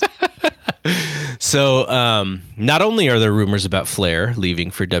goodness. So not only are there rumors about Flair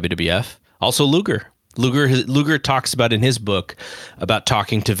leaving for WWF, also Luger. Luger talks about in his book about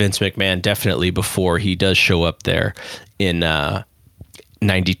talking to Vince McMahon definitely before he does show up there in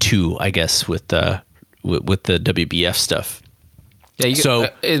 92, I guess, with the WBF stuff. Yeah, so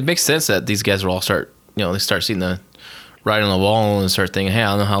it makes sense that these guys will all start, they start seeing the writing on the wall and start thinking, hey,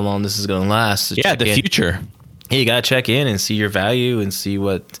 I don't know how long this is going to last. So yeah, the future. Hey, you got to check in and see your value and see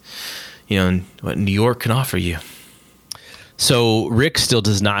what New York can offer you. So Rick still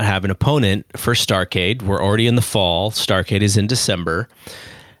does not have an opponent for Starrcade. We're already in the fall. Starrcade is in December.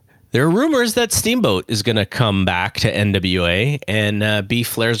 There are rumors that Steamboat is going to come back to NWA and be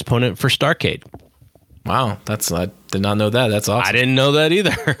Flair's opponent for Starrcade. Wow, I did not know that. That's awesome. I didn't know that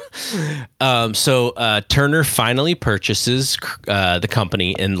either. So Turner finally purchases the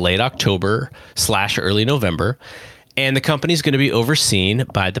company in late October / early November, and the company is going to be overseen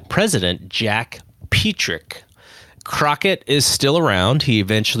by the president, Jack Petrick. Crockett is still around. He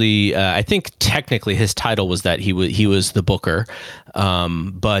eventually, I think technically his title was that he was the booker.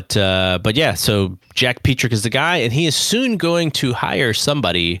 But yeah, so Jack Petrick is the guy, and he is soon going to hire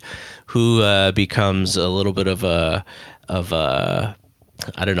somebody who becomes a little bit of a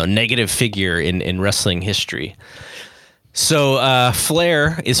I don't know, negative figure in wrestling history. So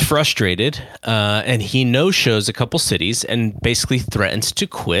Flair is frustrated, and he no-shows a couple cities and basically threatens to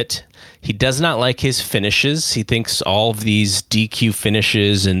quit. He does not like his finishes. He thinks all of these DQ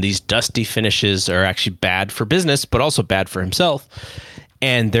finishes and these dusty finishes are actually bad for business, but also bad for himself.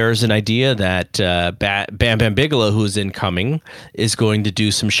 And there's an idea that Bam Bam Bigelow, who is incoming, is going to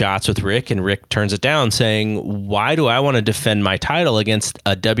do some shots with Rick, and Rick turns it down, saying, why do I want to defend my title against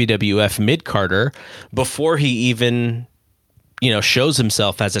a WWF mid-carder before he even shows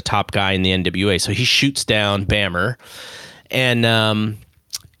himself as a top guy in the NWA? So he shoots down Bammer. And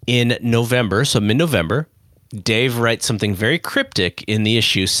in November, so mid-November, Dave writes something very cryptic in the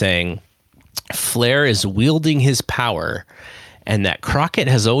issue saying, Flair is wielding his power and that Crockett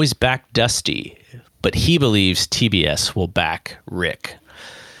has always backed Dusty, but he believes TBS will back Rick.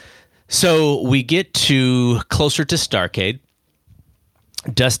 So we get to closer to Starrcade.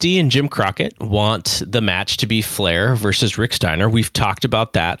 Dusty and Jim Crockett want the match to be Flair versus Rick Steiner. We've talked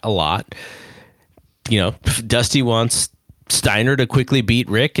about that a lot. Dusty wants Steiner to quickly beat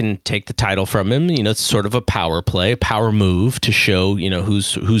Rick and take the title from him. It's sort of a power play, power move to show,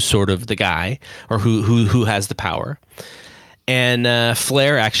 who's sort of the guy or who has the power. And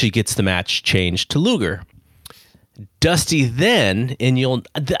Flair actually gets the match changed to Luger. Dusty then, and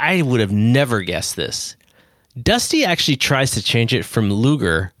I would have never guessed this, Dusty actually tries to change it from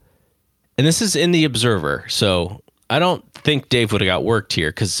Luger, and this is in the Observer, so I don't think Dave would have got worked here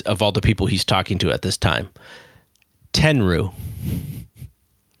because of all the people he's talking to at this time. Tenru.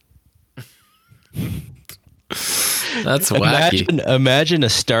 That's wacky. Imagine a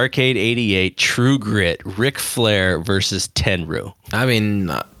Starrcade 88 True Grit, Ric Flair versus Tenru. I mean,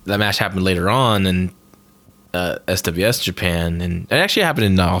 that match happened later on in SWS Japan, and it actually happened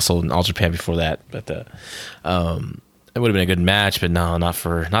in also in All Japan before that. But it would have been a good match, but no,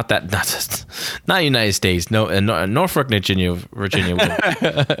 not United States. No, and Norfolk, Virginia would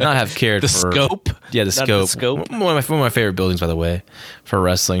not have cared the for scope. Yeah, the scope. One of my favorite buildings, by the way, for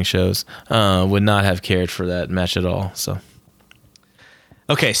wrestling shows. Would not have cared for that match at all. So.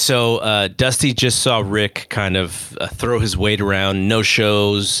 Okay, so Dusty just saw Rick kind of throw his weight around, no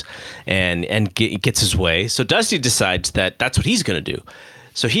shows, and gets his way. So Dusty decides that that's what he's going to do.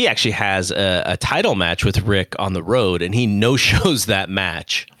 So he actually has a title match with Rick on the road, and he no shows that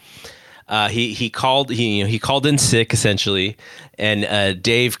match. He called in sick essentially, and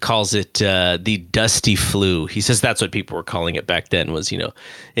Dave calls it the Dusty flu. He says that's what people were calling it back then. Was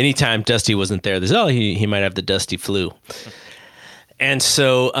anytime Dusty wasn't there, he might have the Dusty flu. And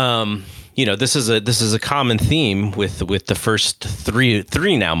so this is a common theme with the first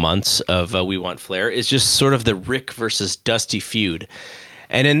three now months of We Want Flair is just sort of the Rick versus Dusty feud.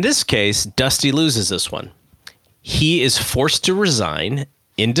 And in this case, Dusty loses this one. He is forced to resign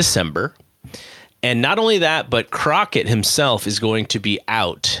in December. And not only that, but Crockett himself is going to be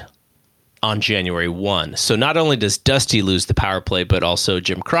out on January 1. So not only does Dusty lose the power play, but also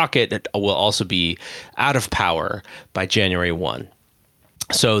Jim Crockett will also be out of power by January 1.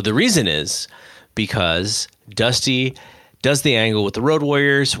 So the reason is because Dusty does the angle with the Road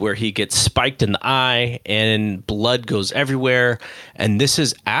Warriors where he gets spiked in the eye and blood goes everywhere. And this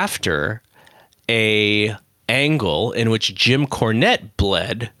is after an angle in which Jim Cornette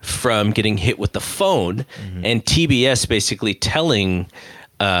bled from getting hit with the phone, and TBS basically telling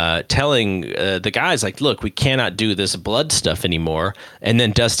the guys, like, look, we cannot do this blood stuff anymore. And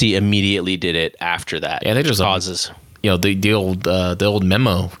then Dusty immediately did it after that. Yeah, they just causes. The old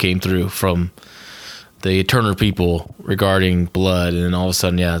memo came through from the Turner people regarding blood, and then all of a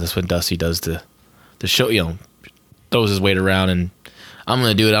sudden, that's when Dusty does the show. Throws his weight around, and I'm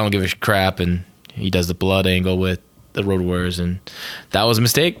gonna do it. I don't give a crap, and he does the blood angle with the Road Warriors, and that was a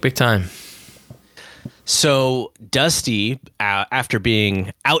mistake, big time. So Dusty, after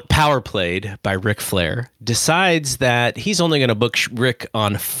being out power played by Ric Flair, decides that he's only going to book Rick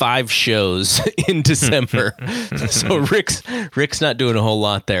on 5 shows in December. So Rick's not doing a whole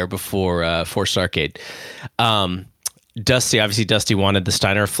lot there before Starrcade. Dusty wanted the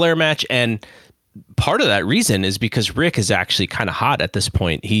Steiner Flair match, and part of that reason is because Rick is actually kind of hot at this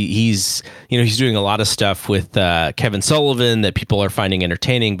point. He's doing a lot of stuff with Kevin Sullivan that people are finding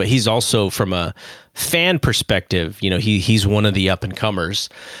entertaining, but he's also, from a fan perspective, he's one of the up and comers.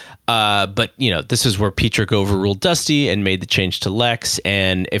 But this is where Petrick overruled Dusty and made the change to Lex.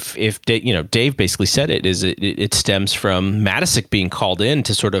 And if Dave basically said it stems from Matisic being called in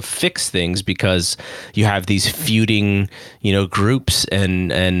to sort of fix things, because you have these feuding groups,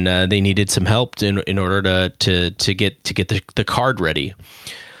 and they needed some help in order to get the card ready.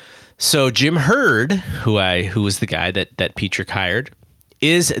 So Jim Herd, who was the guy that Petrick hired,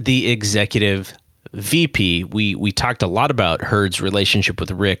 is the executive VP. We talked a lot about Herd's relationship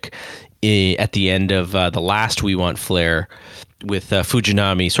with Rick at the end of the last We Want Flair with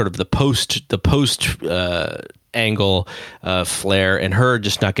Fujinami, sort of the post angle of Flair and Herd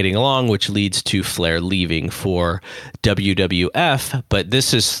just not getting along, which leads to Flair leaving for WWF. But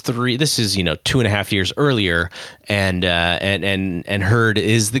this is 2.5 years earlier, and Herd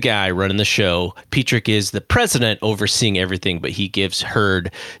is the guy running the show. Petrick is the president overseeing everything, but he gives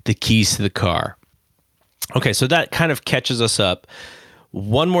Herd the keys to the car. Okay, so that kind of catches us up.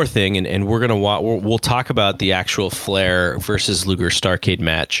 One more thing, and we'll talk about the actual Flair versus Luger Starrcade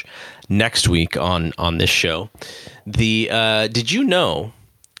match next week on this show. Did you know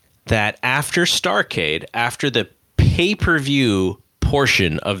that after Starrcade, after the pay-per-view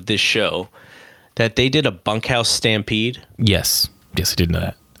portion of this show, that they did a bunkhouse stampede? Yes, I did know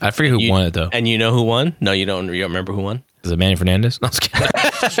that. I forget who won it though. And you know who won? No, you don't. You don't remember who won? Is it Manny Fernandez? No, I was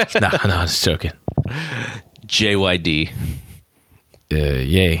kidding. No, I was joking. JYD.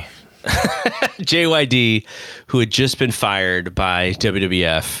 Yay. JYD, who had just been fired by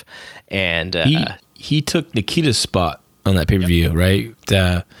WWF, and he took Nikita's spot on that pay-per-view, right?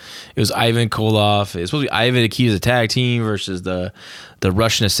 It was Ivan Koloff. It was supposed to be Ivan and Nikita's tag team versus the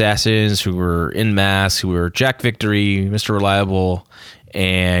Russian Assassins, who were in mass, who were Jack Victory, Mr. Reliable,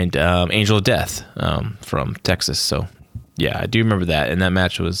 and Angel of Death from Texas. So, yeah, I do remember that. And that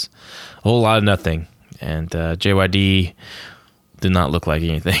match was a whole lot of nothing. And JYD did not look like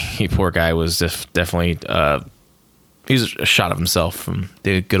anything. He, poor guy, was definitely he was a shot of himself from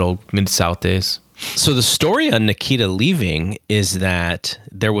the good old Mid-South days. So the story on Nikita leaving is that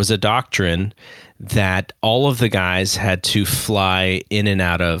there was a doctrine that all of the guys had to fly in and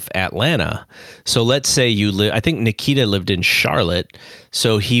out of Atlanta. So let's say I think Nikita lived in Charlotte,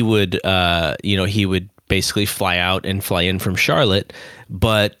 so he would basically fly out and fly in from Charlotte,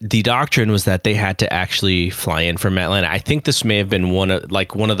 but the doctrine was that they had to actually fly in from Atlanta. I think this may have been one of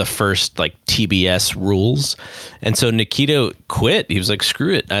the first TBS rules, and so Nikita quit. He was like,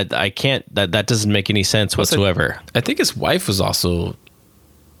 "Screw it, I can't. That doesn't make any sense whatsoever." I think his wife was also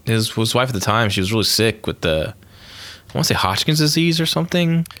his wife at the time. She was really sick with I want to say Hodgkin's disease or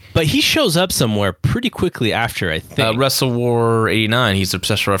something. But he shows up somewhere pretty quickly after, I think. Wrestle War 89. He's the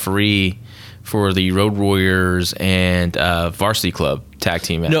special referee for the Road Warriors and Varsity Club tag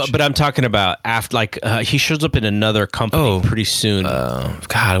team match. No, but I'm talking about after, he shows up in another company pretty soon.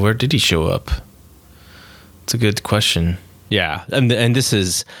 God, where did he show up? It's a good question. Yeah, and this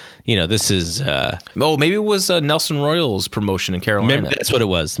is, maybe it was Nelson Royal's promotion in Carolina. Maybe that's what it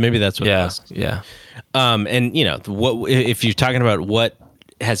was. Yeah. And what if you're talking about what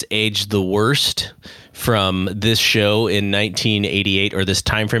has aged the worst from this show in 1988, or this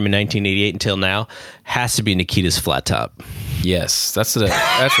time frame in 1988 until now, has to be Nikita's flat top. Yes, that's some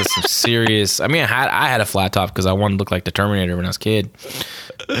serious. I mean, I had a flat top because I wanted to look like the Terminator when I was a kid.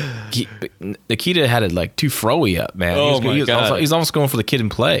 Nikita had it too froey up, man. He was almost going for the Kid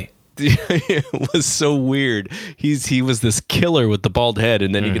and Play. It was so weird. He was this killer with the bald head,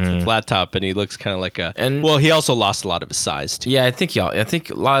 and then he gets the flat top, and he looks kind of like he also lost a lot of his size too. Yeah, I think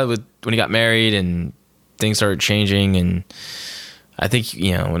a lot of it when he got married and things started changing, and I think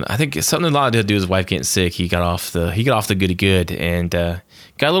I think it's something a lot to do with his wife getting sick. He got off the goody good and got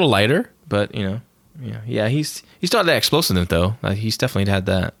a little lighter, but he's still had that explosiveness though. He's definitely had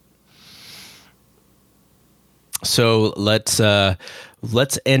that. So let's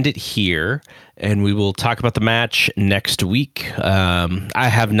end it here, and we will talk about the match next week. I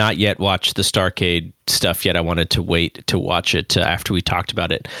have not yet watched the Starrcade stuff yet. I wanted to wait to watch it after we talked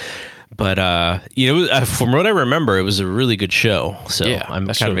about it. But from what I remember, it was a really good show. So yeah, I'm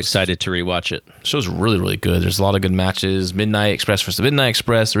kind of excited to rewatch it. The show's really, really good. There's a lot of good matches. Midnight Express versus Midnight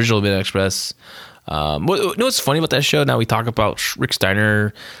Express, original Midnight Express. What's funny about that show? Now we talk about Rick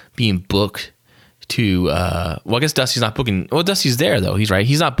Steiner being booked to I guess Dusty's not booking. Well, Dusty's there though.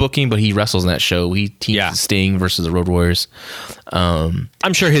 He's not booking, but he wrestles in that show. He teams Sting versus the Road Warriors. I'm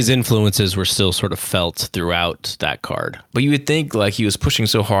sure his influences were still sort of felt throughout that card. But you would think like he was pushing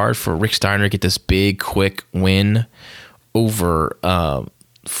so hard for Rick Steiner to get this big, quick win over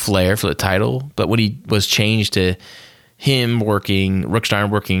Flair for the title. But when he was changed to Rick Steiner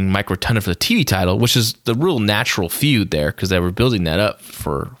working Mike Rotunda for the TV title, which is the real natural feud there because they were building that up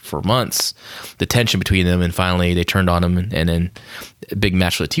for months, the tension between them, and finally they turned on him, and then a big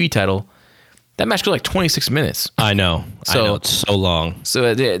match for the TV title. That match goes like 26 minutes. I know. It's so long. So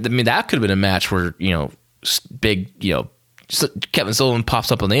I mean, that could have been a match where Kevin Sullivan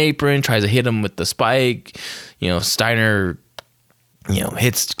pops up on the apron, tries to hit him with the spike. Steiner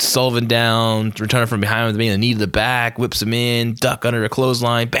hits Sullivan down, return from behind with a knee to the back, whips him in, duck under a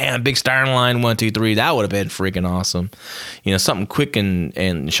clothesline, bam, big Steiner line, 1, 2, 3. That would have been freaking awesome. Something quick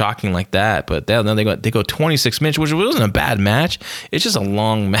and shocking like that. But then they go 26 minutes, which wasn't a bad match. It's just a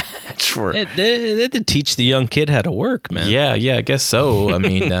long match for. They had to teach the young kid how to work, man. Yeah, I guess so. I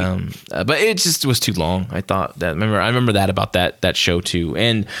mean, but it just was too long. I thought that. I remember that about that show too,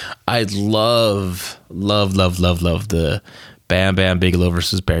 and I love the Bam Bam Bigelow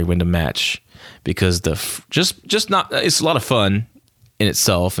versus Barry Windham match because it's a lot of fun in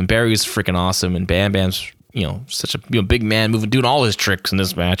itself, and Barry is freaking awesome, and Bam Bam's such a big man doing all his tricks in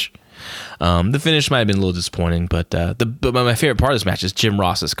this match. The finish might have been a little disappointing, but my favorite part of this match is Jim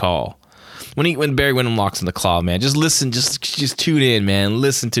Ross's call when Barry Windham locks in the claw, man. Just listen, just tune in, man.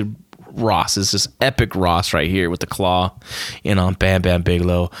 Listen to Ross. It's just epic Ross right here with the claw on Bam Bam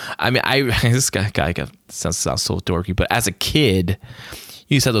Bigelow. I mean, this guy sounds so dorky, but as a kid,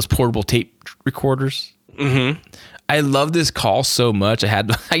 you used to have those portable tape recorders. Mm-hmm. I love this call so much. I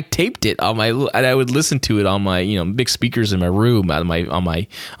taped it and I would listen to it on my big speakers in my room on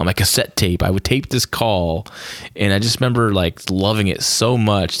my cassette tape. I would tape this call, and I just remember like loving it so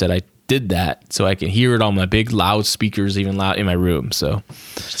much that I did that so I can hear it on my big loud speakers, even loud in my room. So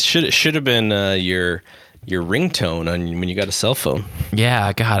should have been your ringtone when you got a cell phone.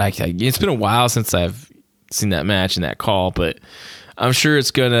 Yeah, God, it's been a while since I've seen that match and that call, but I'm sure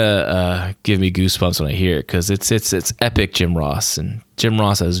it's gonna give me goosebumps when I hear it because it's epic Jim Ross, and Jim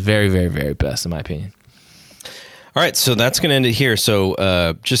Ross is very, very, very best in my opinion. All right, so that's gonna end it here.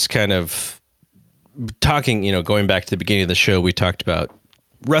 So just kind of talking, going back to the beginning of the show, we talked about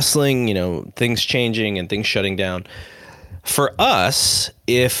wrestling, things changing and things shutting down. For us,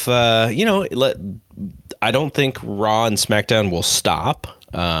 if I don't think Raw and SmackDown will stop.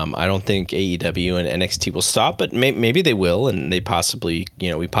 I don't think AEW and NXT will stop, but maybe they will, and they possibly,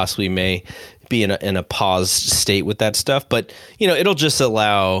 we possibly may be in a paused state with that stuff. But it'll just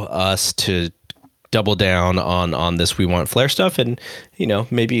allow us to double down on this We Want Flair stuff, and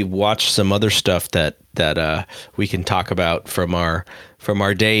maybe watch some other stuff that we can talk about from our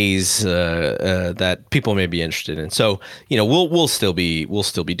days that people may be interested in. So we'll still be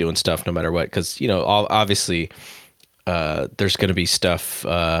doing stuff no matter what, because obviously there's going to be stuff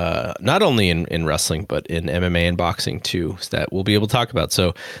not only in wrestling but in MMA and boxing too that we'll be able to talk about.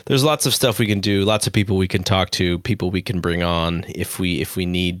 So there's lots of stuff we can do, lots of people we can talk to, people we can bring on if we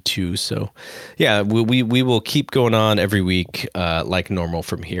need to. So yeah, we will keep going on every week like normal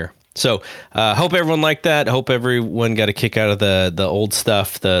from here. So hope everyone liked that. Hope everyone got a kick out of the old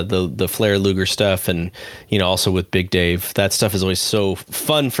stuff, the Flair Luger stuff, and also with Big Dave. That stuff is always so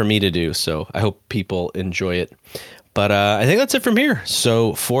fun for me to do. So I hope people enjoy it. But I think that's it from here.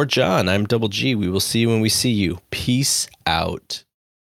 So for John, I'm Double G. We will see you when we see you. Peace out.